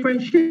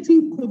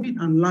differentiating COVID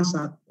and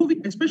Lassa,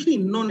 COVID, especially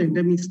in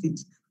non-endemic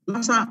states,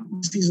 Lassa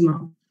is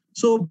seasonal.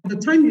 So by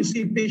the time you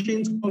see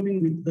patients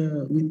coming with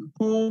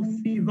cough,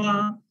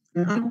 fever,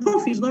 and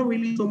cough is not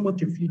really so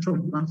much a feature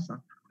of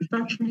Lassa. It's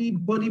actually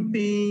body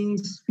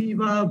pains,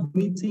 fever,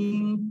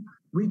 vomiting,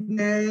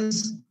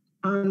 weakness,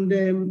 and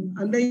then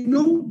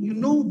you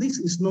know this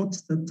is not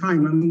the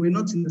time. We're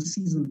not in the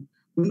season.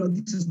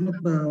 This is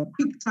not the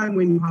peak time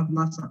when you have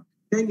Lassa.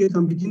 Then you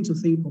can begin to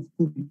think of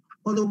COVID.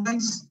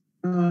 Otherwise,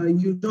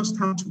 you just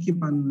have to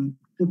keep an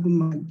open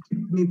mind,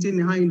 maintain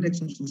a high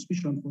index of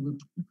suspicion for the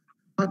two,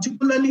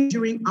 particularly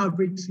during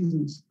outbreak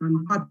seasons,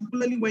 and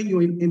particularly when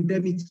you're in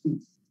endemic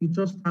states. You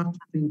just have to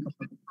think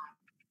about it.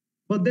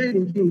 But then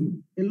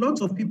again, a lot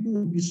of people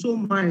will be so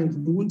mild,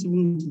 they won't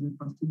even go to the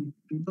facility.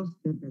 They just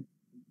get better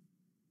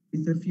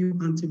with a few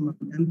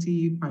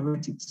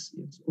antipyretics.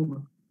 Yes,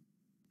 over.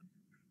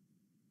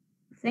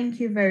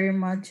 Thank you very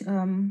much.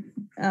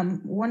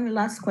 One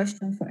last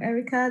question for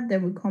Erica,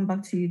 then we'll come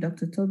back to you,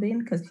 Dr. Tobin,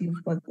 because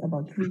you've got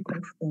about 3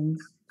 questions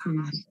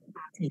to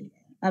take.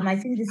 I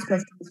think this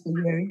question is for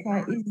you,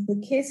 Erica. Is the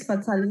case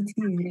fatality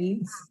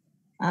rates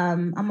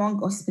among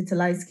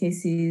hospitalized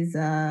cases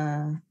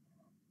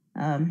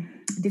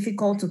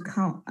difficult to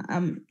count?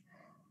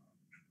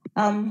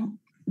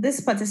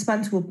 This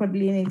participant will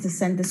probably need to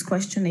send this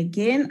question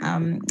again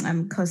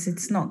because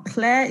it's not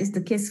clear. Is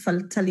the case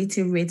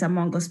fatality rate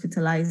among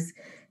hospitalized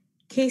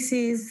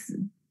cases?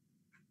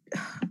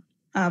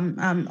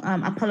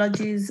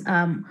 Apologies.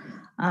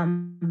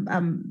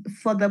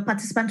 For the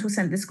participant who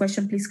sent this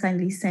question, please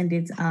kindly send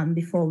it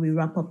before we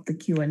wrap up the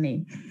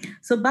Q&A.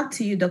 So back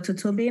to you, Dr.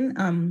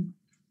 Tobin.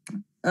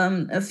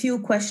 A few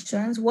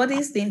questions. What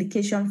is the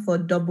indication for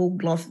double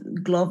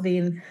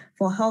gloving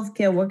for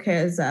healthcare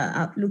workers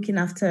looking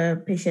after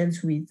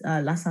patients with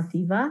Lassa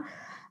fever?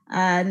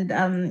 And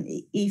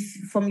if,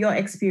 from your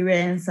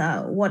experience,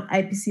 what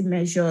IPC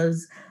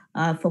measures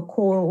for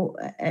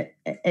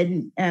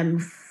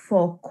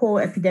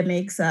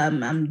co-epidemics,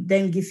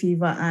 dengue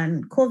fever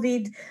and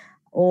COVID,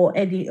 or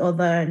any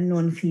other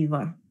known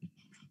fever?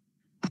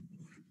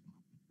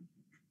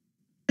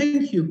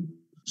 Thank you.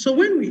 So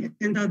when we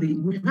enter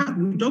we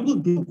double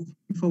glove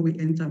before we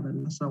enter the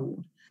Lassa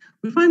ward.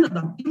 We find out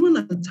that even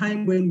at the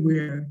time when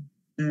we're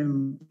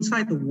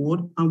inside the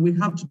ward and we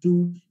have to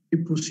do a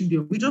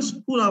procedure, we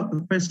just pull out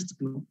the first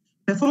glove,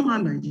 perform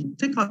hand hygiene,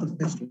 take out the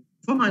first one,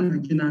 perform hand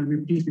hygiene and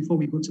repeat before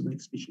we go to the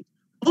next patient.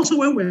 Also,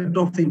 when we're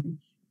doffing,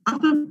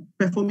 after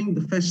performing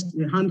the first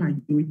hand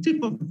hygiene, we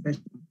take off the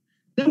first one.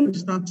 Then we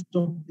start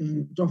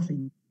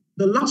doffing.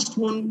 The last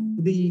one,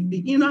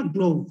 the inner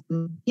glove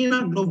would be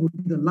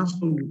the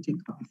last one we take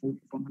out before we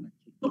perform hand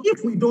hygiene. So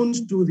if we don't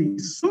do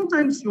this,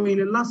 sometimes you're in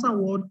a Lassa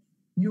ward,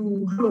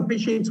 you have a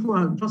patient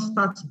who just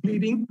starts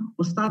bleeding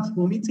or starts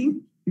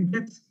vomiting,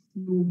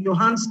 your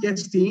hands get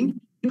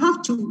stained, you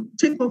have to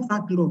take off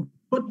that glove,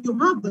 but you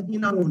have the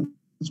inner one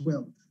as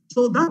well.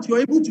 So that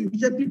you're able to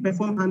immediately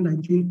perform hand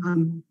hygiene,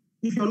 and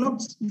if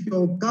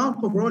your gown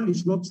coverall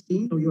is not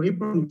stained or your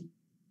apron is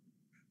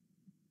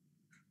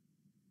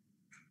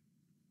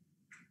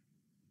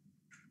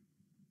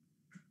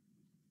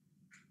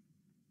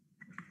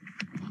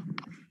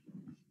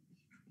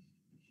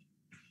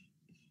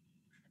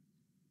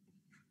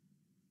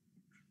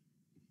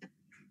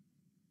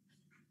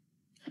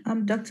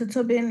Dr.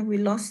 Tobin, we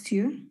lost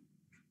you.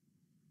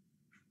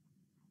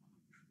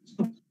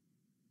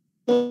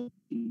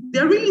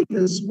 There really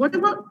is,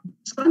 whatever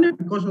standard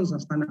precautions are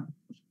standard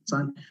precautions.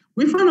 And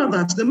we found out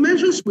that the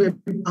measures were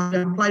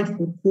applied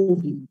for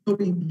COVID, so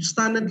we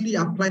standardly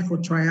applied for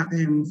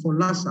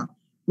Lassa,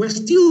 were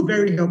still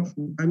very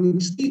helpful. I mean,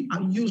 we still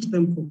use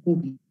them for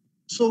COVID.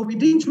 So we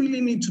didn't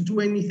really need to do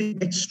anything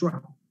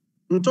extra.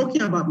 I'm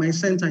talking about my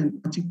center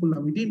in particular.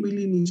 We didn't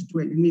really need to do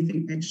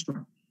anything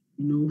extra,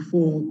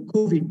 for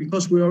COVID,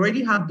 because we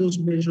already had those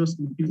measures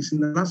in place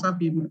in the Lassa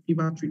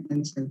Fever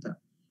Treatment Center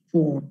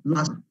for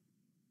Lassa.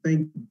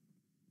 Thank you.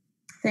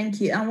 Thank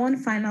you. And one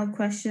final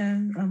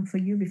question for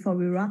you before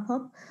we wrap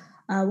up.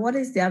 What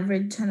is the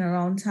average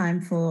turnaround time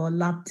for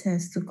lab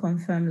tests to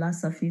confirm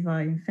Lassa fever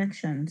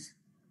infections?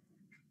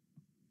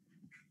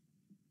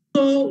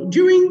 So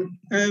during,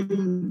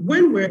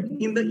 when we're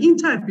in the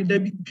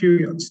inter-epidemic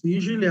periods,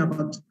 usually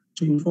about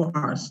 24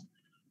 hours.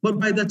 But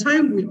by the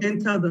time we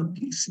enter the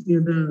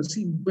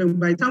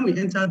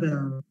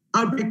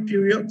outbreak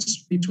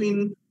periods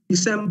between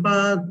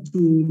December to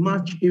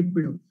March,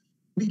 April,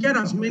 we get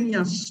as many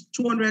as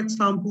 200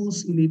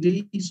 samples in a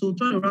day. So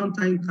turnaround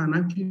time can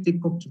actually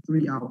take up to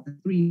 3 hours,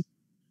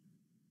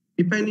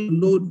 depending on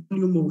load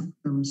volume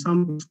of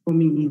samples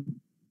coming in.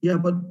 Yeah,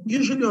 but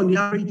usually on the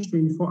average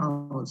 24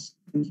 hours.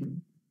 Thank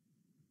you.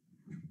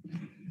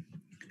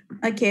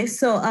 Okay,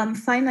 so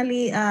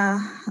finally,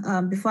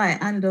 before I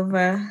hand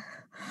over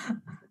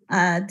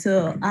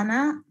to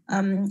Anna,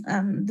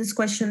 this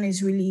question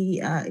is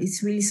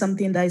really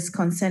something that is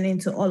concerning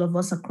to all of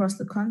us across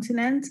the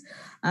continent.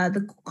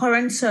 The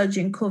current surge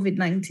in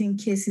COVID-19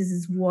 cases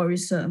is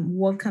worrisome.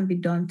 What can be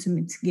done to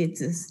mitigate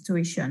the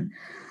situation?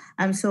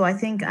 So I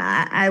think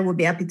I would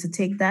be happy to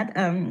take that.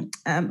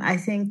 I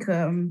think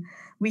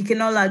we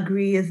can all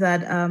agree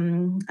that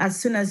as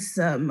soon as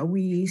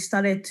we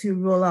started to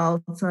roll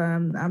out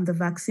the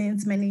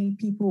vaccines, many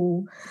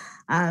people,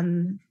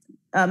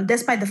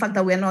 despite the fact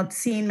that we're not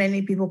seeing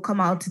many people come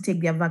out to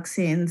take their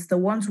vaccines, the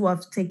ones who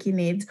have taken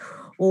it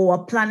or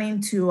are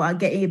planning to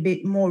get a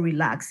bit more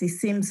relaxed, it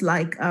seems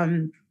like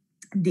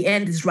the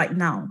end is right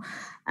now.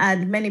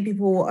 And many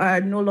people are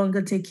no longer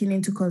taking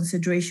into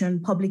consideration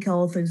public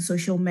health and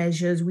social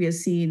measures. We are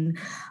seeing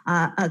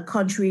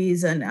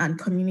countries and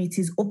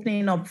communities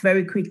opening up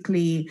very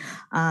quickly,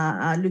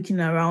 looking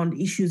around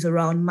issues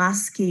around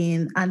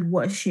masking and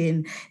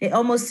washing. It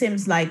almost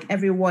seems like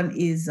everyone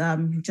is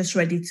just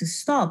ready to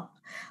stop.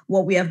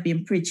 what we have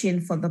been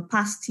preaching for the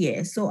past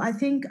year. So I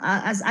think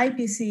as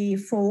IPC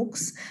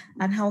folks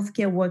and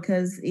healthcare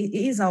workers, it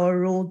is our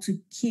role to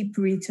keep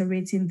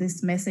reiterating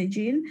this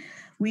messaging.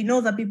 We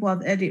know that people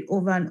have heard it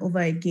over and over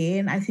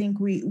again. I think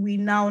we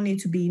now need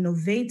to be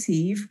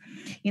innovative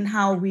in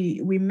how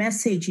we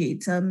message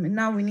it.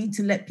 Now we need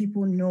to let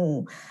people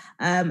know,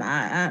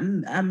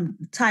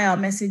 tie our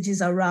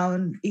messages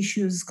around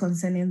issues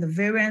concerning the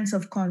variants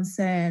of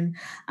concern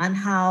and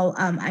how,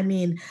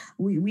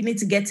 we need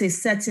to get to a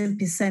certain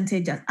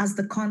percentage as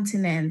the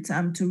continent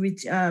to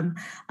reach,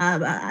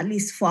 at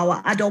least for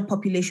our adult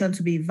population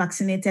to be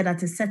vaccinated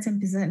at a certain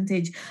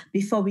percentage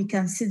before we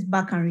can sit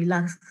back and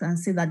relax and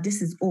say that this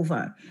is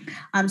over.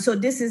 So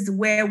this is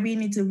where we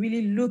need to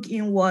really look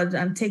inward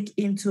and take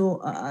into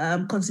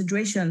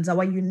considerations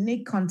our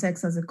unique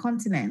context as a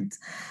continent.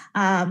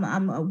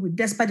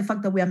 Despite the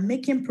fact that we are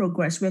making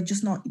progress, we're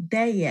just not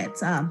there yet.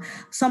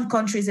 Some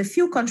countries, a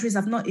few countries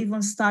have not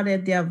even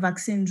started their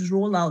vaccines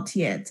rollout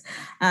yet.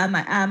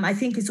 I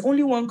think it's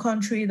only one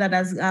country that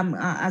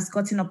has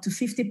gotten up to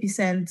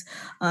 50%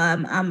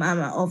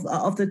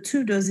 of the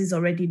 2 doses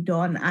already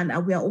done.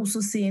 And we are also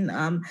seeing,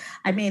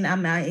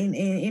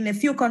 in a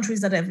few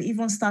countries that have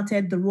even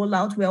started the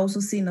rollout, we're also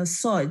seeing a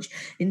surge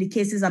in the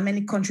cases, and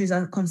many countries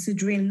are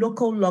considering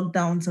local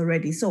lockdowns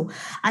already. So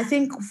I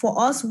think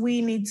for us, we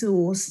need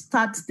to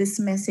start this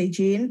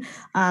messaging.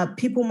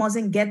 People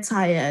mustn't get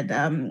tired.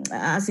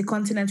 As a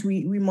continent,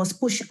 we must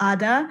push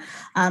harder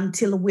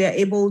till we're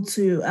able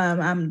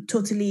to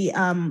totally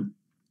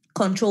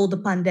control the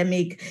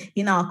pandemic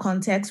in our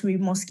context. We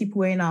must keep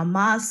wearing our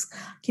masks,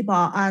 keep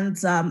our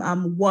hands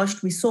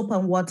washed with soap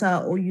and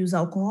water, or use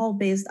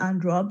alcohol-based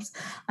hand rubs.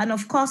 And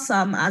of course,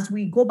 as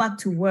we go back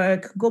to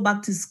work, go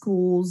back to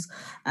schools,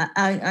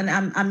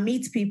 and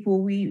meet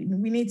people, we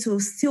need to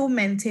still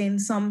maintain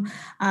some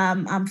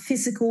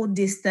physical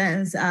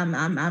distance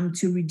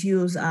to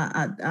reduce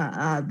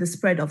the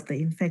spread of the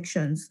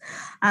infections.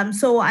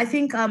 So I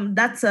think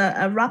that's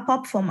a wrap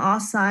up from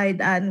our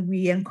side, and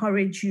we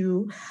encourage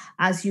you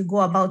as you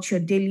go about your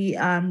daily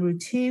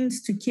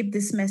routines to keep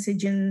these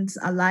messagings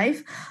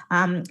alive.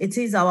 It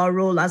is our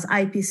role as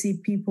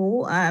IPC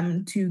people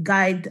to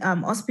guide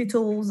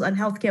hospitals and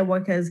healthcare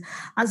workers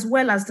as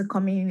well as the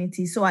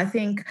community. So I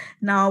think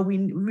now we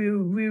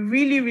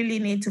really, really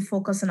need to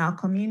focus on our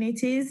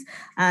communities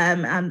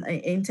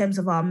in terms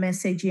of our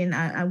messaging,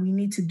 and we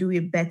need to do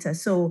it better.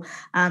 So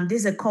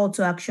this is a call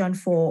to action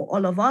for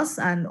all of us,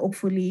 and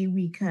hopefully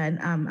we can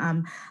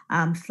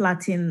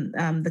flatten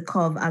the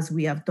curve as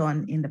we have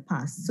done in the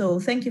past.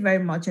 So thank you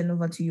very much, and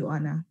over to you,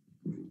 Anna.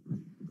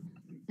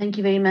 Thank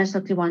you very much,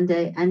 Dr.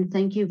 Wande, and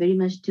thank you very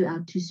much to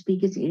our 2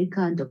 speakers, Erica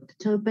and Dr.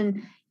 Topin.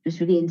 It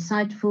was really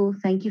insightful.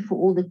 Thank you for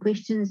all the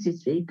questions.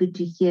 It's very good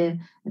to hear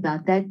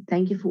about that.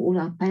 Thank you for all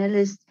our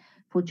panelists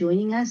for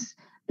joining us.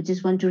 I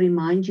just want to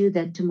remind you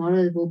that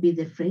tomorrow will be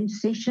the French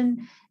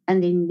session,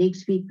 and then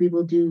next week we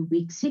will do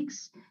week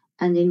 6,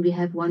 and then we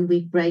have 1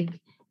 week break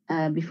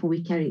before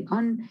we carry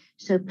on.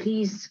 So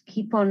please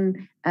keep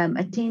on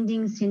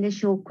attending, send us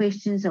your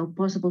questions or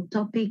possible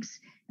topics,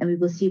 and we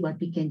will see what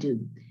we can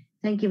do.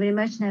 Thank you very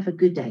much, and have a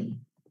good day.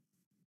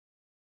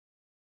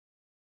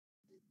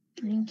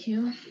 Thank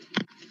you.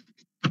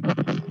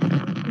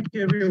 Thank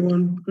you,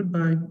 everyone.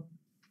 Goodbye.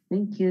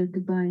 Thank you.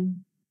 Goodbye.